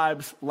some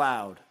vibes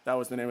loud. That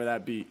was the name of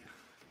that beat.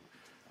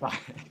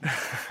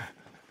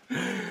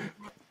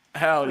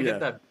 Hell yeah. Get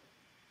that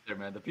there,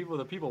 man. The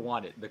people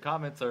want it. The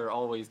comments are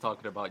always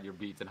talking about your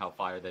beats and how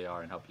fire they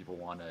are and how people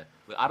want to.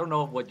 I don't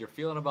know what you're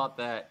feeling about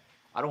that.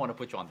 I don't want to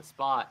put you on the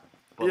spot,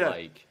 but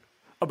like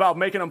about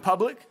making them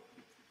public.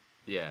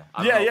 Yeah,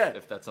 I don't know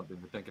if that's something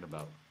you're thinking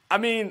about. I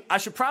mean, I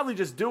should probably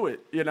just do it,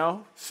 you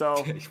know?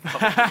 So,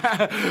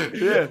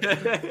 yeah.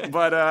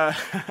 But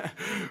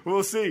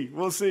we'll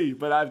see.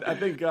 But I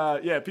think,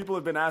 people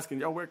have been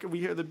asking, yo, where can we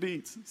hear the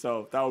beats?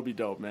 So that would be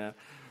dope, man.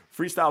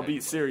 Freestyle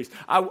beat series.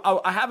 I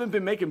haven't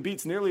been making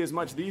beats nearly as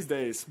much these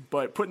days,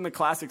 but putting the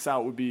classics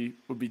out would be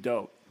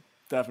dope.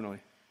 Definitely.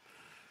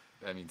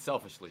 I mean,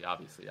 selfishly,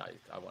 obviously, I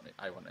want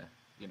to,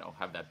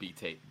 have that beat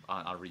tape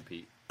on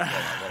repeat. While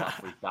I'm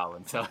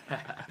freestyling. So,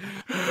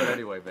 but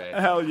anyway,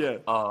 man. Hell yeah.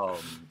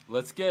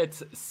 Let's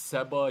get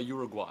Seba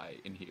Uruguay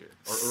in here,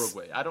 or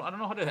Uruguay. I don't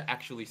know how to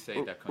actually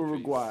say that country.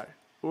 Uruguay.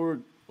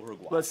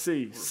 Uruguay. Let's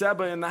see. Uruguay.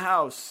 Seba in the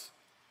house.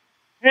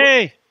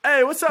 Hey.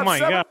 Hey, what's up, oh my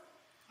Seba? God.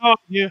 How are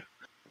you?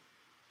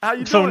 How you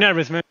I'm doing? so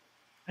nervous, man.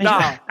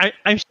 Nah.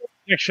 I'm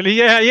actually,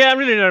 yeah, I'm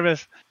really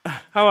nervous.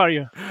 How are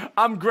you?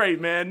 I'm great,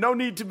 man. No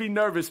need to be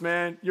nervous,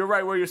 man. You're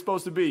right where you're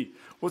supposed to be.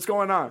 What's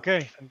going on?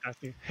 Okay,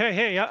 fantastic.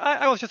 Hey,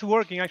 I was just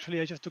working, actually.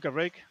 I just took a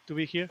break to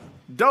be here.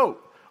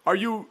 Dope. Are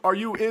you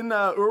in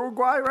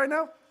Uruguay right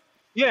now?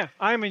 Yeah,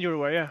 I'm in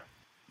Uruguay, yeah.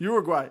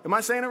 Uruguay. Am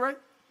I saying it right?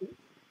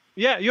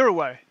 Yeah,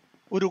 Uruguay.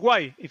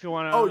 Uruguay, if you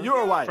want to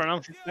Uruguay.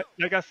 pronounce it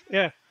like us.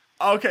 Yeah.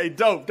 Okay,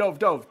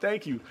 dope.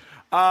 Thank you.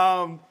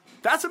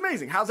 That's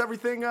amazing. How's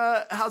everything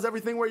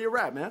where you're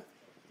at, man?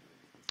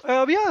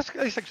 Yeah,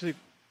 it's actually,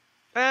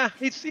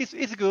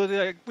 it's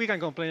good. We can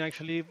complain,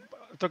 actually.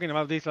 Talking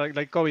about this, like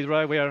COVID,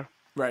 right? We are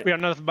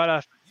not as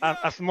bad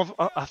as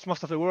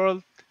most of the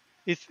world.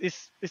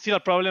 It's still a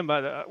problem,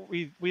 but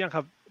we don't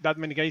have that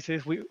many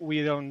cases.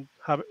 We don't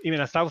have even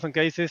 1,000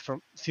 cases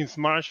since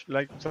March.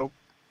 So.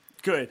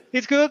 Good.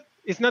 It's good.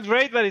 It's not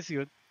great, but it's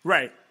good.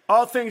 Right.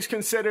 All things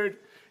considered,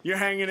 you're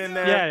hanging in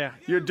there. Yeah.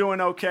 You're doing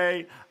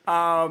okay.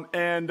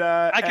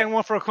 I can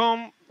work from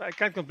home. I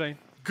can't complain.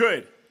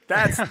 Good.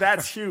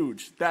 That's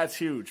huge. That's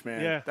huge,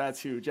 man. Yeah. That's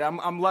huge.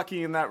 I'm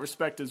lucky in that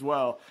respect as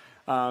well.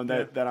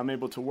 that I'm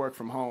able to work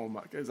from home,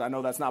 because I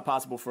know that's not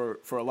possible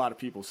for a lot of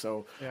people.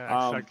 So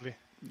exactly.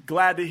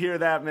 Glad to hear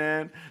that,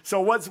 man.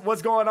 So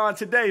what's going on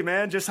today,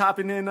 man? Just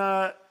hopping in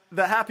the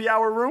happy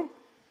hour room?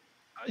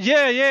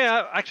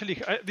 Yeah.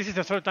 Actually, this is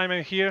the third time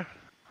I'm here.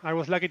 I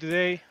was lucky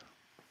today.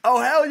 Oh,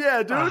 hell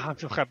yeah, dude. I'm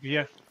so happy,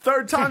 yeah.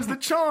 Third time's the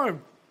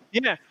charm.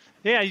 Yeah.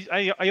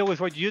 I always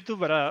watch YouTube,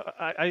 but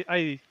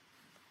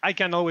I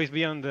can always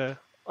be on the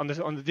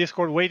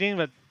Discord waiting.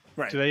 But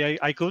today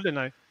I could, and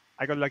I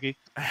got lucky.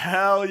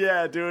 Hell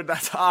yeah, dude.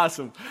 That's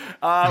awesome.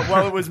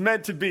 Well, it was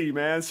meant to be,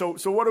 man. So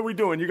what are we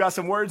doing? You got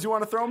some words you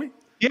want to throw me?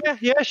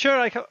 Yeah, sure.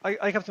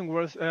 I have some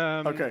words.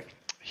 Okay.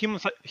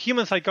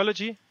 Human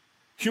psychology.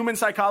 Human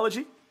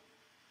psychology?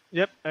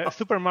 Yep.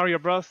 Super Mario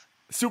Bros.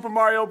 Super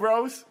Mario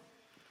Bros.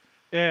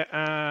 Yeah,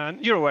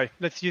 and Uruguay.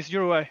 Let's use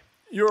Uruguay.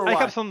 I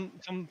have some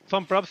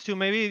props too,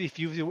 maybe, if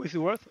it's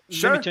worth.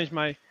 Sure. Let me change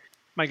my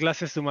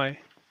glasses to my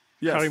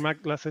Harry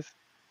Mack glasses.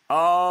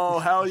 Oh,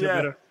 hell yeah.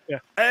 Better. Yeah.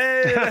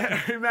 Hey,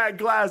 Harry Mack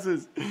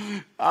glasses.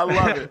 I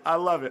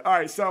love it. All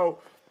right, so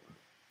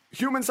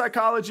human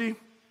psychology,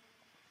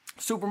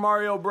 Super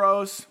Mario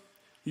Bros,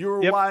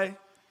 Uruguay,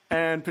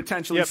 and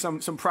potentially some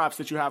props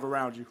that you have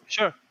around you.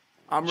 Sure.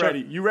 I'm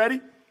ready. You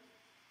ready?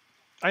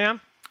 I am.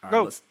 All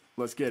Go. Right,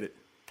 let's get it.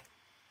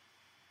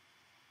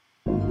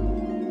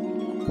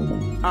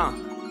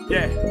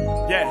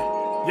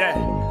 Yeah.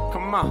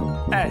 Come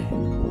on, hey.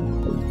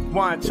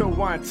 1, 2,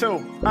 1, 2.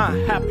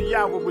 Happy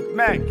hour with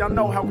Mac. Y'all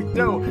know how we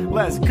do.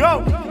 Let's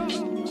go.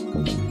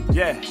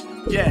 Yeah.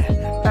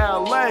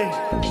 LA,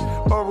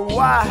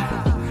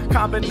 Uruguay.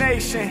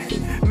 Combination,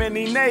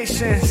 many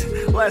nations.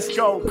 Let's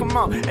go, come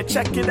on, and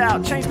check it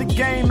out. Change the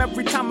game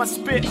every time I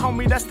spit,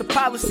 homie, that's the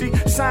policy.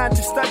 Signed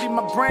to study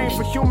my brain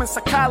for human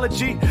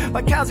psychology.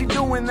 Like, how's he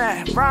doing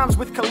that? Rhymes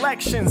with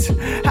collections.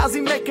 How's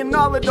he making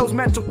all of those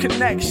mental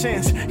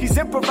connections? He's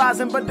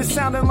improvising, but it's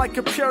sounding like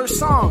a pure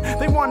song.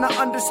 They wanna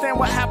understand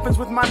what happens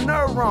with my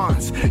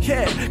neurons.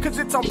 Yeah, cause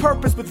it's on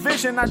purpose with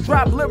vision. I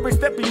drop lyrics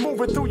that be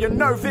moving through your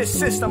nervous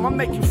system. I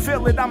make you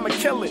feel it, I'ma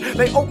kill it.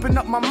 They open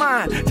up my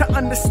mind to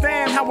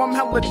understand how I'm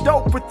hella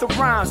dope with the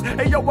rhymes.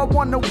 Hey yo, I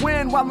wanna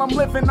win while I'm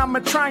living, I'ma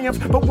triumph.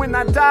 But when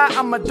I die,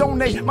 I'ma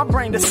donate my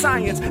brain to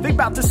science. They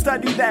about to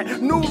study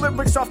that, new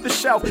lyrics off the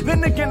shelf.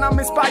 Then again, I'm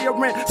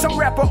inspiring some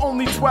rapper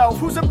only 12.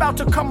 Who's about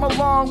to come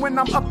along when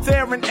I'm up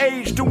there in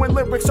age? Doing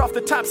lyrics off the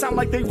top, sound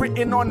like they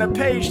written on a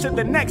page to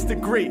the next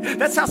degree.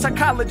 That's how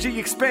psychology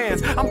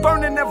expands. I'm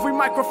burning every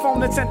microphone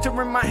that's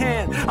entering my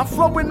hand. I'm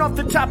flowing off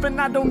the top and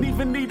I don't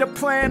even need a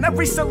plan.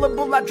 Every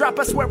syllable I drop,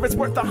 I swear it's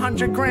worth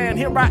 100 grand.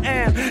 Here I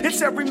am, it's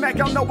Harry Mack,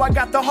 y'all know I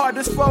got the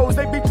hardest flows.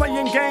 They be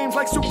playing games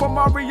like Super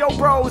Mario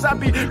Bros. I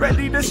be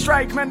ready to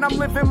strike, man, I'm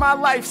living my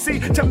life. See,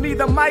 to me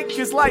the mic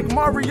is like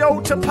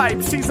Mario to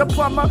pipes. He's a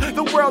plumber,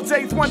 the world's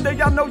eighth wonder.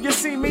 Y'all know you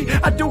see me,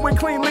 I do it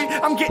cleanly.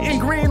 I'm getting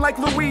green like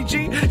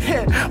Luigi.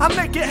 Yeah, I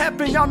make it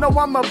happen, y'all know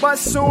I'm a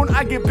bust soon.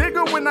 I get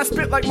bigger when I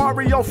spit like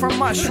Mario from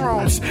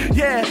mushrooms.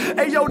 Yeah,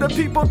 ayo, the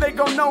people, they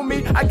gon' know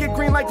me. I get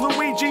green like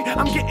Luigi,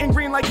 I'm getting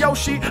green like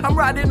Yoshi. I'm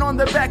riding on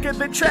the back of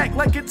the track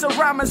like it's a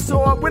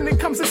rhinosaur. When it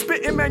comes to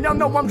spitting, man, y'all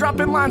know I'm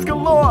dropping lines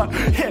galore.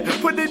 Yeah,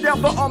 put it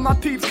down for all my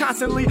peeps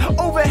constantly.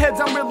 Overheads,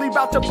 I'm really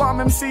about to bomb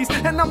MCs.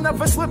 And I'm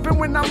never slipping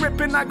when I'm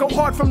ripping, I go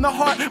hard from the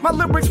heart. My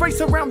lyrics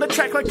race around the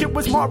track like it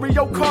was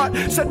Mario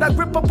Kart. Said I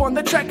grip up on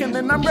the track and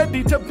then I'm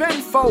ready to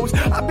bend foes.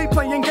 I be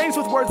playing games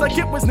with words like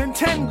it was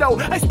Nintendo.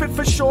 I spit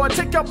for sure,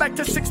 take y'all back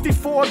to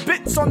 64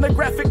 bits on the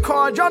graphic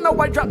card. Y'all know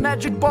I drop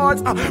magic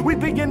bars. We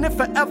be in it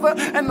forever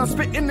and I'm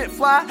spitting it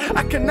fly.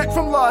 I connect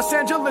from Los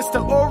Angeles to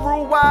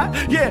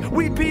Uruguay. Yeah,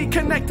 we be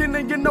connecting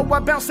and you know I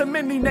bounce to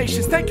many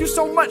nations. Thank you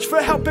so much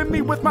for helping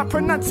me with my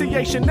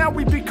pronunciation. Now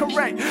we be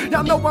correct.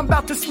 Y'all know I'm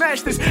about to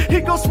smash this. He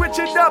go switch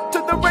it up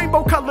to the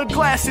rainbow colored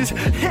glasses.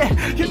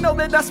 Yeah, you know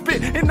that I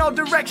spit in all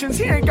directions.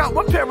 He ain't got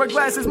one pair of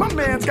glasses, my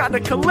man's got a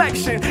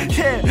collection.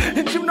 Yeah,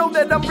 and you know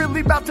that I'm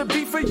really about to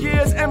be for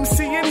years.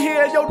 MC in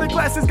here, yo, the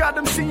glasses got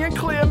them seeing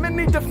clear.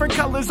 Many different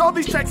colors, all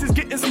these tracks is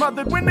getting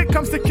smothered. When it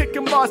comes to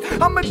kicking bars,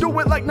 I'ma do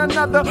it like none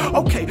other.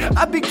 Okay,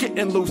 I be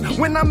getting loose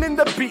when I'm in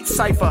the beat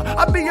cypher.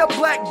 I be a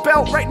black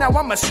belt, right now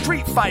I'm a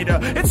street fighter.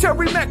 It's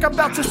Harry Mack, I'm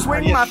about to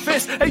swing my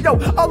fist. Hey yo,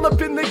 all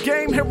up in the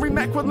game, Harry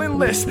Mack will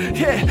enlist.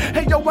 Yeah,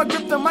 hey yo, I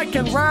grip the mic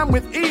and rhyme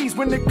with ease.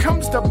 When it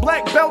comes to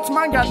black belts,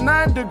 mine got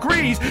 9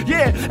 degrees.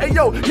 Yeah, hey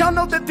yo, y'all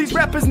know that these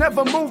rappers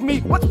never move me.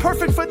 What's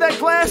perfect for that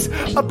glass?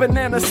 A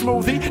banana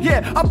smoothie.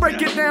 Yeah, I'll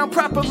break it down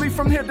properly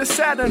from here to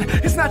Saturn.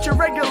 It's not your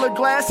regular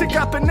glass, it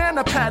got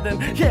banana pattern.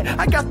 Yeah,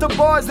 I got the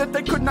bars that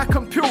they could not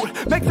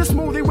compute. Make the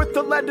smoothie with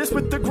the lettuce,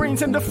 with the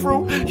greens and the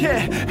fruit. Yeah,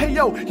 hey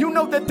yo, you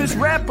know that this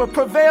rapper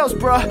prevails,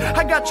 bruh.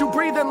 I got you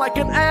breathing like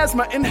an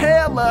asthma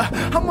inhaler.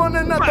 inhaler. I'm on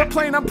another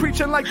plane, I'm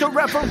preaching like the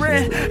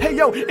reverend. Hey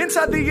yo,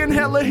 inside the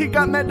inhaler, he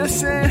got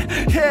medicine.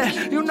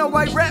 Yeah, you know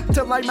I rap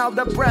till I'm out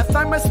of breath.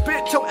 I'ma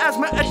spit till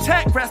asthma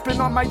attack, grasping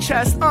on my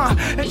chest.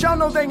 And y'all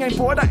know they ain't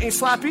bored, I ain't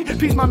sloppy.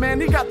 Peace, my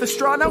man, he got the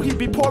straw, now he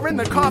be pouring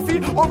the coffee.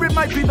 Or it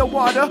might be the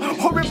water,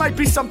 or it might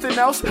be something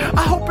else.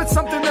 I hope it's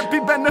something that be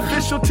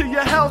beneficial to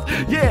your health.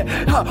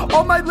 Yeah,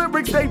 all my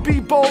lyrics, they be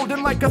bold.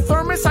 And like a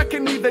thermos, I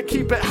can either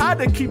keep it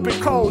hot or keep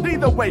it cold.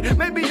 Either way,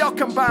 maybe y'all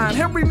combine.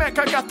 Harry Mack,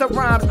 I got the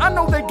rhymes. I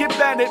know they get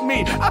mad at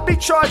me. I be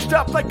charged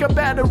up like a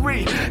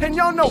battery. And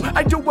y'all know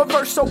I do a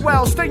verse so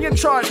well. Stay in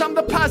charge, I'm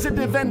the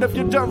positive end of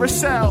your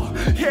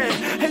Duracell. Yeah,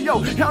 hey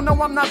yo, y'all know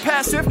I'm not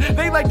passive.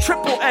 They like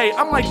AAA,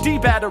 I'm like D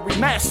battery,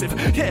 massive.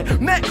 Yeah,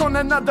 Mac on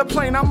another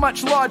plane, I'm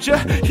much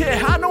larger.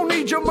 Yeah, I don't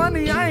need your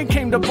money, I ain't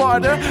came to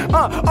barter.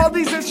 All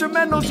these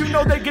instrumentals, you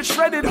know they get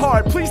shredded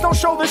hard. Please don't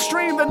show the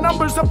stream, the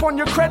numbers up on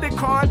your credit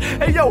card.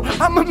 Hey yo,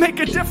 I'ma make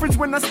a difference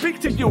when I speak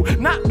to you.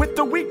 Not with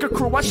the weaker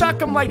crew, I shock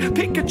them like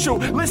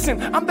Pikachu.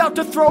 Listen, I'm about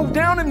to throw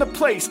down in the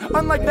place.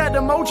 Unlike that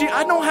emoji,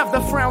 I don't have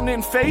the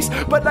frowning face,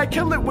 but I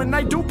kill it when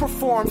I do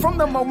perform. From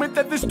the moment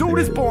that this dude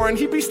is born,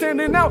 he be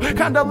standing out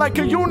kinda like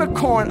a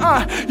unicorn.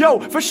 Yo,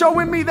 for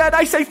showing me that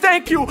I say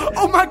thank you.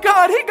 Oh my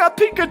god, he got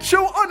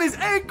Pikachu on his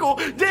ankle.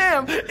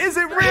 Damn, is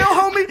it real,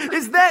 homie?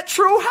 Is that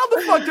true? How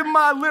the fuck did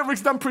my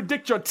lyrics done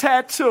predict your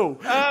tattoo?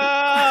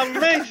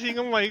 Amazing,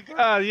 oh my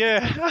god,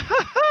 yeah.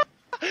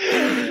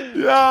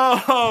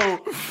 Yo,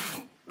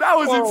 that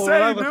was insane,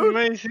 that was dude.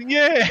 Amazing,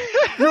 yeah.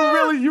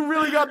 You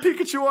really got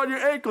Pikachu on your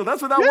ankle.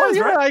 That's what that was,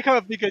 yeah, right? I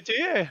have a Pikachu,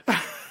 yeah.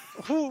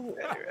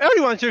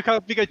 Everyone should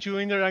have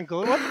Pikachu in their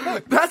ankle.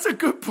 What? That's a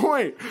good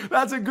point.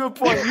 That's a good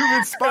point. You've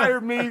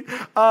inspired me.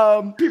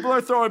 People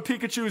are throwing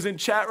Pikachus in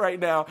chat right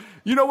now.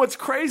 You know what's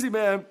crazy,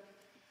 man?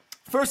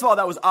 First of all,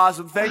 that was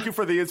awesome. Thank you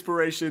for the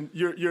inspiration.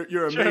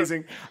 You're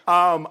amazing.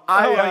 I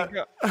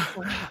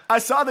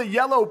saw the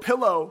yellow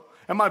pillow,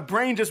 and my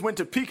brain just went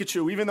to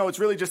Pikachu, even though it's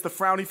really just the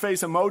frowny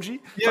face emoji.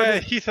 Yeah,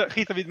 he's a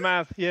bit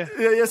mad. Yeah.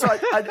 Yeah. So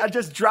I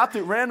just dropped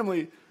it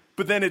randomly,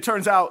 but then it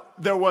turns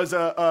out there was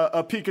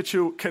a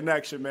Pikachu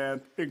connection,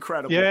 man.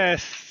 Incredible.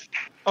 Yes.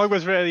 I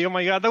was ready. Oh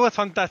my god, that was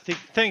fantastic.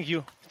 Thank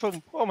you.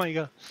 Oh my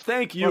god.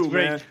 Thank you,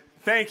 man.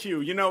 Thank you.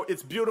 You know,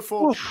 it's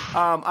beautiful.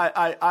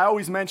 I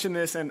always mention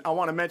this, and I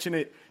want to mention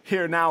it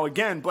here now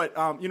again, but,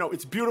 you know,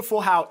 it's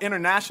beautiful how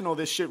international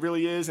this shit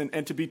really is,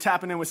 and to be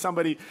tapping in with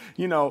somebody,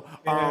 you know,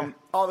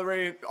 all the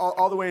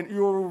way in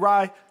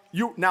Uruguay.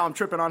 Now I'm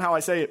tripping on how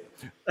I say it.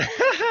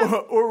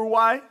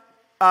 Uruguay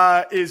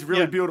is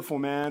really beautiful,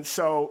 man.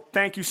 So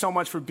thank you so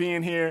much for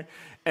being here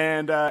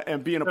and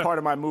being a part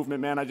of my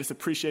movement, man. I just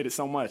appreciate it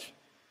so much.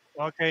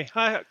 Okay.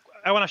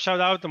 I want to shout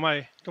out to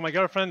my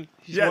girlfriend.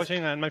 She's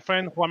watching, and my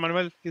friend Juan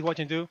Manuel is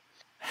watching too.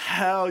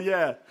 Hell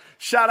yeah.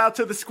 Shout out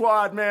to the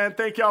squad, man.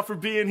 Thank y'all for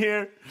being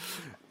here.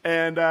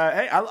 And,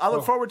 hey, I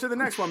look forward to the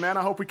next one, man.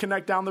 I hope we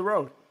connect down the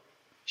road.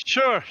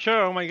 Sure.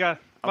 Oh, my God.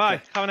 Bye.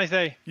 Okay. Have a nice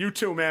day. You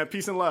too, man.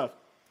 Peace and love.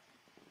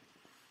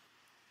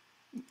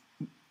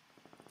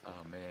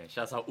 Oh, man.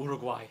 Shouts out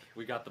Uruguay.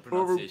 We got the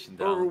pronunciation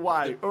down.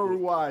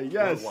 Uruguay.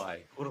 Yes.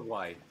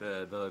 Uruguay.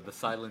 The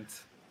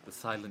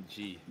silent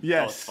G. Yes.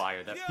 That was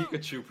fire. That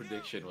Pikachu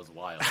prediction was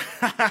wild.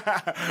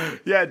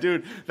 Yeah,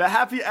 dude. The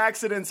happy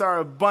accidents are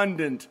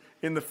abundant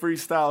in the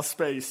freestyle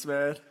space,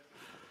 man.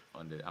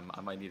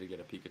 I might need to get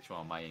a Pikachu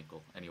on my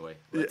ankle. Anyway,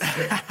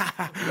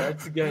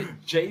 let's get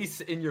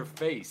Jace in your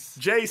face.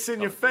 Jace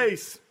in your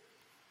face.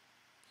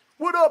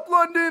 What up,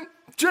 London?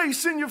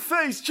 Jace in your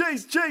face.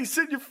 Jace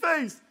in your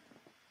face.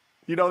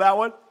 You know that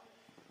one?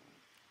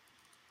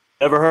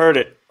 Never heard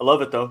it. I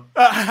love it, though.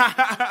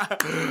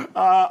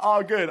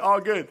 All good.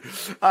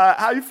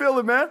 How you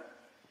feeling, man?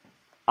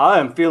 I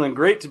am feeling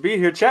great to be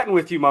here chatting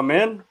with you, my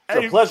man.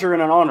 It's a pleasure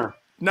and an honor.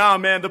 Nah,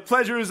 man, the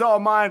pleasure is all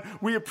mine.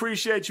 We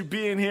appreciate you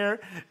being here.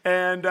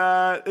 And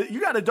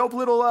you got a dope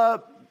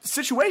little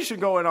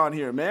situation going on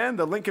here, man.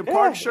 The Linkin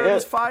Park shirt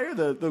is fire.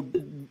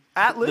 The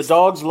Atlas. The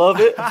dogs love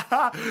it.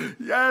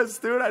 Yes,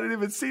 dude. I didn't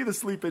even see the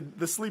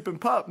sleeping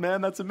pup,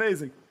 man. That's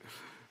amazing.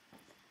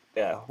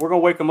 Yeah, we're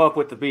going to wake them up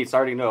with the beats. I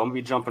already know. I'm going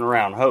to be jumping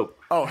around. Hope.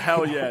 Oh,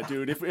 hell yeah,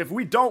 dude. If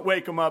we don't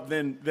wake them up,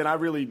 then I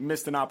really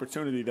missed an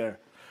opportunity there.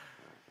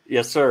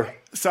 Yes, sir.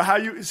 So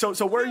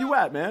so where are you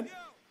at, man?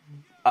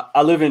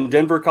 I live in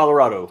Denver,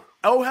 Colorado.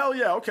 Oh, hell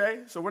yeah.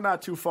 Okay. So we're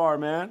not too far,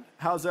 man.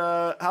 How's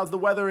the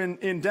weather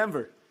in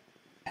Denver?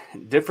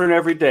 Different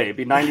every day. It'd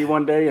be 90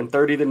 one day and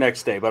 30 the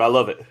next day, but I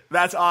love it.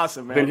 That's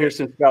awesome, man. Been here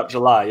since about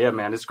July. Yeah,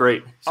 man. It's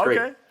great. Great.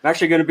 I'm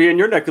actually going to be in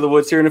your neck of the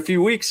woods here in a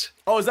few weeks.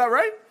 Oh, is that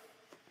right?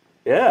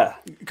 Yeah.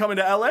 Coming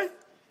to LA?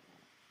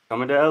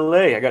 Coming to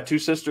LA. I got two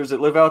sisters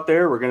that live out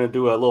there. We're going to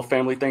do a little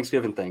family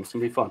Thanksgiving thing. It's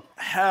going to be fun.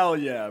 Hell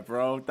yeah,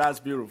 bro. That's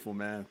beautiful,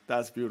 man.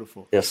 That's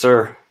beautiful. Yes,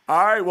 sir.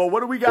 All right. Well,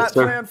 what do we got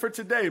planned for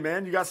today,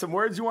 man? You got some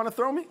words you want to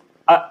throw me?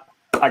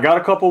 I got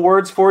a couple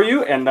words for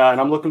you, and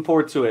I'm looking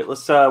forward to it.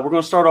 We're going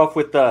to start off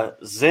with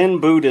Zen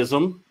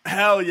Buddhism.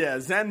 Hell yeah.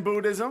 Zen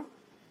Buddhism.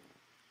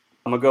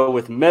 I'm going to go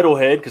with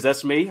metalhead, because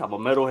that's me. I'm a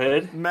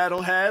metalhead.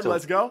 Metalhead.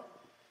 Let's go.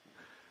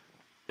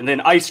 And then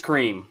ice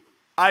cream.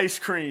 Ice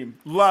cream.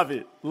 Love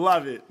it.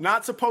 Love it.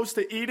 Not supposed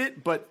to eat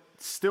it, but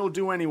still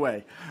do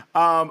anyway.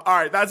 All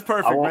right, that's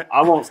perfect, man.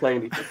 I won't say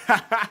anything.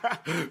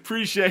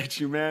 Appreciate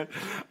you, man.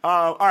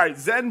 All right,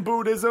 Zen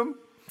Buddhism,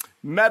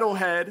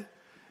 metalhead,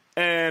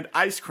 and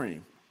ice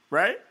cream,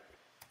 right?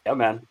 Yeah,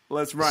 man.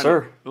 Let's run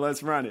Sir. it.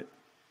 Let's run it.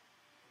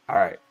 All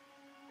right.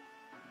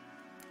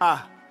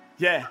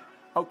 Yeah.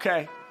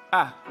 Okay.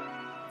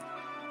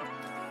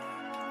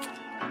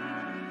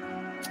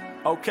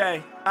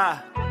 Okay.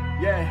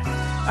 Yeah.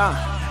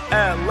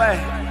 LA,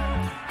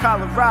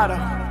 Colorado,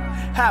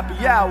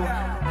 happy hour,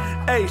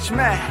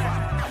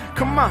 H-Man.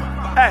 Come on,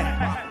 hey,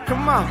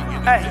 come on,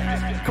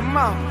 hey, come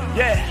on,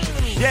 yeah.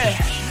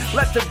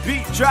 Let the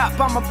beat drop,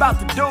 I'm about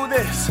to do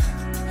this.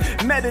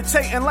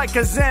 Meditating like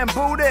a Zen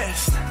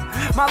Buddhist.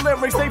 My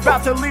lyrics, they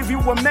about to leave you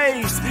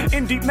amazed.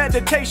 In deep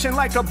meditation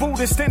like a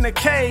Buddhist in a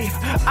cave.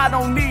 I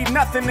don't need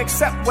nothing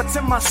except what's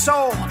in my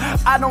soul.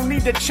 I don't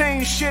need to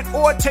change shit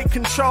or take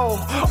control.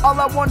 All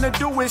I want to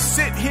do is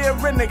sit here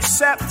and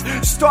accept.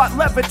 Start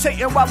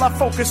levitating while I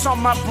focus on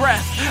my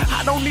breath.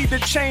 I don't need to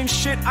change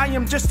shit, I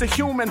am just a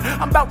human.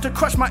 I'm about to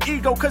crush my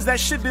ego cause that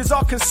shit is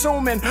all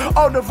consuming.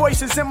 All the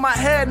voices in my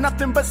head,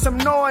 nothing but some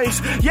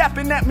noise.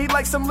 Yapping at me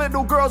like some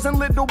little girls and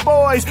little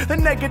boys. The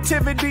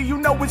negativity, you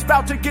know it's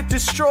about to get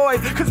destroyed.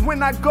 Cause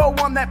when I go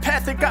on that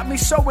path, it got me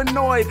so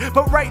annoyed.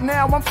 But right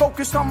now, I'm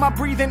focused on my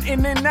breathing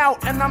in and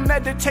out. And I'm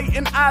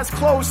meditating, eyes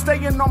closed,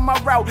 staying on my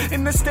route.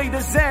 In the state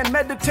of Zen,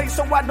 meditate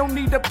so I don't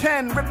need a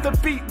pen. Rip the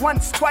beat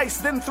once, twice,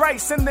 then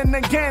thrice, and then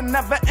again.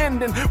 Never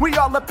ending, we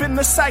all up in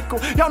the cycle.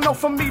 Y'all know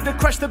for me to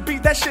crush the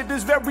beat, that shit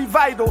is very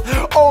vital.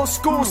 Old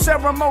school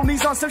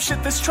ceremonies on some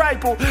shit that's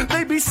tribal.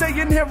 They be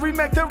saying, Harry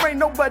Mack, there ain't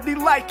nobody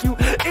like you.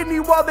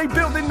 Any wall they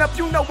building up,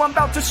 you know I'm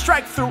about to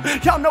strike through.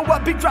 Y'all know I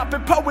be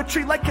dropping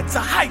poetry like it's a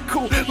haiku.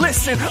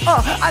 Listen,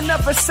 I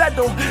never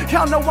settle.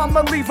 Y'all know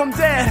I'ma leave them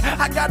dead.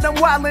 I got them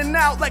wildin'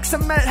 out like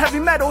some heavy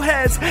metal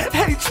heads.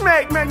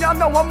 H-Mac, man, y'all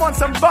know I'm on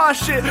some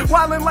boss shit.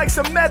 Wildin' like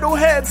some metal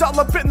heads all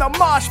up in the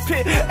mosh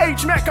pit.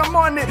 H-Mac, I'm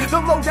on it. The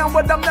lowdown,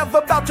 what I'm never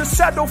about to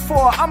settle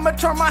for. I'ma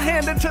turn my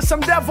hand into some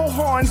devil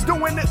horns.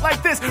 Doing it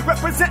like this,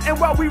 representing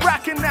while we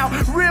rockin' now.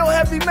 Real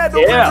heavy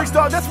metal lyrics,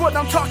 dog, that's what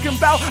I'm talking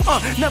about.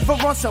 Never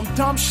on some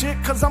dumb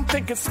shit, cause I'm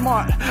thinking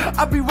smart.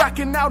 I be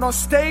rocking out on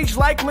stage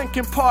like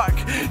Linkin Park.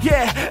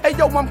 Yeah, hey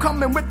yo, I'm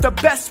coming with the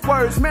best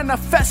words.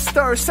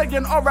 Manifester,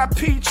 saying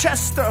R.I.P.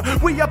 Chester.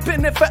 We up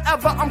in it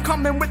forever, I'm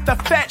coming with the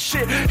fat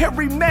shit.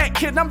 Harry Mack,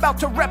 kid, I'm about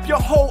to rep your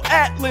whole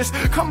atlas.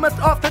 Coming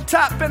off the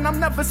top, and I'm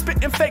never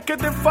spitting faker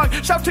than fuck.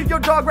 Shout to your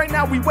dog right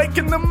now, we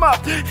waking them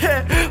up.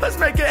 Yeah, let's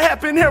make it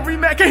happen, Harry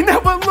Mack ain't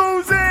never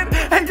losing.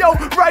 Hey yo,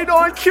 right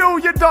on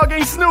cue, your dog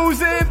ain't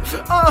snoozing.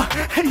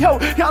 Hey yo,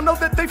 y'all know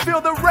that they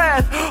feel the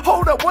wrath.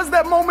 Hold up, was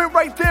that moment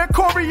right there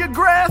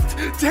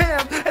choreographed?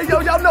 Damn, hey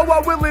yo, y'all know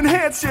I will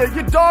enhance you.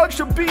 Your dog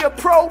should be a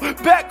pro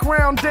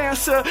background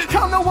dancer.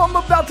 Y'all know I'm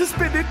about to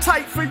spit it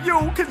tight for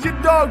you, cause your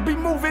dog be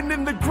moving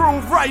in the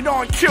groove right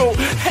on cue.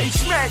 Hey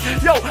Smack,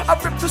 yo, I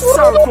rip the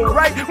circle,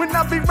 right? When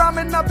I be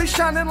rhyming, I be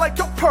shining like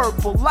your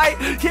purple light.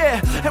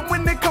 Yeah, and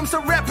when it comes to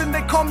rapping,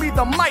 they call me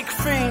the mic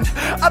fiend.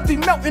 I be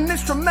melting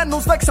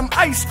instrumentals like some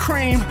ice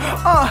cream.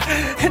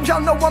 And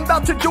y'all know I'm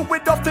about to do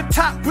it off the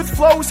top with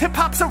flows.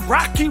 Hip-hop's a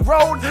rocky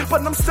road,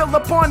 but I'm still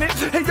up on it.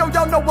 Hey yo,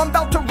 y'all know I'm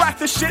about to rock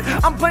the shit.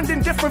 I'm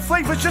blending different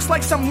flavors just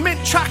like some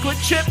mint chocolate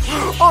chip.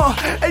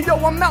 Hey yo,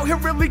 I'm out here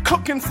really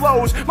cooking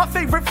flows. My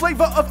favorite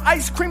flavor of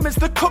ice cream is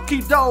the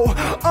cookie dough.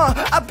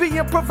 I be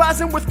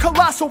improvising with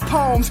colossal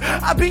poems.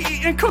 I be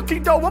eating cookie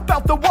dough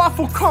about the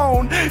waffle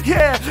cone.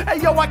 Yeah,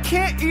 hey yo, I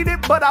can't eat it,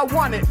 but I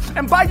want it.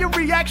 And by your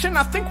reaction,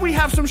 I think we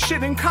have some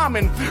shit in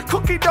common.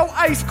 Cookie dough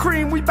ice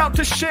cream, we about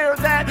to share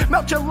that.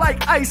 Melt you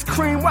like ice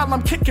cream while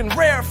I'm kicking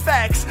rare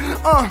facts.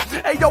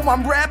 Hey yo,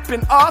 I'm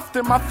rapping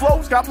often. My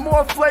flow's got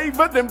more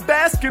flavor than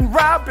Baskin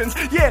Robbins.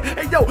 Yeah,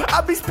 hey yo,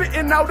 I be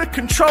spitting out of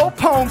control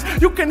poems.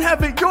 You can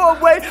have it your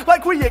way,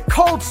 like we at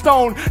Cold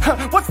Stone.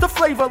 What's the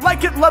flavor?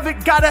 Like it, love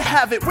it, gotta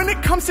have it. When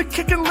it comes to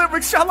kicking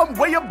lyrics, y'all, I'm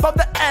way above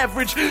the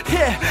average.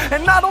 Yeah,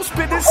 and I don't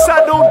spit it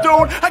subtle,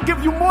 dude. I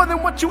give you more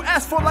than what you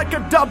asked for, like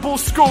a double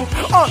scoop.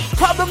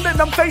 Problem that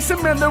I'm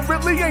facing, man, there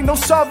really ain't no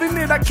solving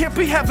it. I can't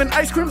be having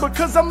ice cream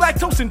because I'm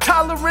lactose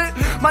intolerant.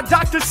 My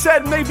doctor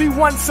said maybe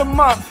once a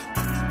month.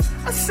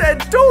 I said,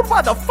 dude,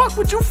 why the fuck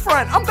would you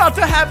front? I'm about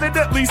to have it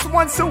at least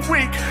once a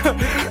week.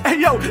 Hey,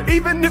 yo,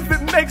 even if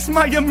it makes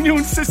my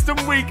immune system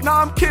weak.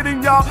 Nah, I'm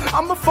kidding, y'all.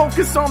 I'ma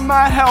focus on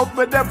my health,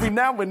 but every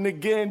now and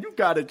again, you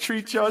gotta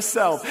treat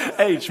yourself.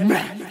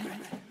 H-Mac.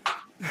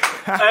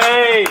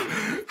 Hey,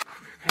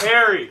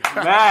 Harry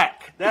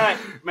Mack.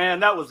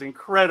 That was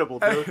incredible,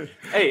 dude.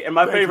 Hey, and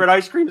my favorite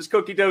ice cream is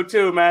cookie dough,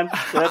 too, man.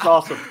 So that's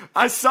awesome.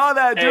 I saw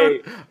that,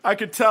 dude. Hey. I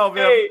could tell,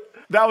 man. Hey.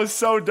 That was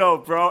so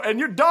dope, bro. And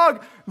your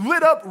dog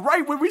lit up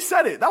right when we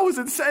said it. That was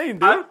insane,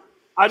 dude.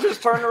 I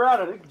just turned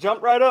around and it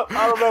jumped right up.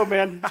 I don't know,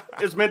 man.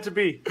 It's meant to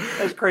be.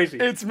 That's crazy.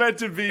 It's meant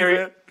to be,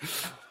 man.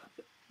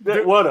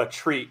 What a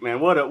treat, man.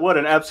 What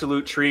an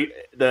absolute treat.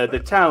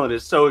 The talent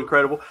is so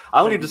incredible.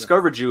 I only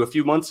discovered you a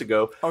few months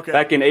ago. Okay.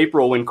 Back in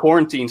April when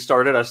quarantine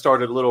started, I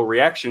started a little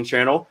reaction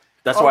channel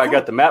That's why I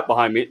got the map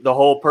behind me. The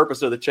whole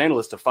purpose of the channel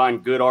is to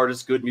find good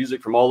artists, good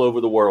music from all over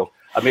the world.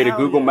 I made a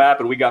Google map,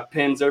 and we got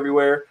pins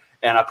everywhere.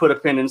 And I put a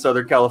pin in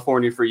Southern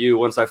California for you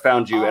once I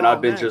found you. And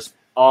I've been just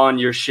on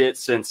your shit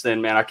since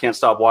then, man. I can't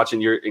stop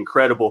watching. You're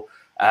incredible.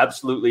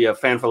 Absolutely a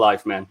fan for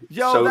life, man.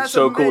 Yo,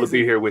 so cool to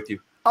be here with you.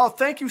 Oh,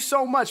 thank you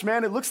so much,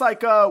 man. It looks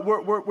like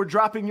we're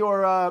dropping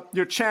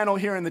your channel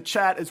here in the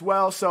chat as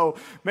well. So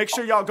make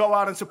sure y'all go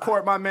out and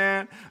support my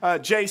man,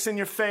 Jason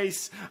Your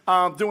Face,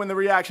 doing the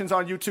reactions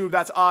on YouTube.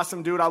 That's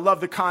awesome, dude. I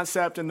love the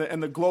concept and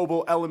the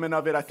global element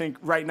of it. I think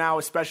right now,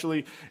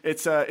 especially,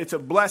 it's a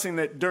blessing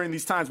that during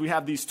these times we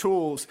have these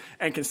tools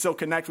and can still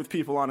connect with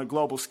people on a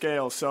global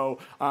scale. So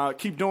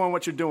keep doing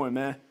what you're doing,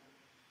 man.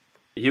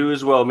 You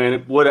as well,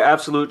 man. What an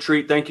absolute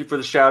treat. Thank you for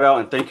the shout out,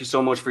 and thank you so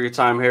much for your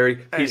time, Harry.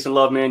 Peace and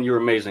love, man. You're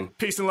amazing.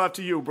 Peace and love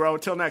to you, bro.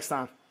 Until next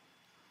time.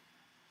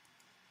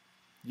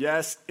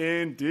 Yes,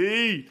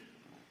 indeed.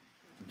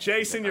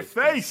 Jason Your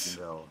Face.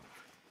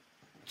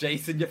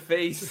 Jason Your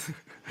Face.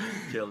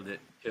 Killed it.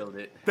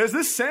 There's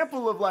this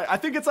sample of I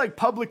think it's like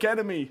Public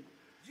Enemy.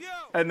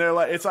 And they're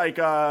like, it's like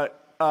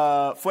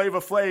Flavor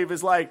Flav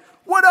is like,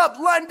 "What up,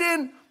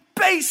 London?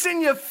 Bass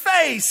in your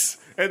face."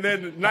 And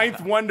then Ninth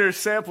Wonder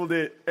sampled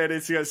it, and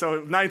it's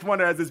so Ninth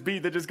Wonder has this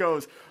beat that just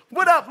goes,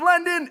 "What up,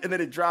 London?" And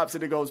then it drops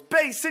and it goes,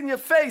 "Bass in your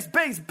face,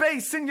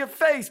 bass in your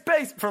face,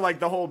 bass," for like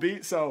the whole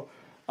beat. So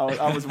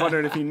I was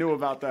wondering if he knew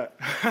about that.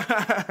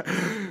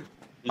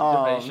 You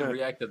should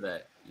react to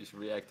that.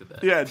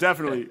 Yeah,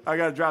 definitely. I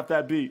gotta drop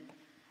that beat.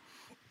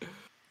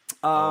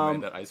 Man,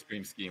 that ice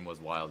cream scheme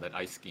was wild. That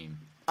ice scheme.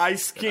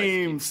 Ice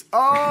schemes.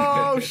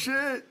 Oh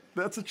shit,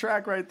 that's a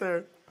track right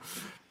there.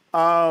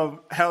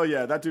 Hell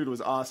yeah, that dude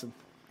was awesome.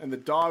 And the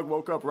dog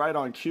woke up right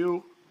on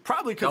cue.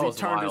 Probably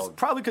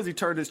because he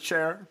turned his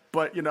chair.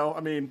 But I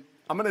mean,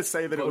 I'm gonna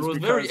say that it was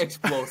very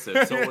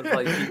explosive. So it was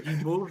like he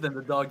moved and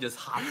the dog just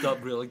hopped up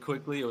really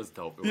quickly. It was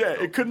dope.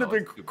 It couldn't have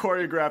been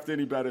choreographed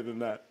any better than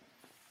that.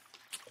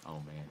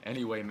 Oh man.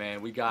 Anyway,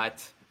 man, we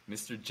got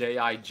Mr.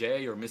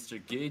 J.I.J. or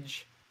Mr.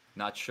 Gidge.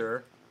 Not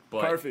sure,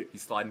 but perfect.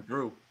 He's sliding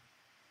through.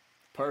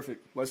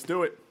 Perfect. Let's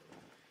do it.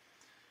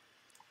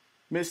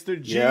 Mr.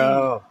 G.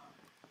 Yo.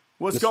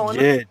 What's going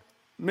on?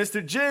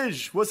 Mr.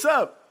 Jij, what's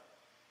up?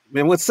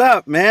 Man, what's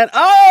up, man?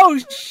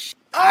 I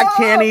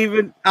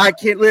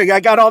can't look.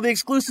 I got all the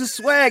exclusive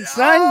swag,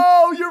 son.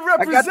 Oh, you're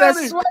representing. I got that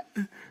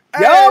swag.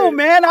 Yo,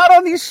 man, out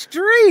on these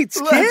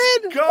streets,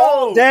 Let's go.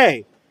 All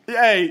day.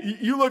 Hey,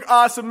 you look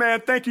awesome,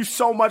 man. Thank you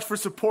so much for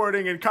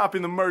supporting and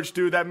copying the merch,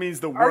 dude. That means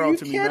the world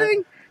to me, man. Are you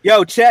kidding?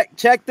 Yo,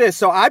 check this.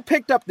 So I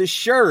picked up this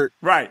shirt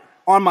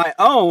on my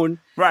own.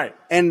 Right.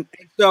 And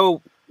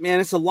so, man,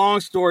 it's a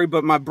long story,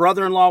 but my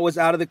brother-in-law was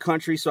out of the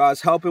country, so I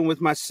was helping with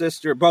my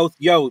sister. Both,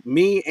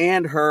 me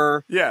and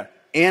her,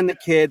 and the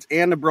kids,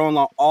 and the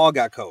bro-in-law all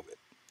got COVID.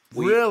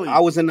 Really? I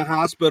was in the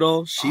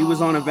hospital. She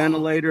was on a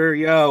ventilator.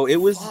 Yo, it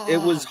was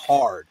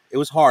hard. It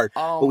was hard.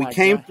 But we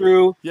came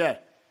through. Yeah.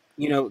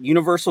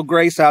 Universal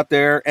grace out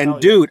there. And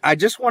dude, I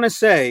just want to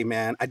say,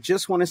 man,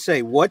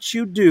 what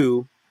you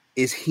do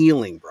is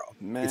healing, bro.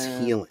 Man. It's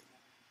healing.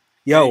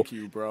 Yo, thank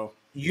you, bro.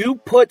 You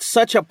put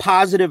such a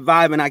positive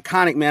vibe and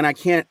iconic, man. I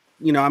can't,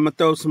 I'm going to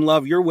throw some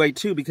love your way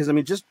too, because I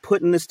mean, just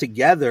putting this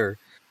together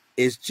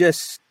is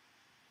just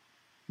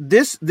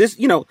this,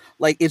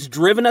 it's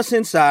driven us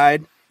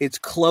inside. It's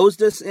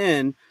closed us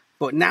in,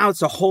 but now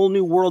it's a whole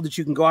new world that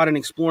you can go out and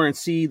explore and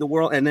see the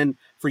world. And then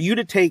for you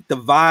to take the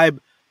vibe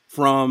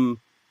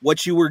from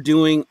what you were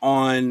doing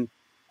on,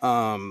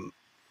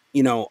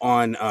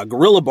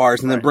 Gorilla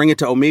Bars and then bring it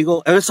to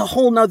Omegle. And it's a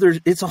whole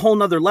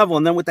nother level.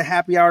 And then with the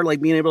happy hour,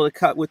 like being able to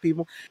cut with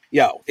people.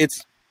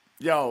 It's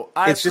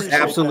just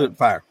absolute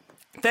fire.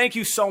 Thank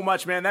you so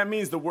much, man. That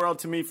means the world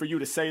to me for you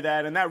to say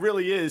that. And that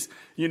really is,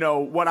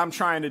 what I'm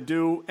trying to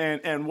do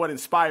and what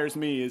inspires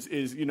me is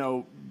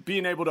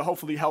being able to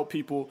hopefully help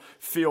people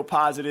feel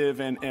positive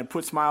and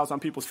put smiles on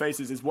people's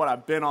faces is what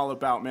I've been all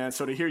about, man.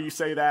 So to hear you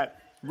say that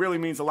really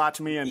means a lot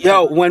to me. And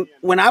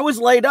when I was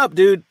laid up,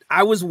 dude,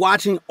 I was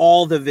watching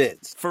all the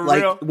vids. For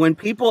real? When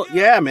people,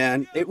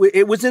 man,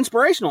 it was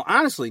inspirational.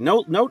 Honestly,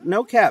 no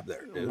cap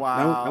there. Dude.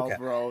 Wow, no cap.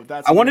 Bro,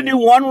 that's. I want to do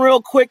one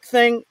real quick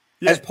thing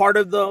as part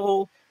of the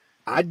whole.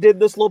 I did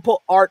this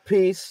little art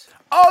piece.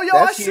 Oh, yo,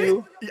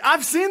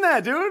 I've seen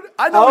that, dude.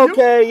 I know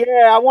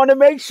you. I want to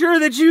make sure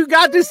that you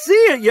got to see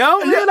it, yo.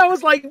 Man, I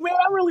was like, man,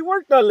 I really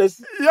worked on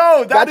this.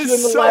 Yo, that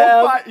is so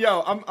fun.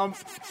 Yo,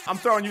 I'm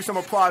throwing you some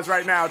applause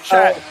right now,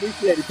 chat.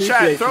 Appreciate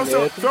chat,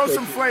 throw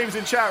some flames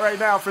in chat right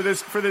now for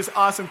this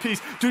awesome piece,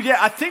 dude. Yeah,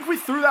 I think we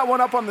threw that one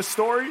up on the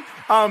story.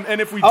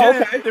 And if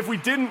we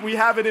didn't, we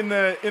have it in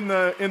the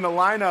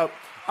lineup.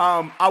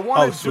 I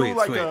want to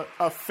do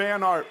a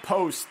fan art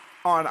post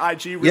on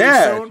IG really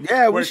soon.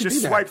 Yeah, where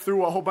just swipe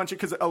through a whole bunch of,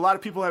 because a lot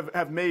of people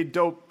have made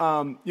dope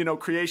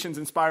creations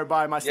inspired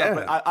by my stuff.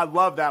 But I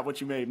love that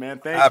what you made, man.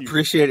 Thank you. I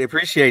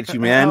appreciate you,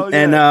 man.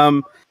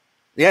 And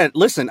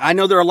listen, I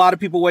know there are a lot of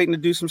people waiting to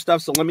do some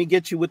stuff, so let me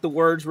get you with the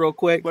words real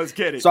quick. Let's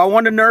get it. So I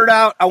want to nerd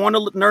out. A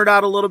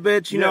little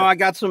bit. You know, I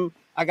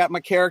got my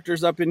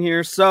characters up in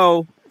here.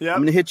 So I'm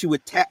gonna hit you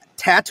with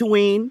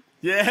Tatooine.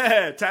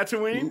 Yeah,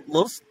 Tatooine.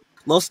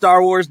 Little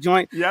Star Wars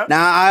joint. Yep.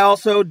 Now I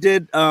also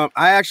did. I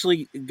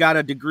actually got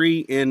a degree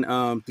in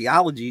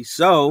theology,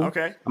 so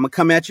okay. I'm gonna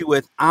come at you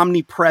with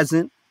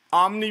omnipresent.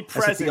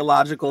 Omnipresent. That's a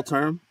theological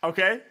term.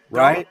 Okay.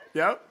 Right.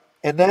 Yep.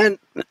 And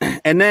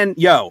then,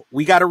 yo,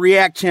 we got a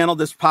React channel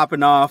that's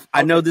popping off. Okay.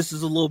 I know this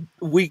is a little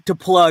weak to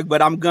plug,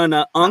 but I'm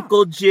gonna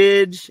Uncle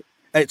Jidge.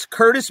 It's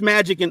Curtis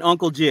Magic and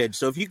Uncle Jidge.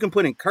 So if you can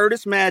put in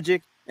Curtis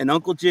Magic and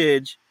Uncle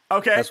Jidge,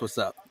 okay, that's what's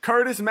up.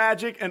 Curtis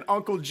Magic and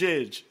Uncle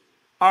Jidge.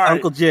 All right.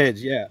 Uncle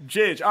Jidge, yeah.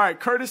 Jidge. All right.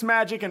 Curtis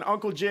Magic and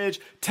Uncle Jidge,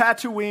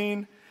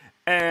 Tatooine,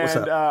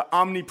 and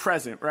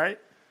Omnipresent, right?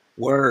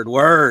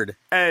 Word.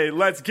 Hey,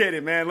 let's get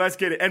it, man. Let's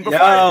get it. And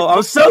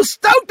I'm so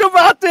stoked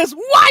about this.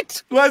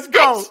 What? Let's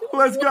go.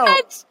 Let's go.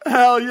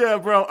 Hell yeah,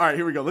 bro. All right,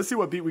 here we go. Let's see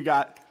what beat we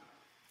got.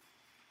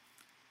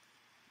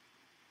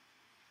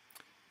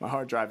 My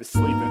hard drive is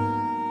sleeping.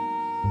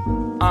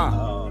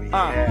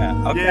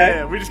 Yeah. Okay.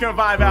 Yeah, we're just going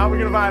to vibe out. We're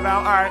going to vibe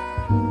out. All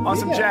right. On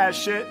some jazz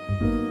shit.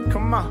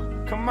 Come on.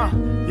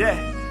 Yeah.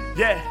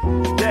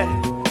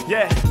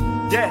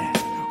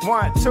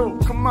 1, 2,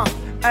 come on.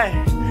 Hey.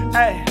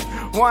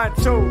 1,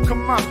 2,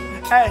 come on.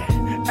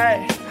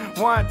 Hey.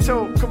 1,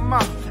 2, come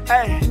on.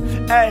 Hey.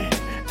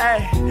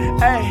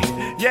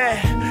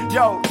 Yeah.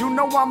 Yo, you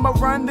know I'ma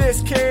run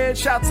this, kid.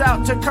 Shouts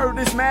out to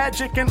Curtis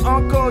Magic and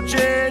Uncle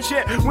Jidge.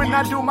 Yeah, when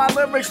I do my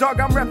lyrics, dog,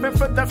 I'm repping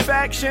for the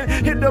faction.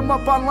 Hit them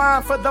up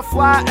online for the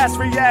fly-ass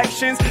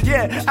reactions.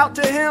 Yeah, out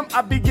to him,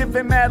 I be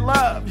giving mad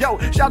love. Yo,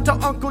 shout to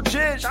Uncle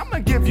Jidge, I'ma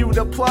give you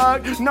the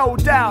plug, no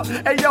doubt.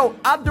 Hey, yo,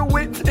 I'll do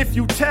it if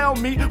you tell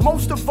me.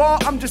 Most of all,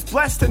 I'm just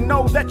blessed to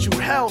know that you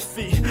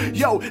healthy.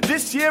 Yo,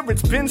 this year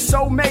it's been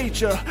so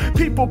major.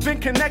 People been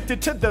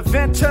connected to the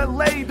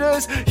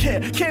ventilators.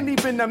 Yeah, can't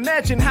even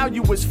imagine how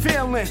you was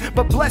feeling,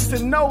 but blessed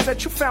to know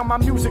that you found my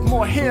music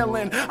more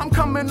healing. I'm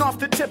coming off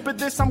the tip of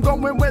this, I'm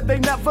going where they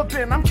never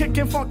been. I'm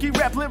kicking funky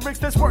rap lyrics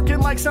that's working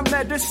like some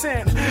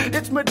medicine.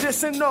 It's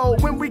medicinal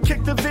when we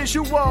kick the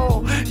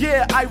visual.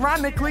 Yeah,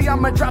 ironically,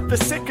 I'ma drop the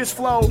sickest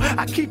flow.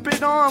 I keep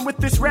it on with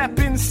this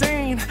rapping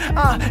scene.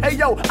 Hey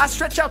yo, I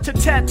stretch out to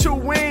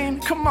Tatooine.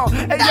 Come on,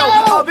 hey yo,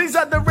 all these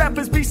other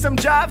rappers be some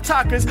jive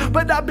talkers,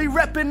 but I be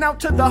repping out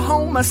to the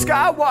home of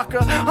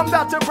Skywalker. I'm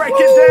about to break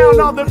it down,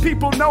 all the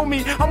people know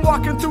me. I'm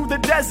walking through the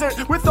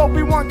desert with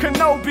Obi-Wan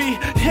Kenobi.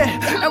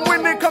 Yeah, and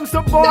when it comes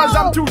to bars,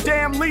 I'm too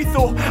damn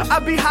lethal. I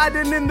be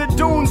hiding in the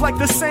dunes like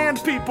the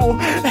sand people.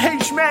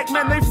 H-Mac,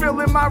 man, they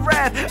feeling my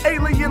wrath.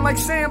 Alien like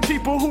sand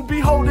people who be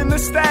holding the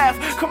staff.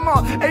 Come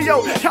on, hey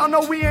yo, y'all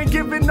know we ain't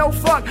giving no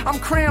fuck. I'm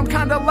crammed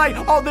kinda like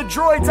all the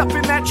droids up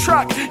in that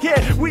truck.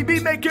 Yeah, we be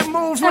making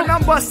moves when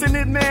I'm busting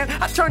it, man.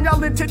 I turn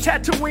y'all into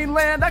Tatooine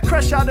land. I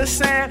crush out the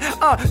sand.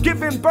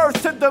 Giving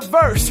birth to the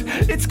verse.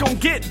 It's gonna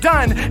get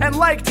done. And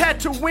like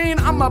Tatooine,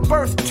 I'ma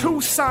birth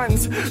 2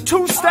 sons,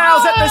 2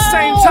 styles at the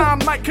same time,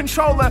 mic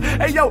controller.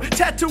 Hey yo,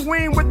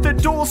 Tatooine with the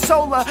dual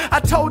solar. I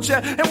told ya,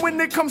 and when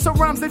it comes to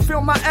rhymes, they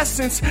feel my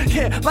essence.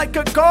 Yeah, like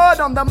a god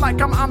on the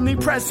mic, I'm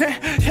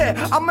omnipresent.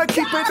 Yeah, I'ma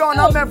keep it on,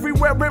 I'm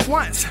everywhere at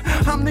once.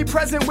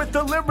 Omnipresent with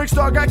the lyrics,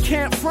 dog, I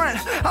can't front.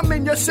 I'm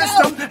in your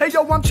system. Hey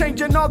yo, I'm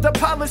changing all the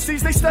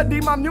policies. They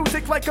study my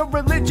music like a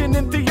religion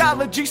and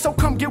theology, so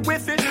come get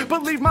with it.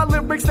 Believe my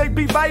lyrics, they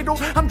be vital.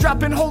 I'm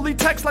dropping holy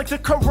texts like the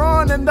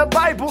Quran and the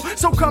Bible,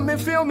 so come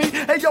and feel me.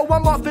 Hey yo,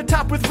 I'm off the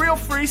top with real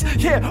freeze.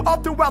 Yeah, all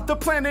throughout the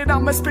planet,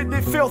 I'ma spit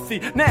it filthy.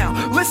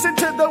 Now, listen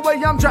to the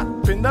way I'm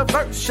dropping the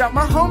verse. Shout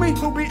my homie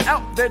who be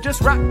out there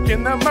just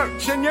rocking the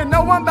merch. And you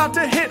know I'm about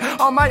to hit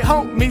all my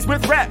homies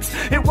with raps.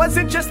 It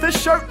wasn't just the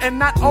shirt and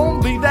not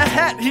only the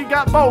hat. He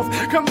got both,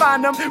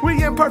 combine them,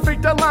 we in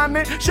perfect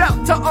alignment.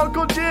 Shout to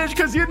Uncle Jidge,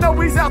 cause you know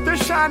he's out there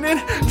shining.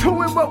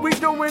 Doing what we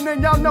doing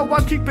and y'all know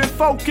I keep it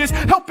focused.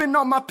 Helping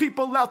all my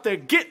people out there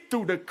get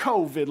through the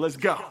COVID. Let's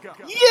go.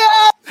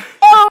 Yeah!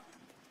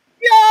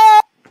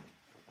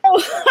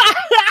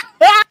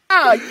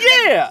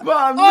 Yeah!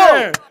 My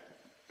man.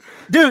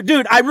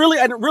 Dude, I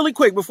really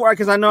quick before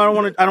because I know I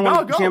don't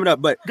want to jam it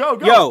up, but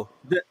go.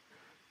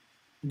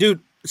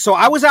 Dude, so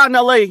I was out in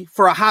LA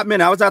for a hot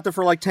minute. I was out there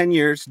for like 10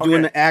 years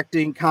doing the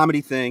acting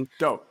comedy thing.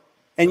 Dope.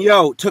 And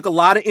took a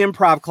lot of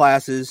improv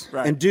classes.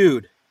 Right. And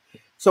dude,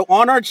 so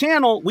on our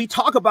channel, we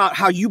talk about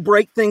how you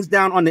break things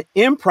down on the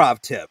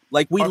improv tip.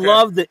 Like we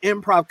love the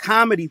improv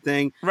comedy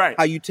thing. Right.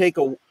 How you take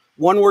a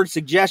one-word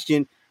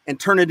suggestion and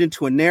turn it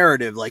into a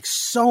narrative. Like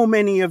so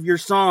many of your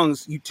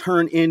songs, you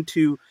turn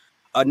into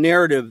a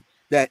narrative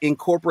that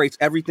incorporates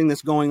everything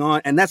that's going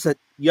on. And that's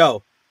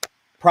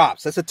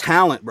props. That's a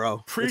talent, bro.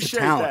 Appreciate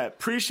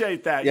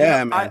that.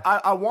 Yeah, man.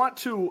 I want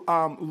to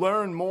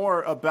learn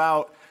more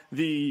about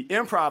the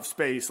improv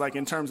space, like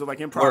in terms of like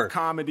improv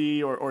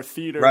comedy or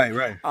theater.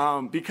 Right.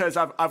 Because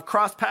I've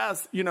crossed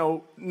paths,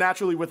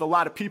 naturally with a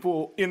lot of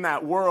people in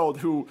that world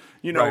who,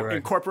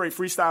 incorporate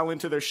freestyle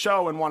into their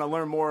show and want to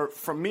learn more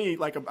from me,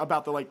 like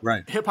about the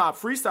hip hop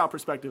freestyle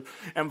perspective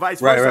and vice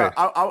versa.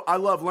 Right. I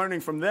love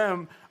learning from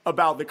them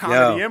about the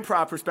comedy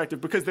improv perspective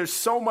because there's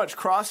so much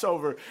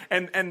crossover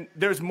and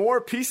there's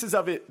more pieces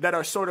of it that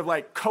are sort of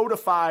like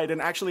codified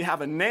and actually have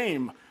a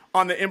name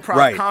on the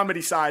improv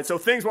comedy side. So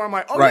things where I'm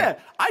like, oh yeah,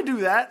 I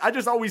do that. I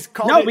just always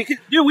call it. Because,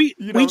 dude,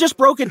 we just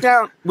broke it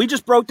down. We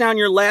just broke down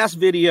your last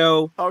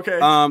video. Okay.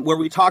 Where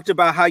we talked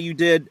about how you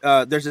did.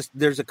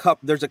 There's a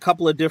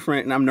couple of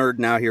different, and I'm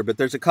nerding out here, but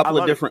there's a couple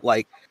of different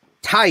like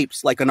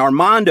types. Like an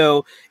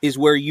Armando is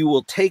where you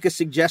will take a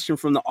suggestion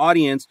from the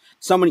audience.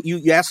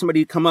 You ask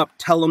somebody to come up,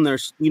 tell them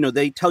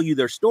they tell you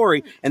their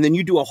story, and then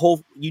you do a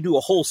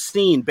whole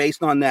scene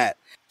based on that.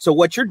 So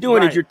what you're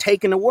doing is you're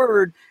taking a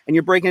word and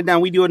you're breaking it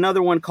down. We do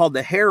another one called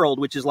the Herald,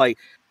 which is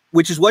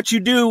what you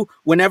do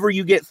whenever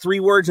you get 3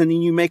 words and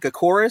then you make a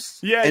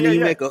chorus and then you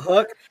make a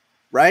hook,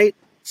 right?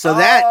 So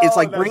that it's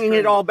like bringing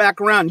it all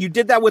back around. You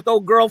did that with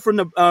old girl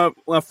from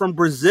from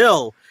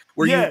Brazil,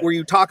 where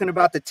you talking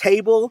about the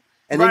table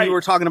and then you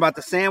were talking about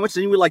the sandwich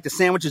and you were like the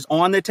sandwich is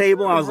on the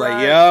table. I was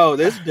like, yo,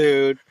 this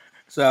dude.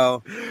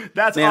 So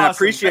that's man, awesome. I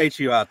appreciate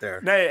you out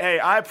there. Hey,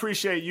 I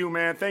appreciate you,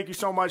 man. Thank you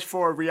so much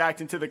for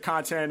reacting to the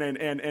content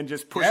and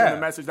just pushing the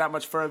message that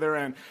much further.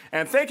 And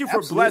thank you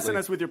for blessing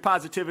us with your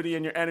positivity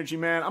and your energy,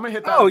 man. I'm gonna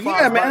hit that. Oh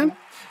yeah, man. Button.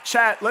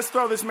 Chat, let's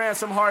throw this man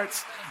some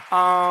hearts.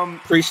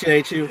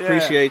 Appreciate you.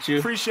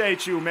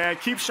 Appreciate you, man.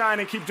 Keep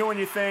shining, keep doing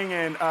your thing.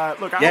 And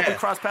look, I hope we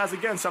cross paths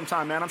again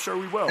sometime, man. I'm sure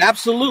we will.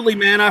 Absolutely,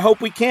 man. I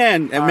hope we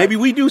can. And maybe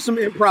we do some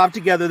improv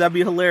together. That'd be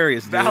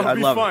hilarious, dude. That would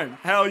be fun.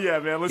 Hell yeah,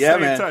 man. Let's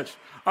stay in touch.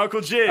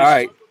 Uncle Jish. All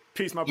right.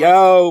 Peace, my brother.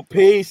 Yo,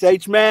 peace,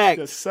 H-Mac.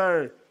 Yes,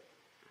 sir.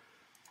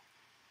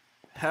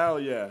 Hell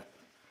yeah.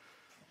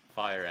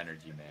 Fire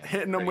energy, man.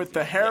 Hitting them with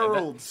the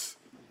heralds.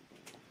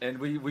 And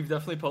we've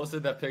definitely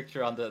posted that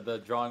picture on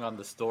the drawing on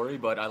the story,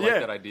 but I like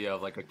that idea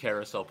of like a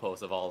carousel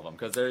post of all of them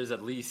because there's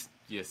at least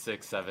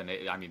 6, 7,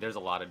 8. I mean, there's a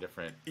lot of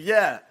different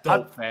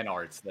dope fan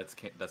arts that's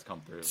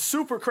come through.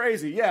 Super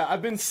crazy. Yeah,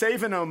 I've been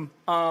saving them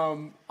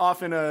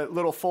off in a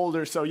little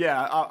folder. So yeah,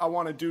 I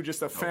want to do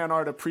just a fan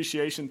art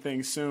appreciation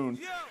thing soon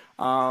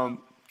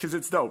because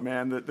it's dope,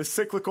 man. The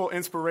cyclical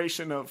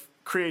inspiration of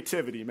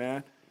creativity,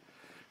 man.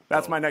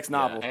 That's my next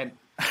novel.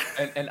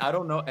 And I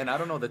don't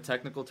know the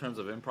technical terms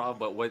of improv,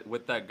 but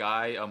with that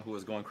guy who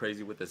was going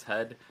crazy with his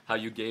head, how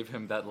you gave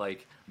him that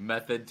like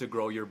method to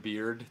grow your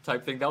beard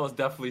type thing, that was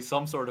definitely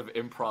some sort of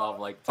improv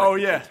like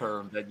technical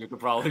term that you could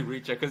probably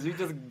reach at because you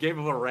just gave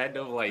him a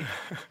random like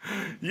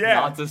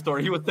nonsense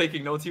story. He was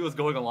taking notes, he was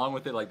going along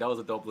with it, like that was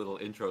a dope little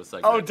intro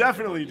segment. Oh,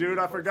 definitely, dude.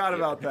 I forgot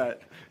about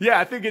that. Yeah,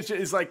 I think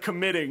it's like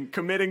committing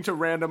to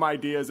random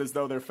ideas as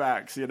though they're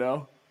facts, you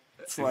know?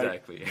 It's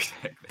exactly.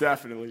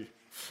 Definitely.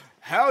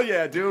 Hell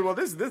yeah, dude. Well,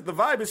 this the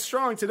vibe is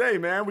strong today,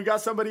 man. We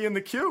got somebody in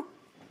the queue.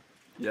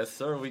 Yes,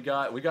 sir. We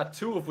got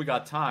 2 if we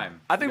got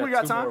time. I think we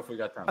got time. More if we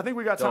got time. I think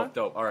we got time.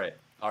 Dope. All right.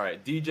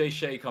 DJ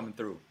Shay coming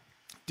through.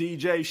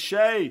 DJ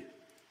Shay.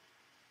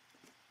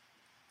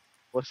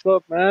 What's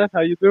up, man?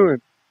 How you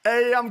doing?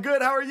 Hey, I'm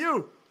good. How are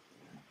you?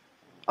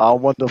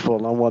 I'm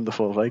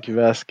wonderful. Thank you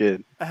for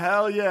asking.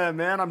 Hell yeah,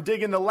 man. I'm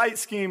digging the light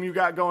scheme you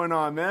got going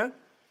on, man.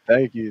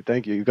 Thank you.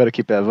 You got to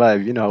keep that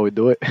vibe. You know how we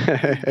do it.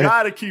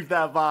 Gotta keep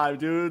that vibe,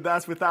 dude.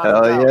 That's without a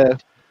doubt. Yeah.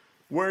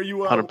 Where are you?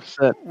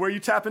 100%. Where you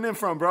tapping in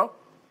from, bro?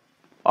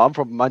 I'm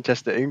from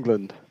Manchester,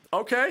 England.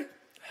 Okay.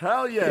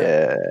 Hell yeah.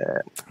 Yeah.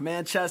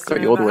 Manchester.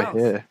 Got you all the way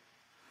here.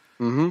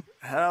 Mm-hmm.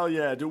 Hell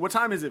yeah, dude. What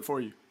time is it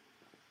for you?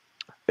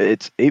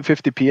 It's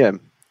 8:50 p.m.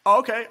 Oh,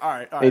 okay. All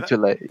right. 8 to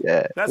late.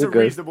 Yeah. That's a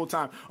reasonable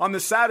time. On the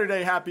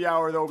Saturday happy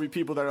hour, there will be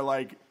people that are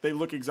like, they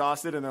look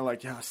exhausted and they're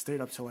like, yeah, I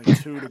stayed up till like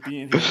 2 to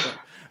be in here.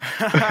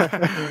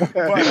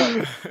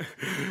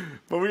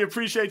 But we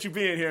appreciate you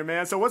being here,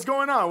 man. So what's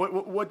going on?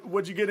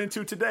 What'd you get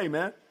into today,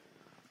 man?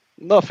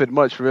 Nothing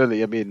much,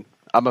 really. I mean,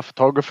 I'm a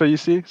photographer, you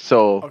see.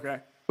 So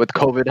with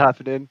COVID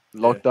happening,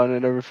 lockdown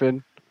and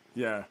everything.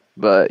 Yeah.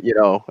 But,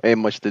 ain't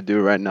much to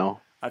do right now.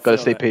 Got to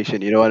stay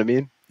patient. You know what I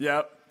mean?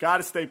 Yep. Got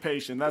to stay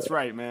patient. That's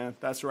right, man.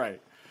 That's right.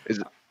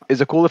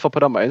 Is it cool if I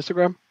put on my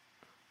Instagram?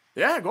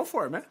 Yeah, go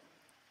for it, man.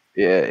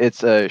 Yeah, it's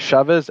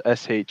Chavez,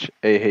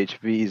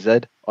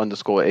 SHAHVZ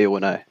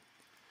 _A1I.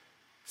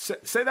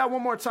 Say that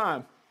one more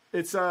time.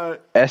 It's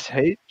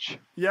SH.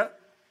 Yep.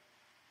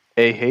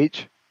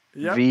 AHVEZ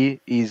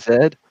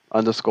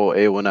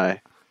 _A1I.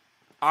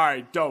 All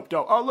right, dope.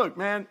 Oh, look,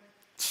 man.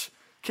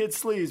 Kid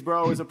Sleaze,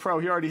 bro, is a pro.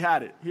 He already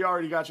had it. He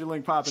already got your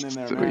link popping in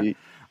there, man.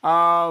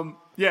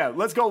 Yeah,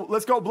 let's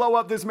go blow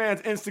up this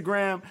man's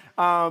Instagram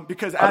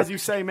because, as you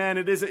say, man,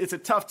 it's a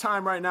tough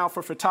time right now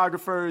for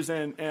photographers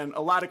and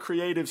a lot of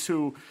creatives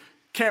who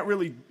can't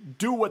really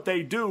do what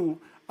they do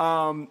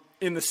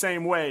in the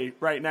same way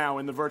right now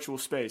in the virtual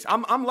space.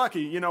 I'm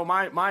lucky,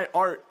 my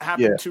art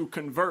happened to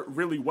convert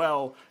really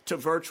well to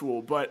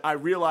virtual, but I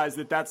realize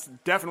that that's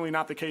definitely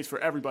not the case for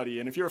everybody.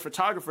 And if you're a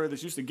photographer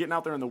that's used to getting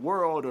out there in the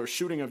world or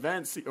shooting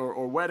events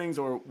or weddings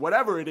or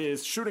whatever it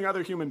is, shooting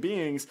other human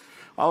beings,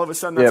 all of a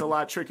sudden that's a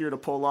lot trickier to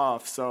pull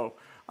off. So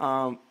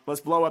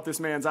let's blow up this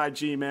man's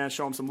IG, man.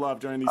 Show him some love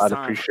during these times.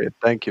 I'd appreciate it.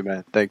 Thank you,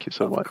 man. Thank you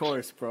so much. Of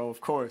course, bro. Of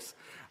course.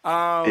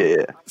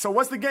 So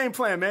what's the game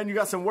plan, man? You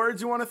got some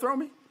words you want to throw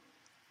me?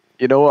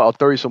 You know what? I'll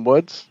throw you some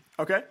words.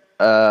 Okay.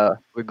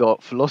 We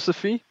got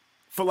philosophy.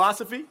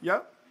 Philosophy,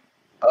 yep.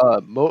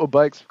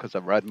 Motorbikes, because I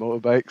ride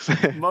motorbikes.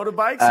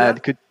 Motorbikes, and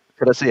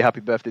Could I say happy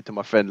birthday to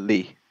my friend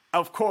Lee?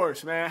 Of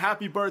course, man.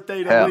 Happy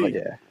birthday to Hell Lee.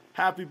 yeah.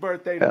 Happy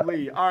birthday to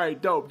Lee. All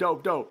right, dope.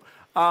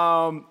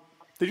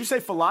 Did you say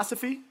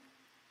philosophy?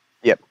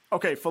 Yep.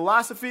 Okay,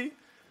 philosophy,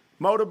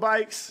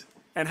 motorbikes,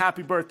 and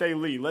happy birthday,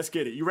 Lee. Let's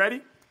get it. You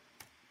ready?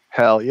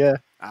 Hell yeah.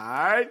 All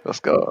right.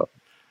 Let's go.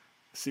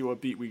 See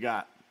what beat we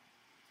got.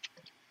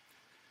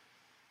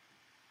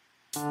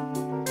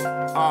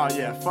 Oh,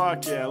 yeah.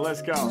 Fuck yeah.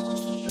 Let's go.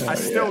 I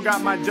still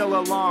got my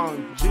Dilla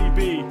Long,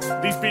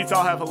 GB. These beats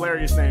all have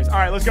hilarious names. All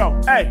right, let's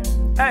go.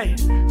 Hey,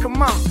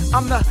 come on.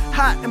 I'm the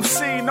hot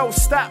MC, no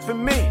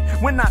stopping me.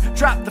 When I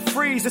drop the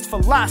freeze, it's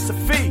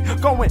philosophy.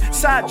 Go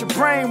inside your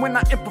brain when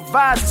I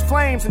improvise, it's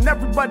flames. And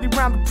everybody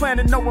around the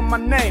planet knowing my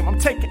name. I'm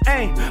taking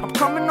aim. I'm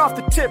coming off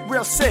the tip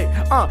real sick.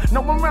 No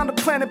one around the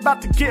planet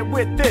about to get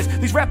with this.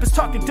 These rappers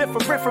talking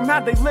different from how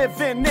they live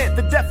in it.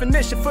 The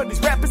definition for these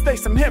rappers, they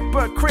some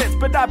hypocrites.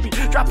 But I be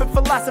dropping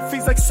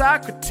philosophies like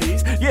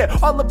Socrates. Yeah,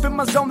 all up in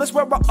my zone, that's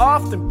where I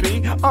often be.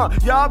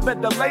 Y'all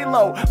better lay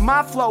low.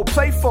 My flow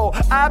playful.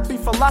 I be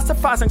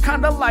philosophizing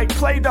kinda like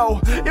Play-Doh.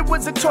 It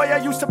was a toy I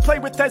used to play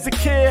with as a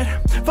kid.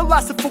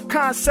 Philosophical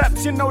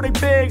concepts, you know they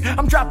big.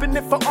 I'm dropping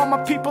it for all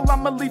my people,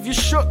 I'ma leave you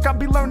shook. I'll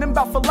be learning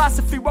about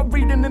philosophy while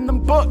reading in them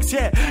books,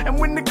 yeah. And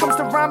when it comes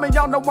to rhyming,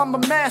 y'all know I'm a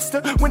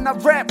master. When I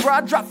rap, bro,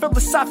 I drop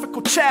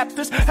philosophical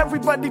chapters.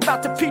 Everybody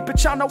about to peep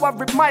it, y'all know I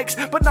rip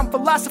mics. But I'm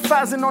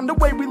philosophizing on the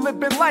way we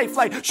live in life.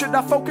 Like, should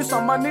I focus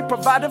on money,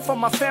 providing for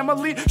my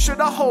family? Should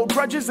I hold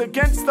grudges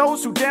against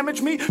those who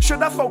damage me?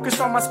 Should I focus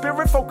on my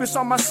spirit, focus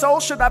on my soul?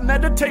 Should I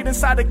meditate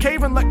inside a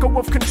cave and let go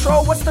of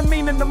control? What's the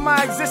meaning of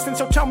my existence?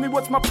 So tell me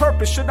what's my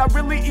purpose? Should I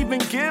really even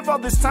give all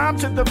this time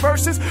to the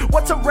verses?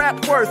 What's a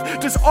rap worth?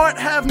 Does art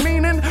have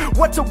meaning?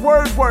 What's a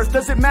word worth?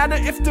 Does it matter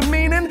if the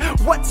meaning?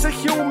 What's a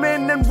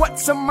human and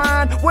what's a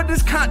mind? What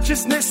is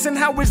consciousness and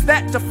how is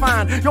that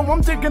defined? Yo,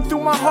 I'm digging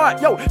through my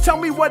heart. Yo, tell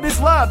me what is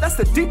love? That's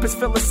the deepest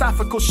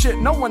philosophical shit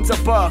no one's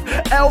above.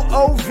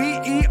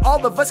 L-O-V-E,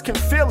 all of us can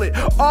feel it.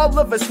 All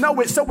of us know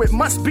it, so it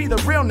must be the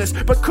realness.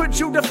 But could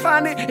you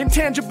define it in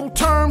tangible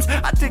terms?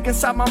 I dig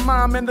inside my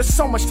mind, man, there's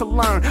so much to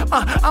learn.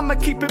 I'ma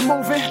keep it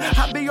moving.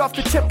 I'll be off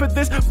the tip of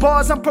this.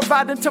 Bars I'm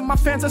providing to my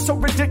fans are so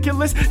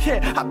ridiculous.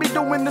 Yeah, I be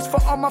doing this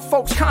for all my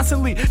folks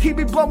constantly. He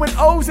be blowing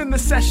O's in the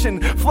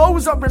session.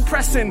 Flows are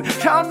impressing.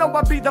 Y'all know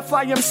I be the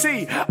fly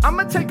MC.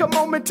 I'ma take a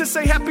moment to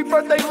say happy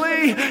birthday,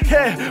 Lee.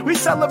 Yeah, we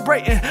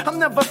celebrating. I'm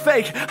never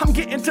fake. I'm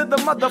getting to the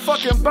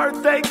motherfucking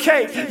birthday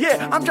cake.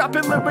 Yeah, I'm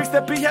dropping lyrics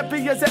that be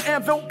heavy as an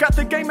anvil. Got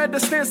the game at a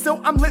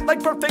standstill. I'm lit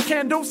like birthday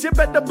candles. You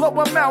better blow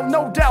them out,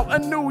 no doubt. A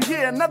new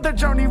year, another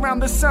journey around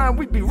the sun.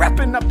 We be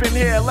rapping up in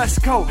here. Let's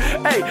go.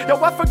 Hey,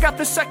 yo, I forgot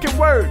the second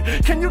word.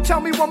 Can you tell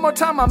me one more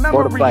time? My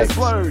memory is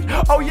blurred.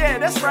 Oh yeah,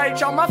 that's right,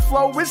 y'all. My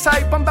flow is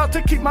hype. I'm about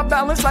to keep my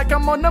balance like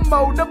I'm on a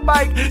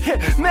motorbike.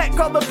 Yeah, Matt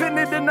call up in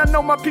it, and I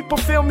know my people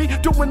feel me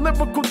doing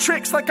lyrical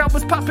tricks like I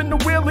was popping the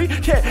wheelie.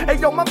 Yeah, hey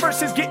yo, my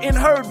verse is getting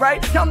heard,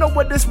 right? Y'all know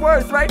what it's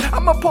worth, right?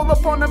 I'ma pull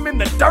up on them in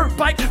the dirt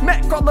bike.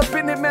 Matt call up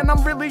in it, man.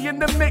 I'm really in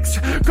the mix.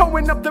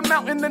 Going up the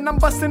mountain, then I'm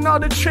busting all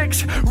the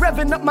tricks.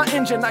 Revving up my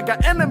engine. I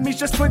got enemies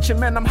just flinching,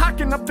 man. I'm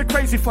hocking up the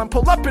crazy fun.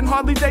 Pull up in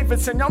Harley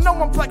Davidson. Y'all know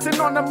I'm flexing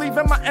on them,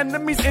 leaving my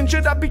enemies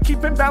injured. I be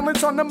keeping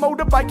balance on the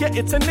motorbike. Yeah,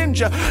 it's a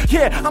ninja.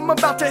 Yeah, I'm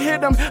about to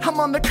hit them. I'm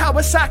on the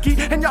Kawasaki,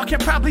 and y'all can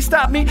probably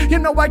stop me. You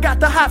know I got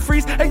the hot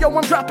freeze. Hey yo,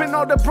 I'm dropping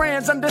all the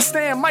brands.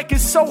 Understand, Mike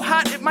is so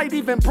hot it might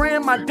even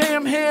brand my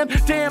damn hand.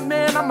 Damn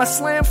man, I'm a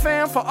slam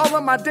fan for all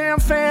of my damn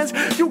fans.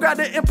 You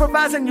gotta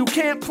improvise and you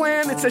can't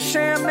plan. It's a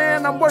sham,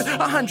 man. I'm worth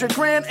 100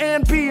 grand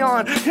and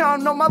beyond. Y'all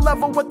know my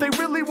level, what they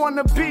really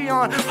wanna be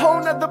on.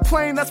 Whole nother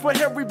plane, that's what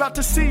Harry about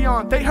to see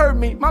on. They heard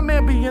me, my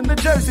man be in the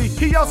jersey.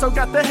 He also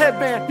got the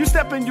headband. You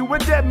steppin', you a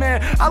dead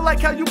man. I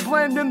like how you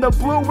blend in the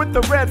blue with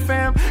the red,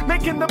 fam.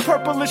 Making the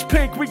purplish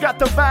pink, we got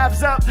the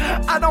vibes up.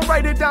 I don't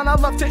write it down, I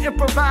love to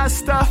improvise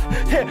stuff.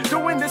 Yeah,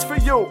 doing this for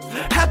you.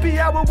 Happy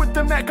hour with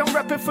the Mac, I'm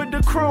reppin' for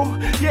the crew.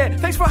 Yeah,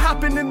 thanks for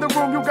hopping in the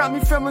room, you got me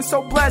feeling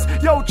so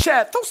blessed. Yo,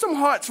 chat, throw some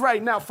hearts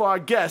right now for our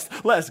guest.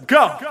 Let's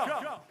go.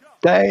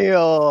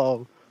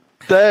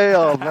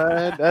 Damn,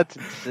 man, that's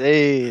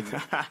insane.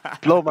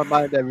 Blow my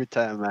mind every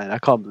time, man. I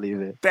can't believe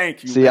it.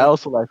 Thank you. See, man. I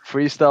also like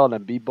freestyle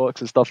and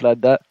beatbox and stuff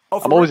like that.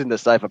 I'm always in the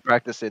cypher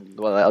practicing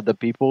with other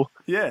people.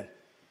 Yeah.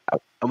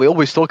 And we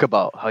always talk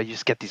about how you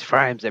just get these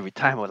rhymes every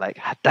time. We're like,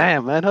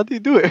 damn, man, how do you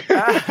do it?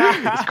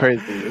 It's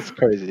crazy. It's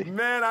crazy.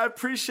 Man, I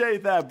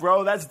appreciate that,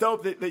 bro. That's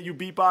dope that you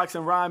beatbox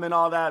and rhyme and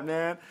all that,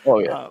 man. Oh,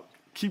 yeah.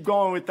 Keep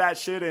going with that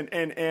shit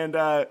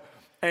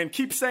and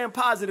keep staying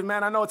positive,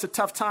 man. I know it's a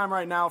tough time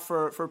right now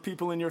for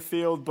people in your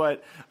field,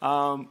 but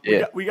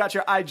we got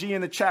your IG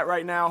in the chat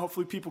right now.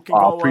 Hopefully people can go.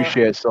 I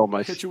appreciate it so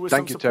much. Hit you with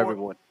Thank you support. to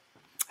everyone.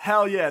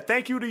 Hell yeah.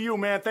 Thank you to you,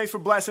 man. Thanks for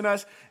blessing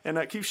us. And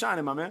keep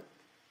shining, my man.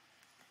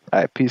 All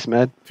right. Peace,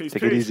 man. Peace.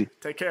 Take it easy.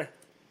 Take care.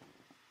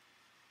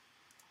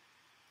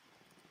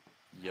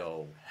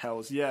 Yo.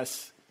 Hells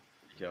yes.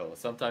 Yo,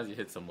 sometimes you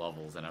hit some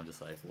levels and I'm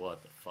just like,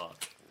 what the fuck?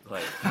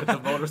 Like the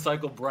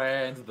motorcycle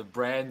brands, the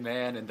brand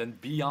man, and then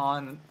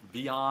beyond,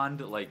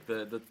 like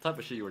the type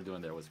of shit you were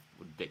doing there was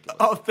ridiculous.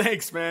 Oh,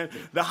 thanks, man.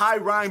 The high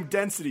rhyme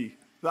density.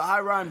 The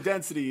high rhyme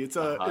density. It's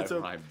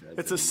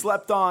a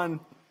slept on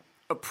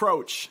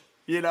approach.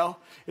 You know,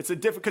 it's a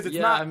different because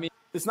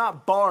it's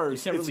not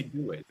bars. You can't really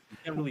do it. You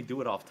can't really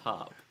do it off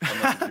top.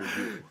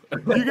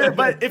 But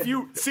but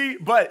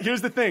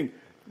here's the thing.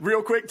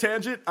 Real quick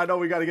tangent. I know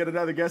we got to get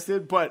another guest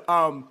in, but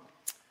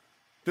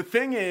the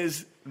thing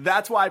is,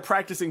 that's why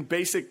practicing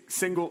basic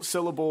single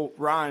syllable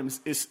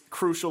rhymes is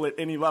crucial at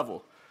any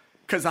level.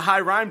 Because the high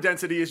rhyme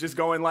density is just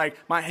going like,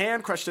 my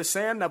hand crushed the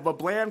sand, never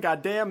bland,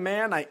 goddamn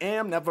man, I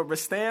am, never a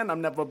stand,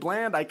 I'm never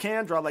bland, I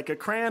can draw like a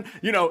crayon.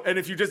 You know, and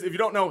if you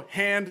don't know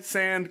hand,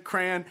 sand,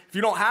 crayon, if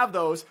you don't have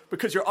those,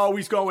 because you're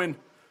always going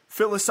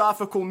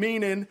philosophical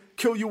meaning,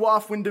 kill you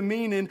off when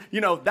demeaning,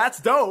 you know, that's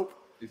dope,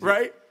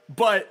 right?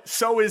 But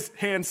so is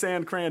hand,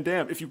 sand, crayon,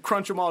 damn. If you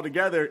crunch them all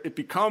together, it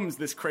becomes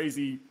this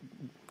crazy,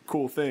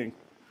 cool thing.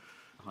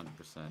 100%.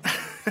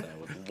 That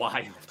was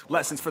wild.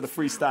 Lessons for the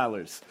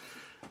freestylers.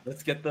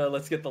 Let's get the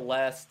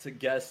last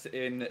guest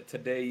in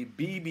today.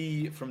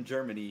 BB from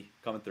Germany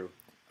coming through.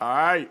 All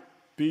right,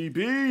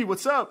 BB,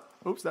 what's up?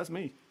 Oops, that's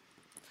me.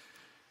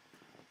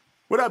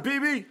 What up,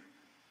 BB?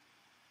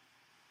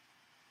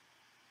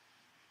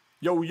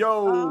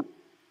 Yo.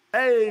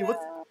 Hey,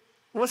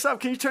 what's up?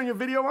 Can you turn your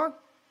video on?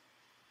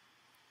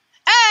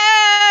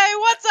 Hey,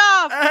 what's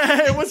up?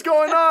 Hey, what's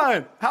going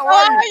on? How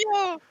are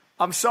you?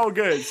 I'm so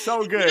good,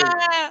 so good.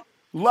 Yeah.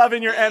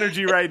 Loving your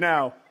energy right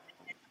now.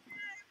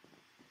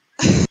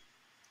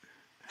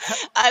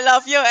 I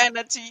love your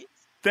energy.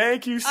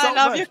 Thank you so much.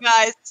 I love you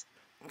guys.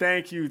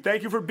 Thank you.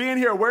 Thank you for being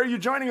here. Where are you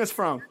joining us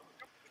from?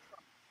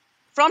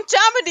 From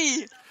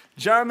Germany.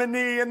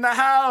 Germany in the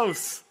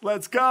house.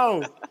 Let's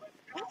go.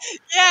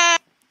 Yeah.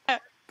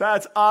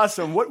 That's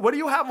awesome. What do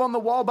you have on the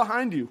wall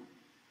behind you?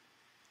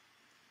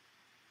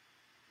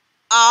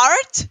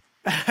 Art?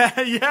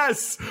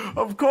 Yes,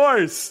 of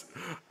course.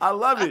 I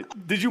love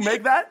it. Did you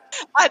make that?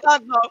 I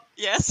don't know.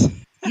 Yes.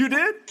 You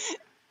did?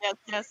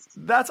 Yes.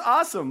 That's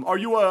awesome. Are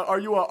you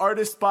a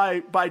artist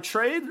by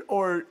trade,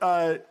 or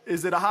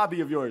is it a hobby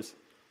of yours?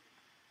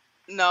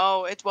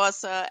 No, it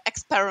was an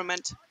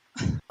experiment.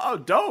 Oh,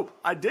 dope.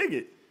 I dig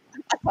it.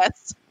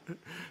 Yes.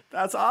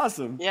 That's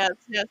awesome. Yes.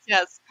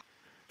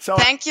 So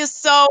thank you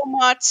so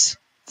much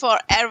for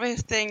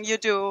everything you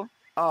do.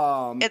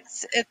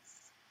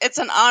 It's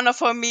an honor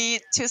for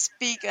me to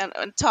speak and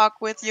talk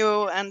with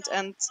you,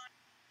 and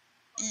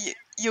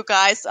you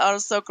guys are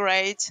so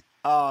great.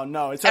 Oh,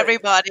 no. It's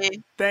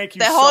everybody. Thank you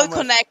the so whole much.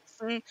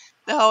 Connection,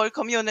 the whole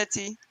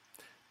community.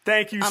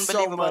 Thank you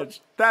so much.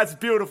 That's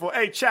beautiful.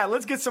 Hey, chat,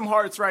 let's get some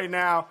hearts right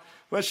now.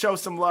 Let's show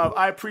some love.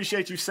 I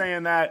appreciate you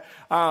saying that.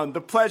 The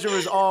pleasure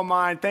is all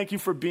mine. Thank you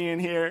for being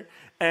here.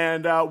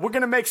 And we're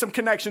going to make some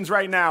connections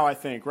right now, I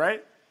think,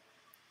 right?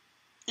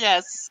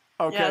 Yes.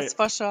 Okay. Yes,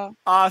 for sure.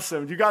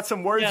 Awesome. You got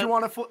some words you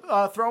want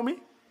to throw me?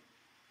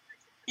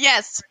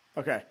 Yes.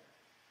 Okay.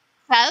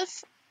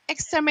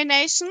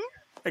 Self-extermination.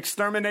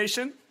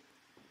 Extermination?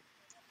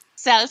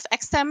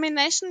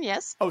 Self-extermination,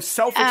 yes. Oh,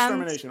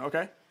 self-extermination,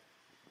 okay.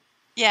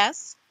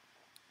 Yes.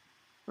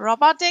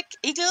 Robotic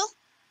eagle.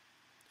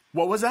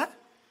 What was that?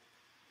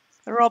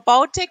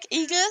 Robotic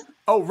eagle.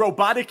 Oh,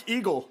 robotic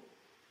eagle.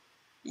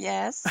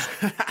 Yes.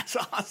 That's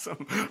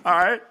awesome. All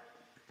right.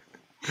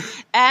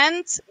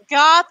 And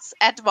God's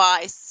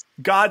advice.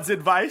 God's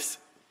advice?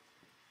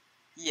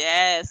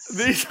 Yes.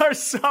 These are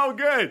so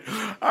good.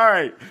 All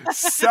right.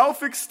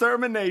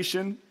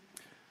 Self-extermination,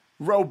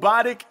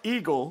 robotic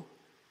eagle,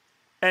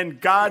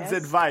 and God's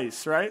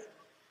advice, right?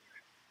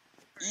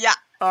 Yeah.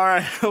 All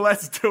right.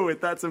 Let's do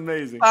it. That's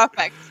amazing.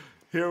 Perfect.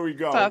 Here we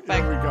go. Perfect.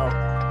 Here we go.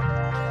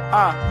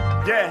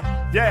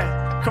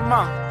 Yeah. Come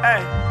on.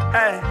 Hey,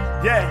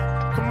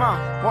 yeah. Come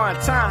on. One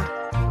time.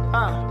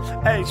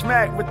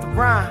 H-Mac with the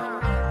rhyme.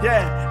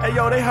 Yeah. Hey,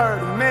 yo, they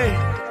heard of me.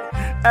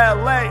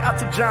 LA, out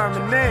to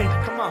Germany.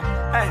 Come on.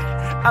 Hey,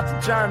 out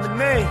to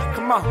Germany.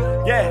 Come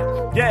on.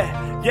 Yeah.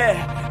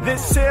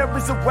 This here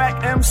is a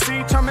whack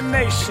MC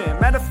termination.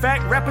 Matter of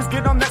fact, rappers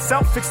get on that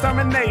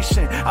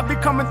self-extermination. I be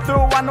coming through,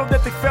 I know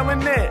that they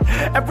feeling it.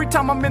 Every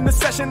time I'm in the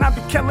session, I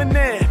be killing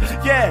it.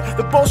 Yeah,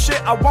 the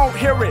bullshit, I won't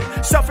hear it.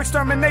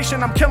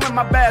 Self-extermination, I'm killing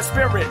my bad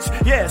spirits.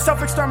 Yeah,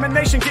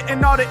 self-extermination,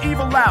 getting all the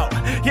evil out.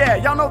 Yeah,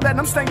 y'all know that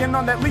I'm staying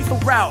on that lethal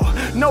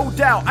route. No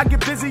doubt, I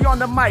get busy on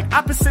the mic.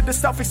 Opposite the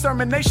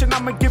self-extermination,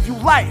 I'ma give you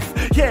life.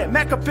 Yeah,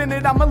 Mac up in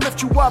it, I'ma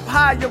lift you up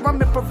higher.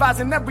 I'm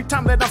improvising every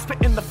time that I'm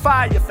spitting the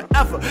fire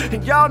forever.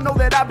 And y'all know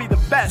that I be the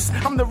best.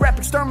 I'm the rap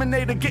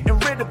exterminator, getting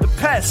rid of the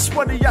pests.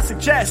 What do y'all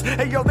suggest?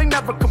 Hey yo, they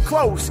never come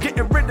close,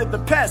 getting rid of the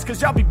pests.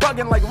 Cause y'all be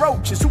bugging like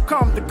roaches. Who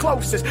come the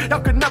closest? Y'all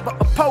could never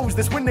oppose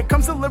this. When it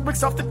comes to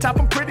lyrics off the top,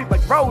 I'm pretty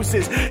like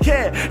roses.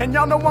 Yeah, and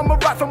y'all know I'm a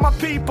rock for my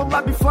people.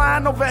 I be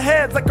flying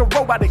overhead like a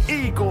robotic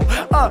eagle.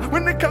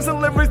 When it comes to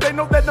lyrics, they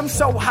know that I'm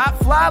so hot.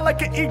 Fly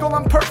like an eagle,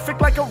 I'm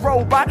perfect like a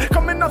robot.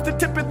 Coming off the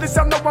tip of this,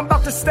 I know I'm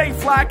about to stay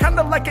fly.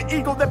 Kinda like an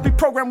eagle that be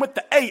programmed with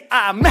the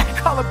AI.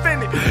 Mac, all up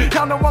in it.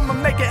 Y'all know I'ma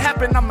make it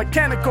happen. I'm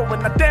mechanical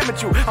and I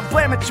damage you. I'm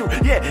blaming you.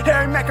 Yeah,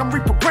 Harry Mack, I'm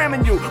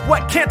reprogramming you.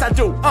 What can't I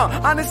do?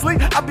 Honestly,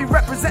 I be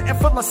representing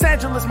for Los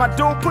Angeles, my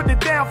dude. Put it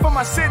down for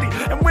my city.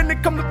 And when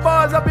it come to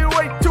bars, I be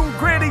way too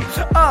gritty.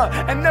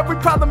 And every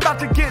problem about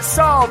to get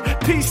solved.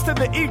 Peace to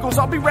the Eagles,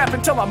 I'll be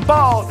rapping till I'm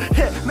bald.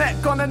 Yeah,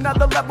 Mac on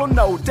another level,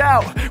 no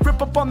doubt.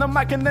 Rip up on the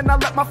mic and then I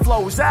let my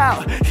flows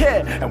out.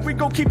 Yeah, and we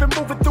gon' keep it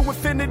moving through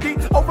infinity.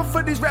 Over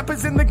for these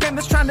rappers in the game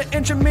that's trying to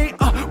injure me.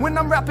 When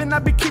I'm rapping, I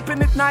be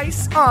keeping it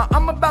nice.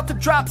 I'm about to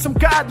drop some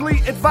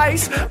godly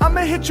advice.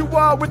 I'ma hit you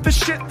all with the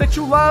shit that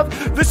you love.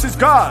 This is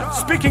God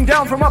speaking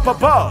down from up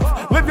above.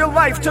 Live your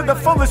life to the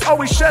fullest,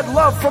 always shed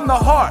love from the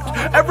heart.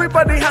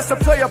 Everybody has to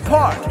play a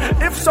part.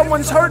 If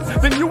someone's hurt,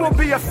 then you will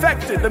be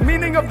affected. The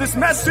meaning of this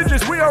message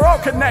is we are all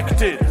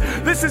connected.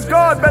 This is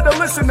God, better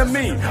listen to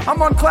me.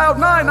 I'm on cloud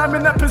 9, I'm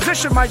in that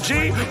position, my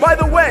G. By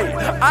the way,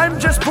 I'm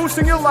just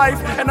boosting your life,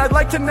 and I'd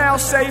like to now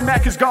say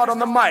Mac is God on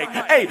the mic.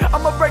 Hey,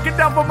 I'ma break it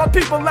down for my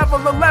people, level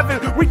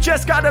 11. We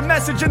just got a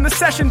message in the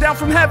session down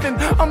from heaven.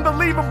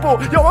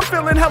 Unbelievable, yo, I'm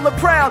feeling hella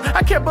proud.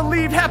 I can't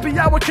believe happy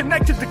hour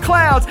connected to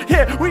clouds.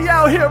 Yeah, we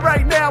out here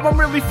right now, I'm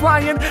really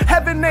flying.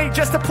 Heaven ain't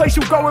just a place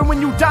you going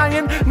when you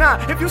dying. Nah,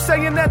 if you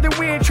saying that, then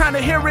we ain't trying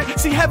to hear it.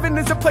 See, heaven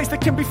is a place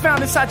that can be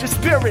found inside your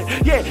spirit.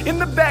 Yeah, in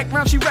the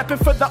background, she rapping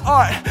for the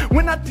art.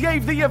 When I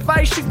gave the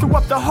advice, she threw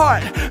up the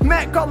heart.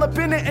 Mac all up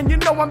in it, and you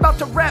know I'm about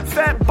to rap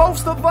fat.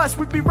 Both of us,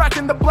 we be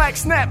rocking the black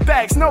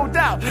snapbacks, no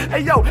doubt.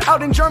 Hey yo,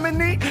 out in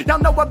Germany, y'all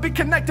know I be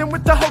connecting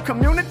with the whole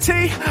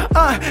community.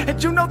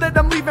 And you know that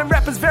I'm leaving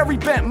rappers very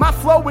bent. My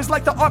flow is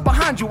like the art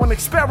behind you, an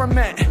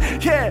experiment.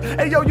 Yeah,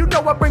 hey yo, you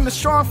know I bring the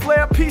strong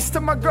flair. Peace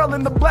to my girl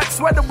in the black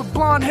sweater with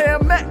blonde hair.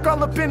 Mac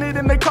all up in it,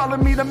 and they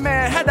calling me the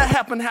man. Had to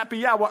happen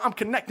happy hour, I'm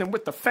connecting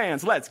with the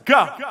fans. Let's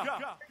go.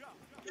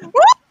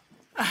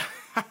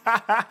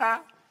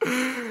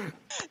 Thank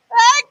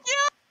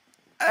you.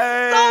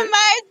 Hey. So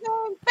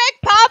amazing. Big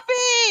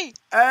Poppy.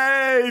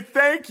 Hey,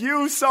 thank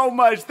you so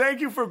much. Thank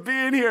you for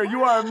being here.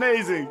 You are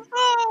amazing.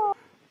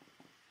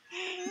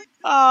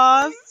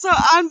 Oh, so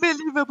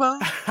unbelievable.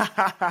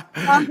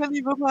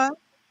 Unbelievable.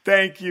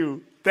 Thank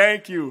you.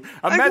 Thank you.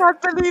 I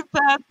can't believe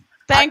that.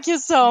 Thank you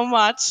so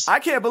much. I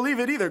can't believe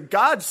it either.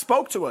 God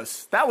spoke to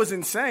us. That was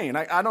insane.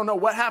 I don't know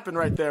what happened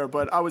right there,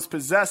 but I was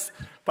possessed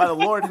by the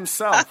Lord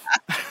himself.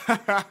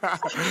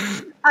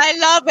 I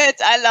love it.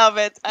 I love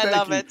it. I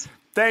love it.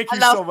 Thank you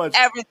so much.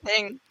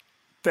 Everything.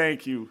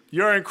 Thank you.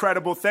 You're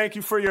incredible. Thank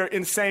you for your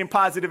insane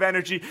positive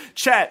energy.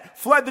 Chat,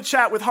 flood the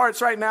chat with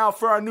hearts right now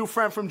for our new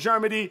friend from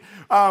Germany.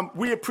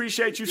 We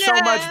appreciate you so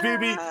much,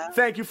 Bibi.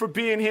 Thank you for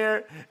being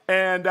here.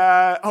 And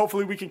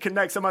hopefully we can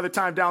connect some other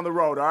time down the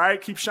road. All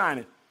right? Keep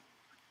shining.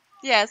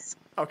 Yes.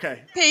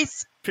 Okay.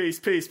 Peace. Peace,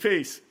 peace,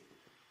 peace.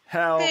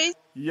 Hell peace.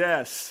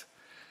 Yes.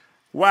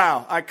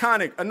 Wow.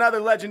 Iconic. Another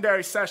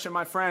legendary session,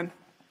 my friend.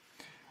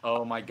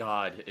 Oh my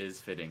God, is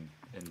fitting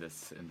in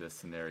this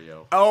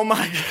scenario. Oh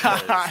my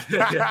God.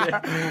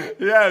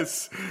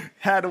 Yes.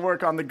 Had to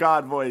work on the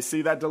God voice.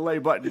 See, that delay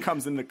button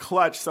comes in the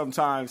clutch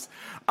sometimes.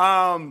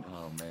 Oh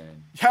man.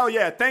 Hell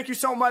yeah. Thank you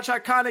so much,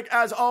 Iconic,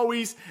 as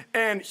always.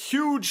 And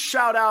huge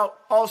shout out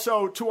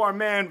also to our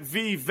man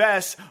V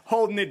Vest,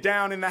 holding it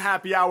down in the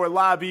happy hour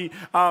lobby,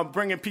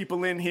 bringing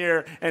people in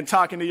here and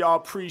talking to y'all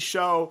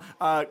pre-show.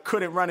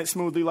 Couldn't run it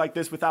smoothly like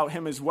this without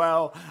him as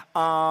well.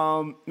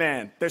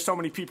 Man, there's so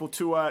many people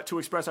to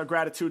express our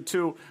gratitude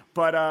to.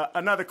 But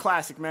another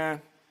classic,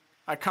 man.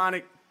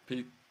 Iconic.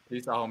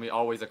 Peace out, homie.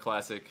 Always a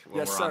classic when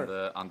yes, we're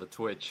sir. on the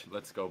Twitch.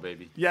 Let's go,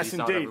 baby. Yes, peace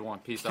indeed. out, everyone.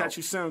 Peace out. Catch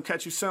you soon.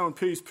 Catch you soon.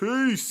 Peace.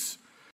 Peace.